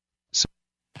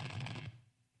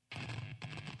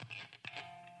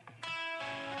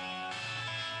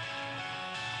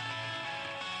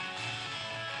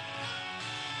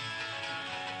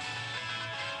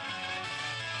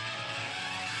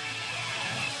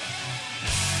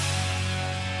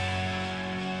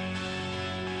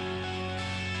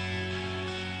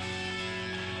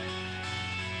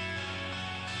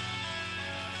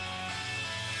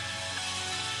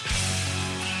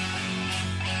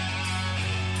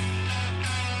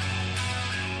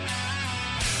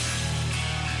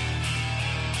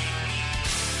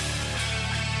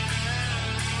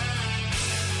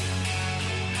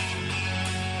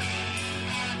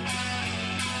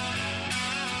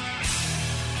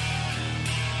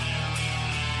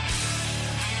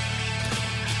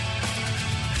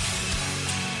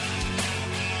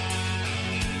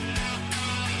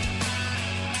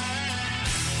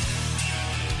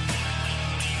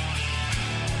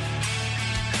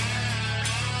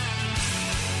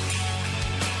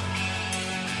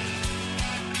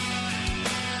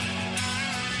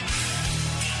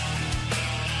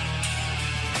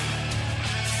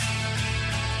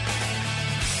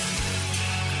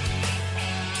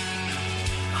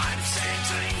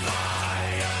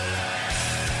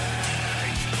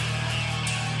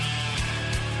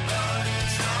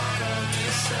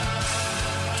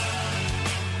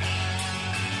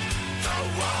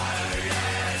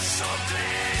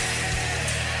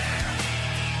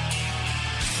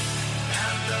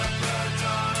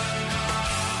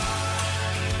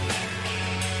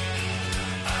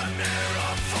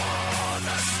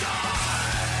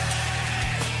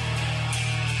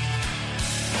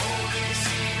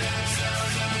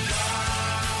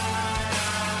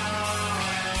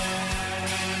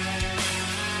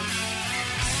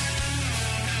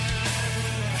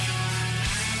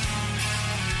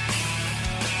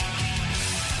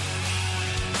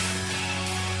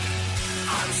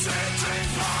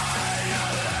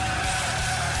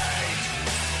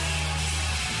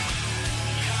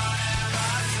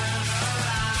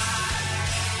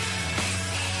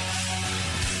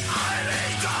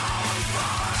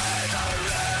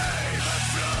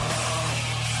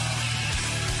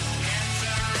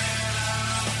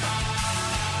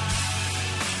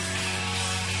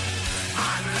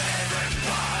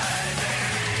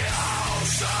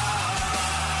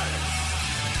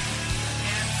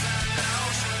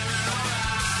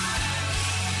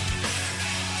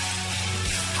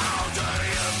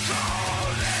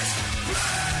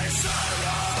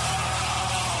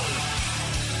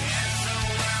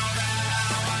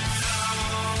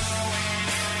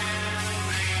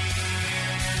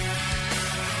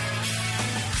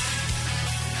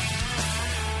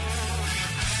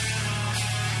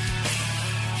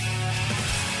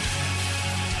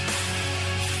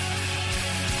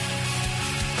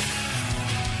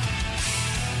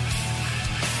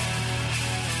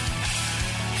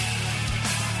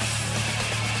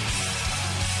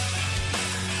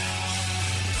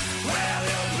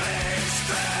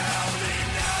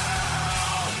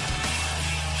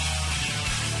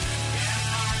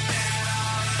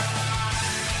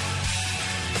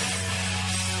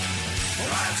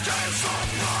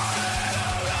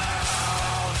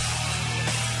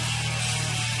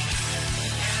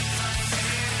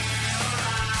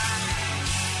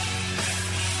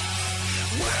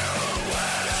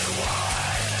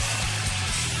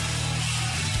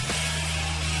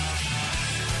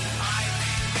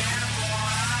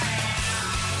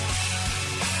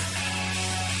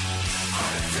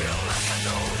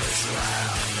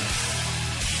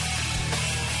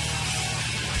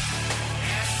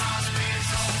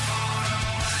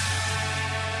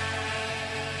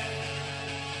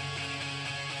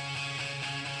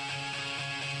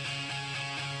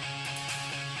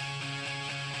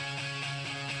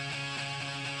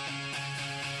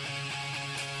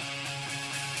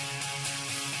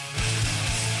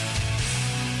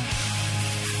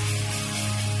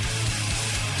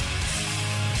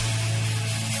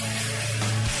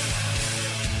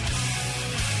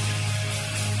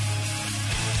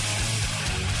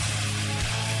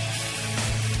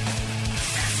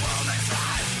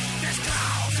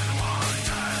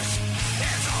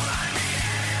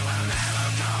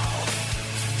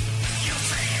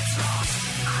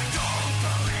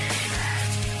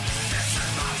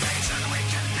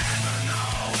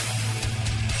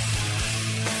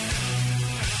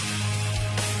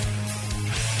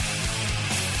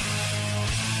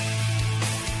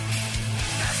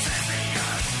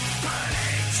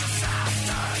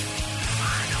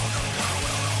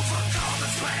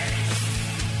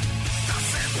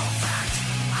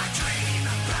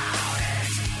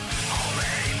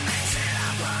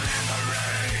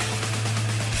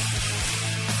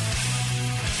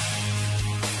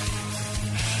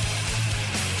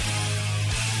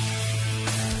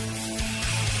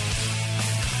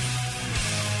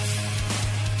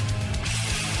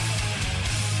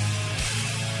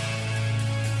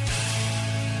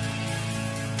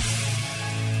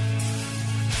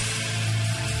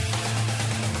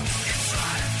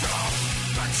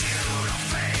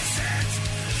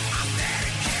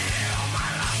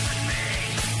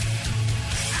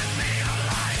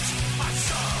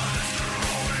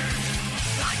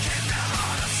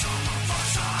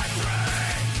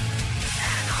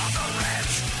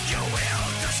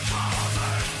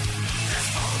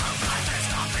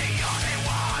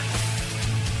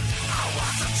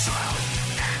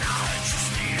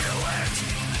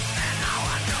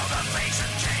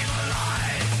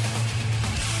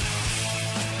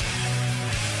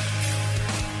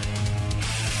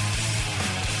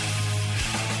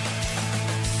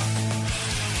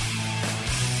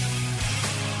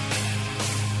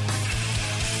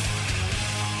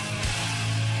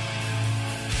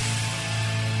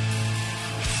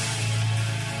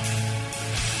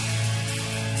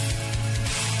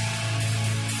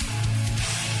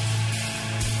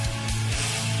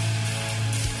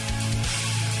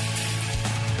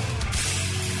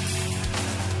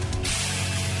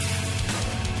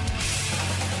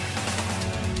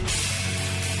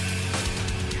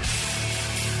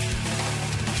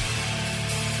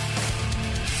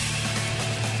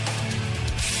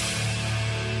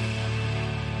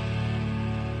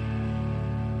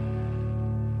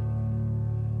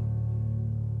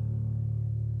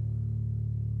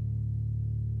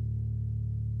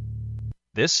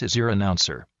 This is your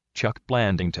announcer, Chuck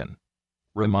Blandington,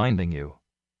 reminding you.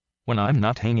 When I'm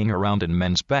not hanging around in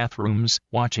men's bathrooms,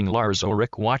 watching Lars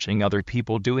Ulrich watching other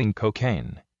people doing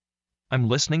cocaine, I'm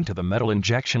listening to the Metal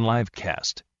Injection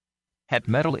Livecast at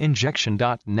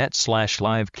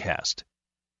metalinjection.net/livecast.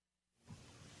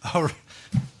 All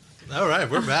right,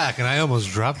 we're back, and I almost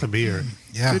dropped a beer.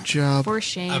 Yeah. Good job. For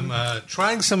shame. I'm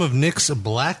trying some of Nick's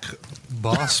Black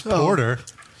Boss Porter,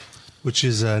 which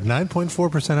is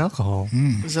 9.4% alcohol.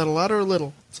 Is that a lot or a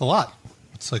little? It's a lot.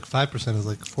 It's like 5% is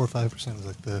like 4 or 5% is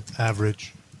like the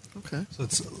average. Okay. So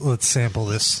let's sample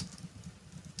this.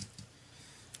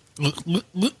 Look.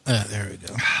 There we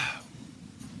go.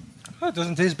 Oh, it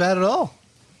doesn't taste bad at all.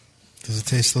 Does it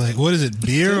taste like, what is it,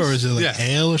 beer or is it like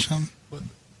ale or something?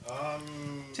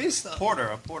 Taste a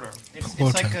porter. It's Porter.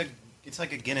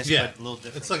 like a Guinness, Yeah, but a little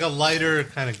different. it's like a lighter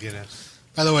kind of Guinness.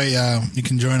 By the way, you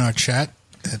can join our chat.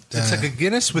 It's like a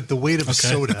Guinness with the weight of a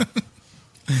soda.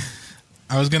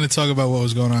 I was going to talk about what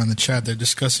was going on in the chat. They're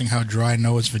discussing how dry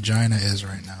Noah's vagina is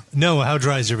right now. No, how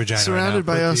dry is your vagina? Surrounded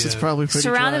by us, it's probably pretty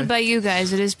Surrounded dry. by you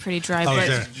guys, it is pretty dry. Oh,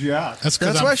 but Yeah. That's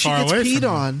 'cause I'm why she far gets away peed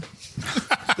from on.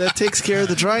 That takes care of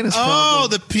the dryness Oh,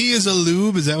 problem. the pee is a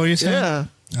lube? Is that what you're saying? Yeah.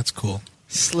 That's cool.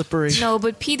 Slippery. no,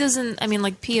 but pee doesn't. I mean,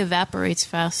 like pee evaporates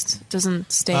fast. It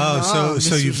doesn't stay. Oh,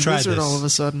 so you've tried Wizard this. all of a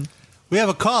sudden. We have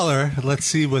a caller. Let's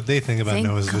see what they think about Thank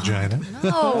Noah's vagina.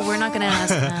 No, we're not going to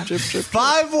ask that.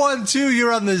 512,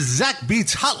 you're on the Zach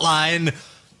Beats hotline.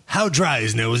 How dry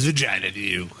is Noah's vagina to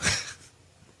you?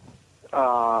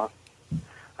 I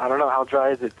don't know. How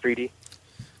dry is it, 3D?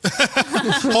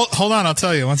 Hold on, I'll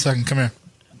tell you. 1 second. Come here.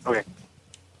 Okay.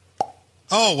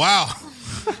 Oh, wow.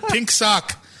 Pink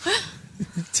sock.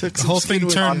 Took The whole thing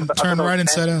turned right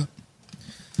inside out.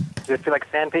 Does it feel like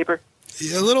sandpaper?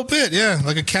 Yeah, a little bit, yeah.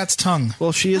 Like a cat's tongue.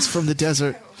 Well, she is from the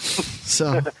desert,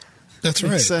 so That's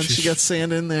makes right. sense. She got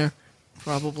sand in there,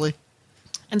 probably.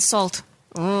 And salt.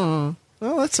 Oh,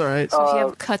 well, that's all right. So if you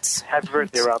have cuts. Happy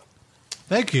birthday, Rob.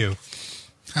 Thank you.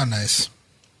 How nice.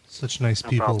 Such nice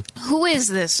people. Who is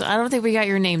this? I don't think we got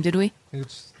your name, did we? I think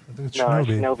it's No, Shinobi.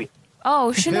 Shinobi.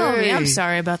 Oh, Shinobi. Hey. I'm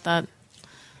sorry about that.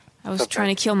 I was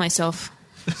trying to kill myself.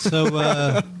 So,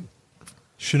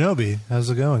 Shinobi, how's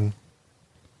it going?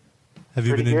 Have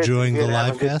you Pretty been good. enjoying the Good. live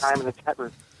Having a good cast? time in the chat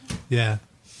room. Yeah.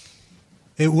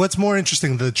 What's more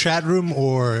interesting, the chat room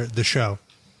or the show?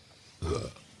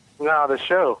 No, the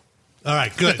show. All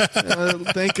right, good. Thank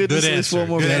goodness Good there's answer. one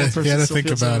more Good man answer. person still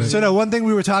feels that way. So, no, one thing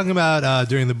we were talking about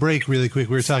during the break, really quick,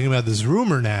 we were talking about this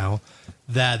rumor now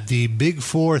that the big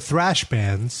four thrash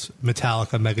bands,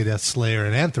 Metallica, Megadeth, Slayer,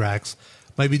 and Anthrax,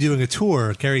 might be doing a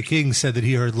tour. Kerry King said that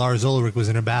he heard Lars Ulrich was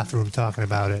in a bathroom talking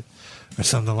about it or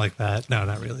something like that. No,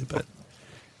 not really, but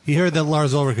he heard that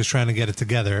Lars Ulrich is trying to get it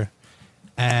together.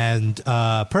 And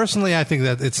personally, I think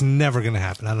that it's never going to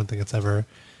happen. I don't think it's ever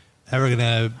going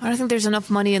to. I don't think there's enough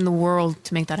money in the world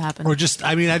to make that happen. Or just,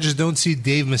 I mean, I just don't see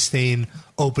Dave Mustaine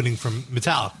opening from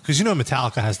Metallica. Because you know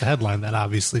Metallica has to headline that,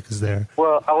 obviously, because they're...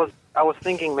 Well, I was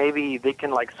thinking maybe they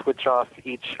can like switch off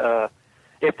each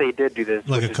if they did do this.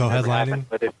 Like which a has never co-headlining? happened,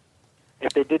 But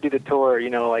if they did do the tour,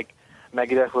 you know, like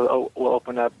Megadeth will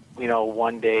open up, you know,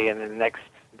 one day and then the next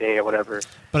day or whatever.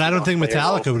 But I don't think Slayer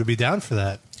will Metallica would be down for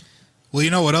that. Well,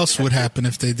 you know what else would happen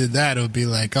if they did that? It would be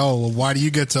like, oh, well, why do you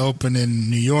get to open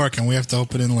in New York and we have to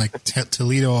open in like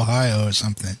Toledo, Ohio or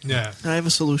something? Yeah. I have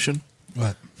a solution.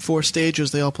 What? 4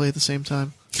 stages, they all play at the same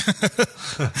time.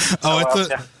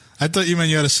 I thought you meant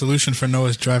you had a solution for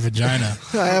Noah's dry vagina.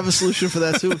 I have a solution for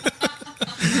that too.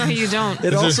 No, you don't.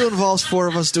 It also involves 4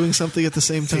 of us doing something at the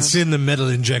same time. It's in the Metal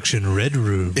Injection Red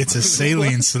Room. It's a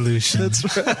saline solution. That's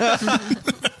right.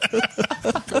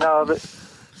 No,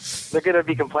 they're going to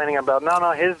be complaining about,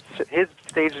 no, his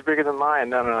stage is bigger than mine.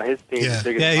 No, his stage is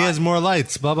bigger Yeah, than he mine. has more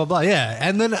lights, blah, blah, blah. Yeah.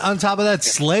 And then on top of that,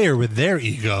 Slayer with their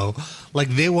ego, like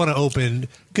they want to open,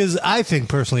 because I think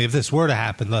personally, if this were to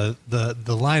happen, the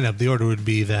lineup, the order would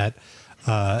be that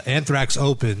Anthrax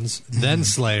opens, then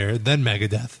Slayer, then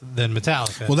Megadeth, then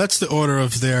Metallica. Well, that's the order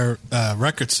of their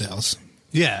record sales.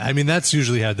 Yeah, I mean, that's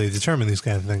usually how they determine these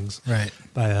kind of things. Right.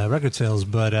 By record sales.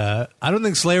 But I don't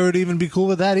think Slayer would even be cool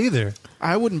with that either.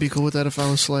 I wouldn't be cool with that if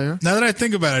I was Slayer. Now that I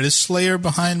think about it, is Slayer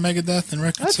behind Megadeth and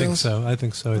record I think sales? so. I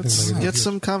think so. I think Let's Megadeth get is.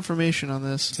 some confirmation on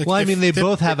this. Well, I mean, they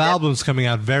both have albums coming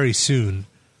out very soon.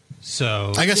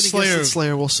 So I guess I'm gonna that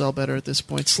Slayer will sell better at this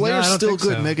point. Slayer's I don't still think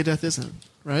good. so. Megadeth isn't,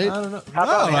 right? I don't know.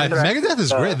 Megadeth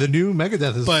is great. The new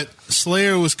Megadeth is. But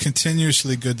Slayer was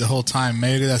continuously good the whole time.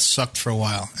 Megadeth sucked for a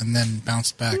while and then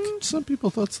bounced back. Some people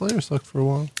thought Slayer sucked for a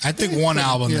while. I think one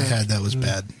album Yeah. they had that was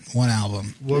bad. One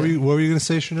album. What were you going to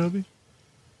say, Shinobi?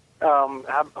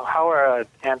 How are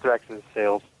Anthrax's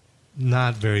sales?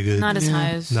 Not very good. Not as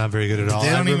high as- Not very good at all. They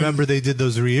I don't even- remember they did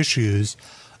those reissues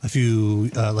a few,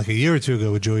 like a year or two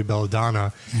ago with Joey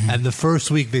Belladonna, and the first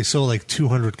week they sold like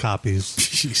 200 copies,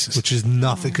 which is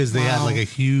nothing because they had Wow. like a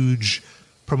huge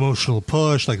promotional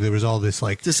push. Like there was all this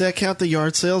like. Does that count the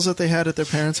yard sales that they had at their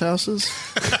parents' houses?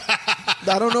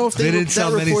 I don't know if They didn't that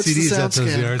sell many reports the CDs at those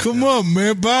SoundScan. yards. Come on,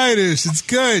 man, buy this. It's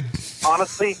good.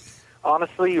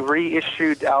 Honestly,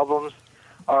 reissued albums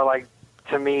are like,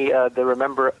 to me, the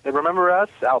Remember Us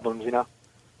albums. You know.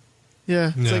 Yeah,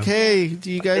 it's Yeah. like, hey,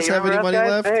 do you guys Hey, have any remember money us,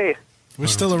 guys? left? Hey. We're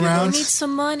still We around. need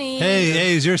some money.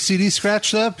 Hey, is your CD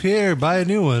scratched up? Here, buy a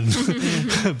new one.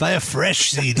 Buy a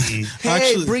fresh CD.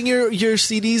 Hey, bring your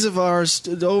CDs of ours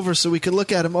over so we could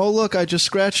look at them. Oh, look, I just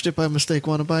scratched it by mistake.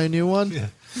 Want to buy a new one? Yeah.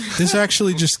 This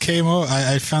actually just came out.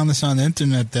 I found this on the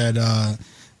internet that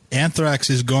Anthrax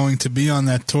is going to be on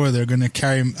that tour. They're going to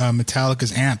carry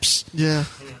Metallica's amps. Yeah.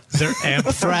 They're They're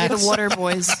Anthrax. the Water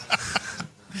Boys.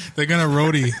 They're going to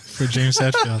roadie for James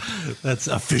Hetfield. That's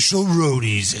official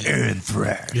roadies,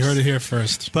 Anthrax. You heard it here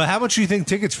first. But how much do you think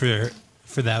tickets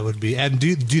for that would be? And do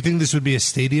you think this would be a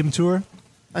stadium tour?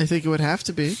 I think it would have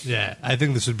to be. Yeah, I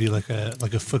think this would be like a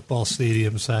football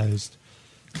stadium sized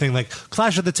thing, like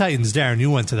Clash of the Titans. Darren, you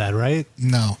went to that, right?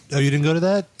 No. Oh, you didn't go to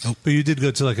that? Nope. But you did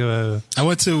go to like a. I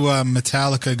went to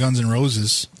Metallica, Guns N'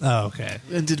 Roses. Oh, okay.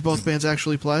 And did both bands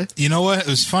actually play? You know what? It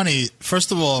was funny.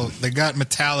 First of all, they got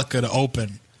Metallica to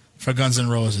open for Guns N'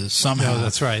 Roses somehow. No,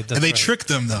 that's right. That's and they right. tricked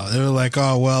them, though. They were like,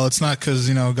 oh, well, it's not because,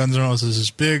 Guns N' Roses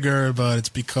is bigger, but it's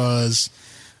because...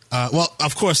 well,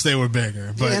 of course they were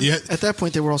bigger, but Yeah, at that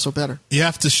point, they were also better. you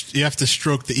have to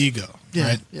stroke the ego, Yeah,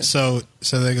 right? yeah. So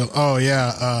they go, oh,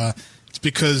 yeah, it's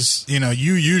because,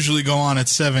 you usually go on at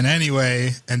 7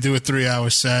 anyway and do a 3-hour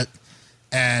set,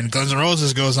 and Guns N'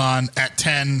 Roses goes on at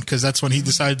 10 because that's when he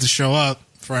decided to show up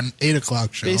for an 8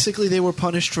 o'clock show. Basically, they were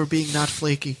punished for being not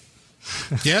flaky.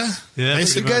 Yeah? Yeah.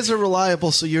 You guys are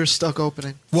reliable, so you're stuck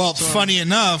opening. Well, Sorry. funny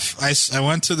enough, I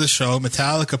went to the show.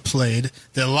 Metallica played.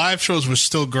 Their live shows were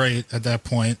still great at that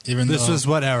point. Even This though, was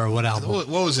what era? What album? what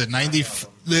was it? 90.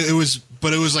 It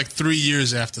was like 3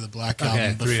 years after the Black Okay,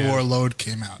 Album, 3 before years. Load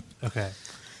came out. Okay.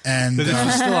 And But this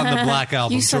was still on the Black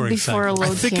Album You said touring before cycle.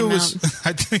 Load I think came it was. out.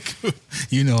 I think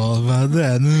you know all about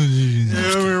that.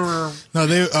 No,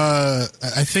 they.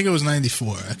 I think it was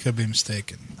 94. I could be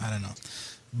mistaken. I don't know.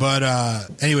 But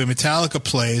anyway, Metallica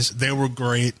plays. They were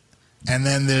great. And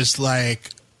then there's like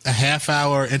a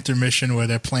half-hour intermission where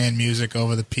they're playing music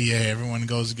over the PA. Everyone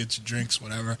goes to get your drinks,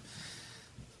 whatever.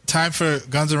 Time for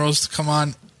Guns N' Roses to come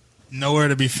on. Nowhere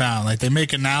to be found. Like they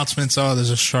make announcements. Oh, there's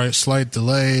a slight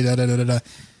delay. Da da da da da.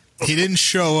 He didn't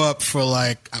show up for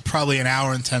like probably an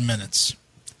hour and 10 minutes.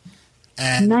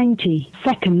 And 90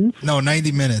 seconds. no,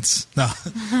 90 minutes. No.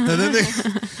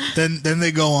 then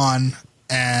they go on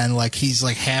and like he's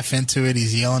like half into it.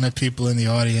 He's yelling at people in the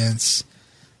audience.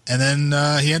 And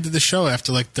then he ended the show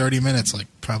after like 30 minutes, like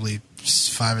probably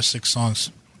 5 or 6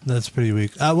 songs. That's pretty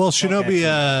weak. Well,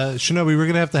 Shinobi, we're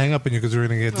gonna have to hang up on you because we're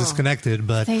gonna get disconnected.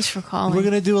 But Thanks for calling. we're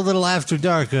gonna do a little after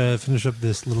dark. Finish up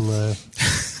this little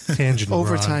tangent. we're on.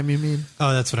 Overtime, you mean?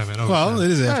 Oh, that's what I meant. Well, overtime.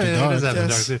 it is after Yeah, dark. It is after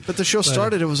Yes. dark too. But the show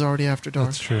started, it was already after dark.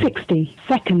 That's true. 60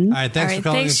 seconds. All right, thanks All for right,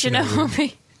 calling. thanks, in,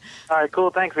 Shinobi. All right,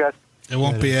 cool. Thanks, guys. It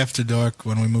won't be after dark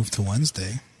when we move to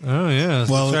Wednesday. Oh yeah,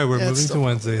 Well, that's right. We're yeah, moving it's to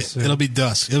Wednesday soon. It'll be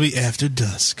dusk. It'll be after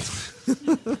dusk. It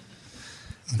doesn't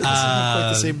have quite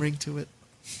the same ring to it.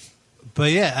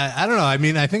 But yeah, I don't know. I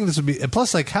mean, I think this would be.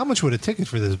 Plus, like, how much would a ticket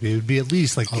for this be? It would be at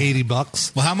least like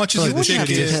 $80. Well, how much is Like, the this Wouldn't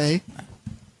have ticket? to pay.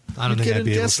 I don't You'd think get I'd a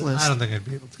be able guest to. list. I don't think I'd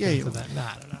be able to. Yeah, get you to would. that. Nah,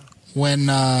 I don't know. When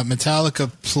Metallica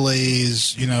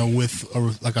plays,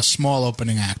 with like a small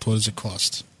opening act, what does it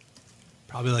cost?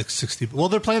 Probably like 60. Well,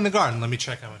 they're playing the Garden. Let me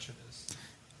check how much it is.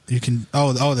 You can.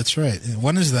 Oh, that's right.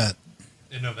 When is that?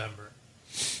 In November.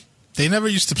 They never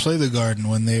used to play the Garden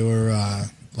when they were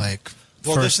like.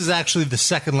 Well, first. this is actually the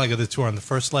second leg of the tour. On the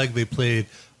first leg, they played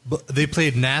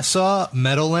Nassau,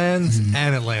 Meadowlands,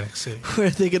 and Atlantic City. Where are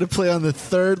they going to play on the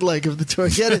third leg of the tour?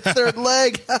 Get it? Third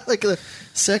leg? Like a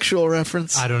sexual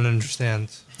reference. I don't understand.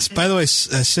 By the way,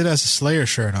 Sid has a Slayer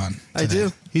shirt on. I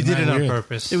do. He did Isn't it that on weird?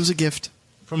 purpose. It was a gift.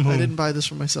 From whom? I didn't buy this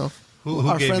for myself. Who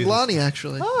Our gave friend you this? Lonnie,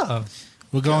 actually. Oh.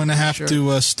 We're going to have Sure.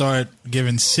 to start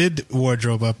giving Sid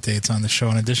wardrobe updates on the show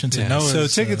in addition to Yeah. Noah's. So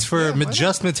tickets for why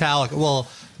just Metallica, well,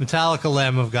 Metallica,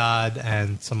 Lamb of God,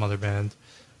 and some other band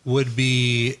would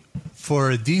be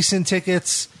for decent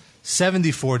tickets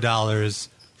 $74.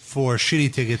 For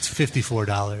shitty tickets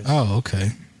 $54. Oh,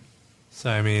 okay. So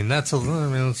I mean that's a.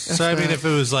 If it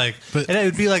was like, But- and it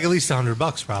would be like at least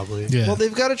 $100 probably. Yeah. Well,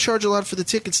 they've got to charge a lot for the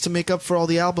tickets to make up for all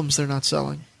the albums they're not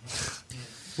selling.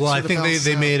 Well, I think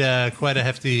they made quite a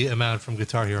hefty amount from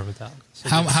Guitar Hero Metallica. So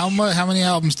How many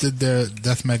albums did their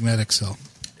Death Magnetic sell?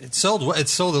 It sold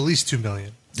at least 2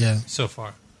 million. Yeah. So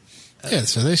far. Yeah,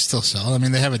 so they still sell. I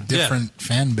mean, they have a different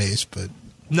fan base, but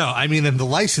No, I mean, and the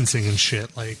licensing and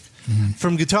shit. Like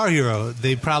from Guitar Hero,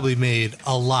 they probably made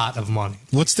a lot of money.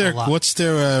 what's their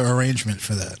arrangement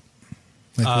for that?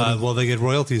 Like, Well, they get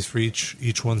royalties for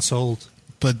each one sold.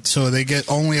 But so they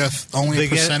get only a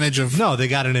percentage of. No, they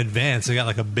got an advance. They got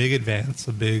like a big advance,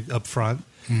 a big upfront,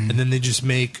 and then they just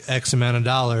make X amount of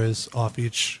dollars off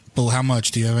each. But how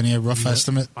much? Do you have any rough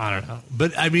estimate? I don't know.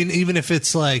 But I mean, even if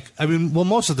it's like,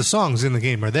 most of the songs in the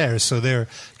game are theirs, so they're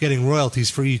getting royalties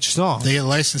for each song. They get a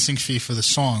licensing fee for the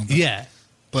song.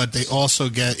 But they also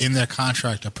get in their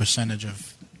contract a percentage of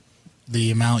the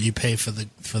amount you pay for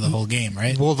the whole game,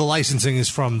 right? Well, the licensing is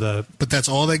from the. But that's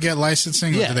all they get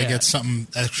licensing, or do they get something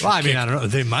extra? Well, I mean, I don't know.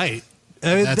 They might.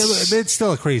 It's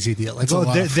still a crazy deal. Like,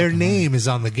 their name is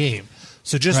on the game,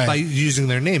 so just by using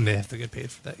their name, they have to get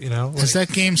paid for that. You know, has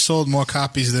that game sold more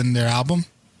copies than their album?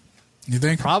 You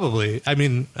think? Probably. I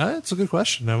mean, that's a good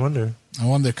question. I wonder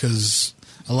because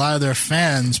a lot of their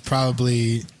fans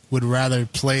probably would rather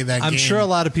play that game. I'm sure a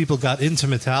lot of people got into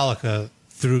Metallica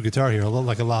through Guitar Hero,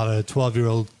 like a lot of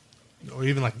 12-year-old or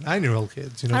even like 9-year-old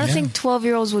kids. You know, I don't think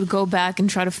 12-year-olds would go back and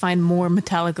try to find more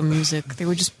Metallica music. They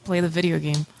would just play the video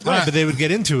game. Right, but they would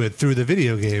get into it through the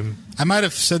video game. I might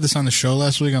have said this on the show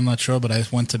last week. I'm not sure, but I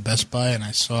went to Best Buy and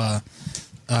I saw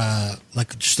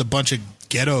like just a bunch of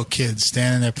ghetto kids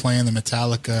standing there playing the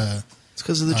Metallica. It's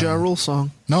because of the Ja Rule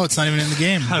song. No, it's not even in the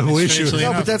game. I wish it was.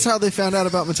 No, but that's how they found out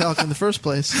about Metallica in the first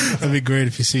place. It'd be great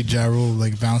if you see Ja Rule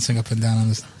like bouncing up and down on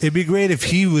this. It'd be great if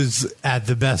he was at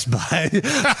the Best Buy.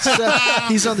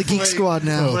 He's on the Geek Squad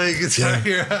now. Play Guitar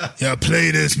Hero. Yeah,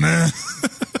 play this, man.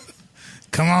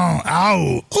 Come on.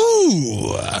 Ow.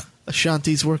 Ooh.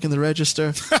 Ashanti's working the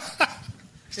register.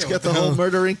 He's got the whole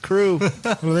Murder Inc. crew.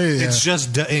 It's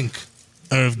just the ink.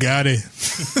 I've got it.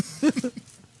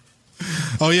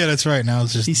 Oh yeah, that's right. Now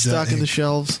it's just he's stocking the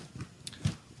shelves.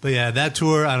 But yeah, that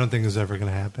tour I don't think is ever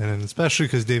going to happen, and especially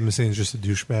because Dave Mustaine's just a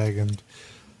douchebag, and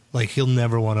like he'll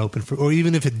never want to open for. Or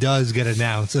even if it does get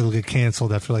announced, it'll get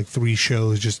canceled after like 3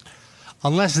 shows. Just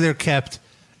unless they're kept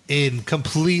in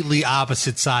completely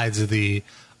opposite sides of the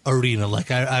arena. Like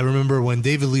I remember when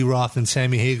David Lee Roth and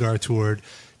Sammy Hagar toured.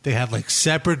 They had like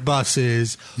separate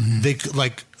buses. They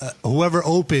like whoever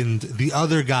opened, the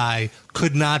other guy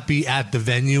could not be at the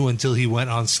venue until he went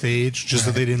on stage, just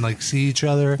so they didn't like see each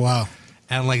other. Wow!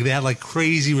 And like they had like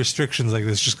crazy restrictions like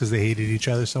this just because they hated each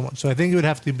other so much. So I think it would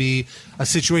have to be a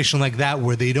situation like that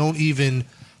where they don't even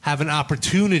have an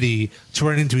opportunity to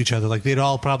run into each other. Like they'd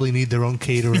all probably need their own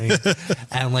catering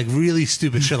and like really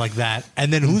stupid shit like that.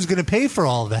 And then who's going to pay for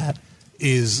all of that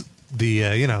is the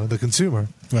the consumer,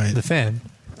 right? The fan.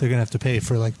 They're gonna have to pay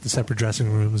for like the separate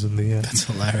dressing rooms and the that's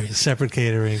hilarious separate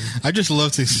catering. I just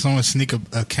love to see someone sneak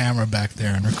a camera back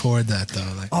there and record that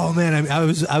though. Like, oh man, I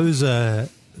was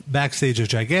backstage at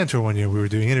Gigantor one year. We were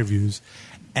doing interviews,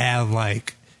 and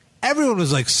like everyone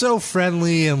was like so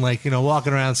friendly and like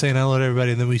walking around saying hello to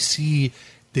everybody. And then we see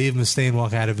Dave Mustaine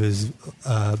walk out of his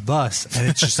bus, and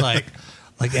it's just like.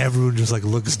 Like everyone just like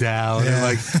looks down and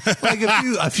like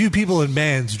a few people in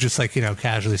bands just like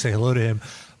casually say hello to him.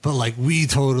 But like we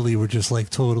totally were just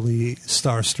like totally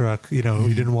starstruck, we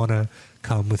didn't want to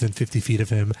come within 50 feet of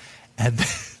him. And then,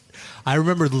 I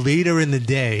remember later in the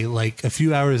day, like a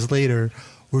few hours later,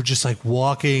 we're just like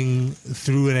walking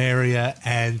through an area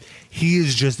and he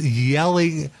is just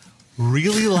yelling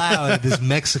really loud at this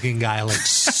Mexican guy, like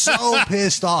so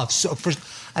pissed off. So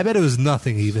I bet it was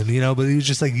nothing even, but he was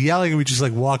just like yelling and we just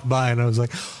like walked by and I was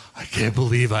like, I can't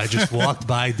believe I just walked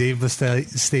by Dave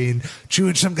Mustaine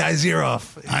chewing some guy's ear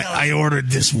off. I ordered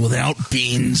this without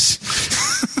beans.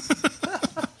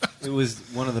 It was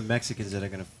one of the Mexicans that are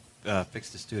going to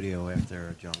fix the studio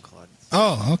after John Claude.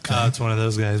 Oh, okay. It's one of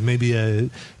those guys. Maybe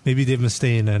Dave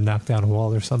Mustaine knocked down a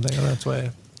wall or something, and that's why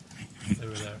they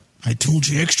were there. I told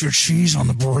you extra cheese on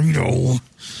the burrito.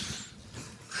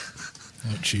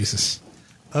 Oh, Jesus.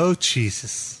 Oh,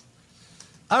 Jesus.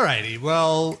 All righty.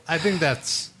 Well, I think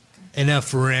that's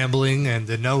enough rambling, and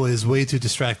Noah is way too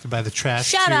distracted by the trash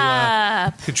Shut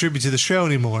up. Contribute to the show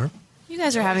anymore. You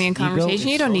guys are having a conversation.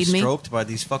 You don't need me. Stroked by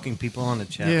these fucking people on the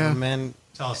chat room, man.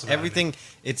 Tell us about everything.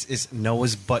 It's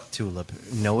Noah's butt tulip,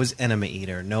 Noah's enema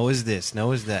eater, Noah's this,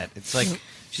 Noah's that. It's like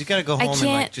she's got to go home and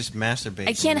like just masturbate.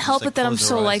 I can't help it that I'm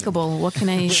so likable. What can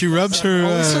I? She rubs her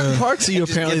Only certain parts of you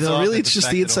apparently, though. Really, it's just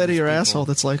the inside of your asshole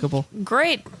that's likable.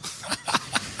 Great.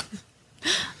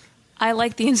 I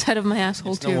like the inside of my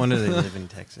asshole It's too. no wonder they live in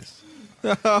Texas.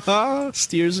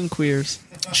 Steers and queers.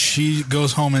 She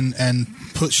goes home and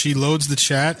she loads the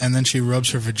chat and then she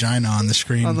rubs her vagina on the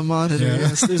screen On the monitor, Yeah.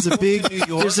 yes. There's a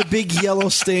big yellow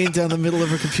stain down the middle of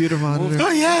her computer monitor.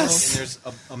 Oh, yes. And there's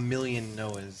a million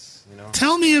Noahs, you know.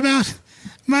 Tell me about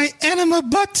my enema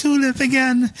butt tulip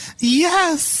again.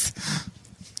 Yes.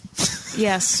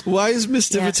 Yes. Why is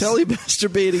Mr. Yes. Vitelli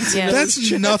masturbating to Yes. That's Noah's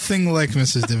chat? nothing like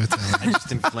Mrs. DiVitelli. I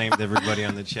just inflamed everybody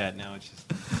on the chat now. It's just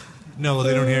No,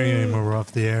 they don't hear you anymore. We're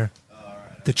off the air.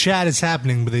 The chat is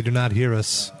happening, but they do not hear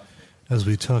us as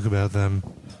we talk about them.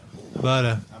 But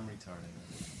I'm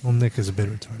retarded. well, Nick is a bit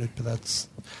retarded, but that's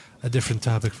a different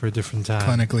topic for a different time.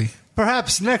 Clinically.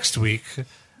 Perhaps next week,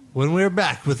 when we're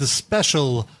back with a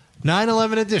special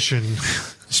 9/11 edition.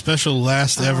 Special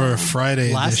last ever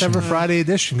Friday Last edition. ever Friday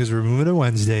edition, because we're moving to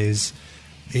Wednesdays,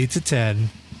 8 to 10.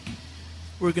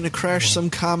 We're going to crash some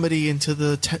comedy into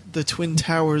the twin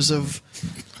towers of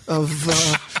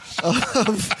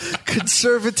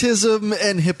conservatism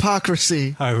and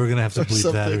hypocrisy. All right, we're going to have to Or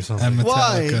bleep that or something. And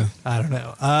Why? Metallica. I don't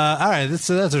know. All right, that's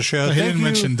our show. He Thank didn't you.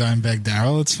 mention Dimebag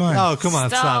Darrell. It's fine. Oh, come on,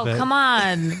 stop it. Come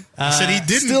on. I said he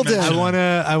didn't Still dead. mention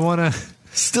it. I wanna.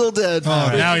 Still dead. Oh,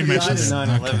 now he He died mentioned in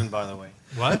it. 9/11, Okay. by the way.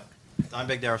 What?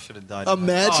 Dimebag Darrell should have died.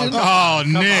 Imagine. Oh,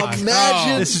 Nick. on.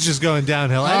 Imagine. This is just going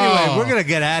downhill. Anyway, Oh. we're going to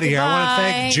get out of here. I want to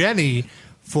Goodbye. thank Jenny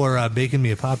for baking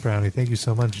me a pot brownie. Thank you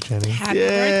so much, Jenny. Happy Yeah. I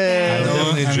birthday.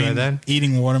 definitely enjoy I mean, that.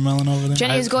 eating watermelon over there.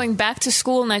 Jenny is going back to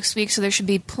school next week, so there should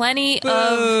be plenty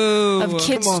of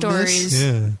kid Come on, stories.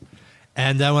 Yeah.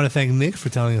 And I want to thank Nick for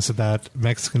telling us about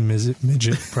Mexican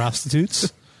midget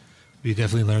prostitutes. We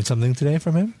definitely learned something today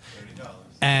from him.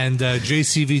 And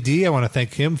JCVD, I want to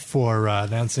thank him for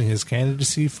announcing his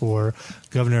candidacy for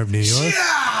governor of New York.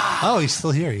 Oh, he's still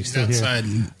here. He's still outside.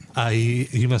 here.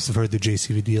 He must have heard the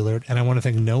JCVD alert. And I want to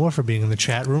thank Noah for being in the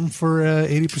chat room for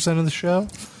 80% of the show.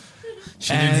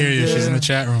 She didn't hear you. She's in the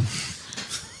chat room.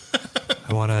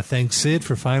 I want to thank Sid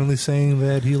for finally saying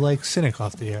that he likes Cynic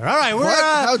off the air. All right, we're What?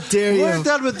 How dare we're you?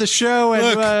 done with the show. And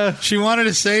Look, she wanted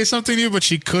to say something to you, but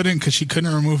she couldn't because she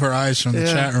couldn't remove her eyes from the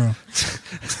Yeah. chat room.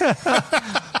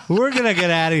 we're gonna get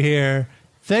out of here.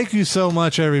 Thank you so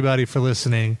much, everybody, for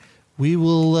listening. We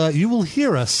will. You will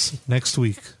hear us next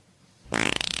week.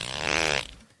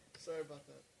 Sorry about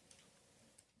that.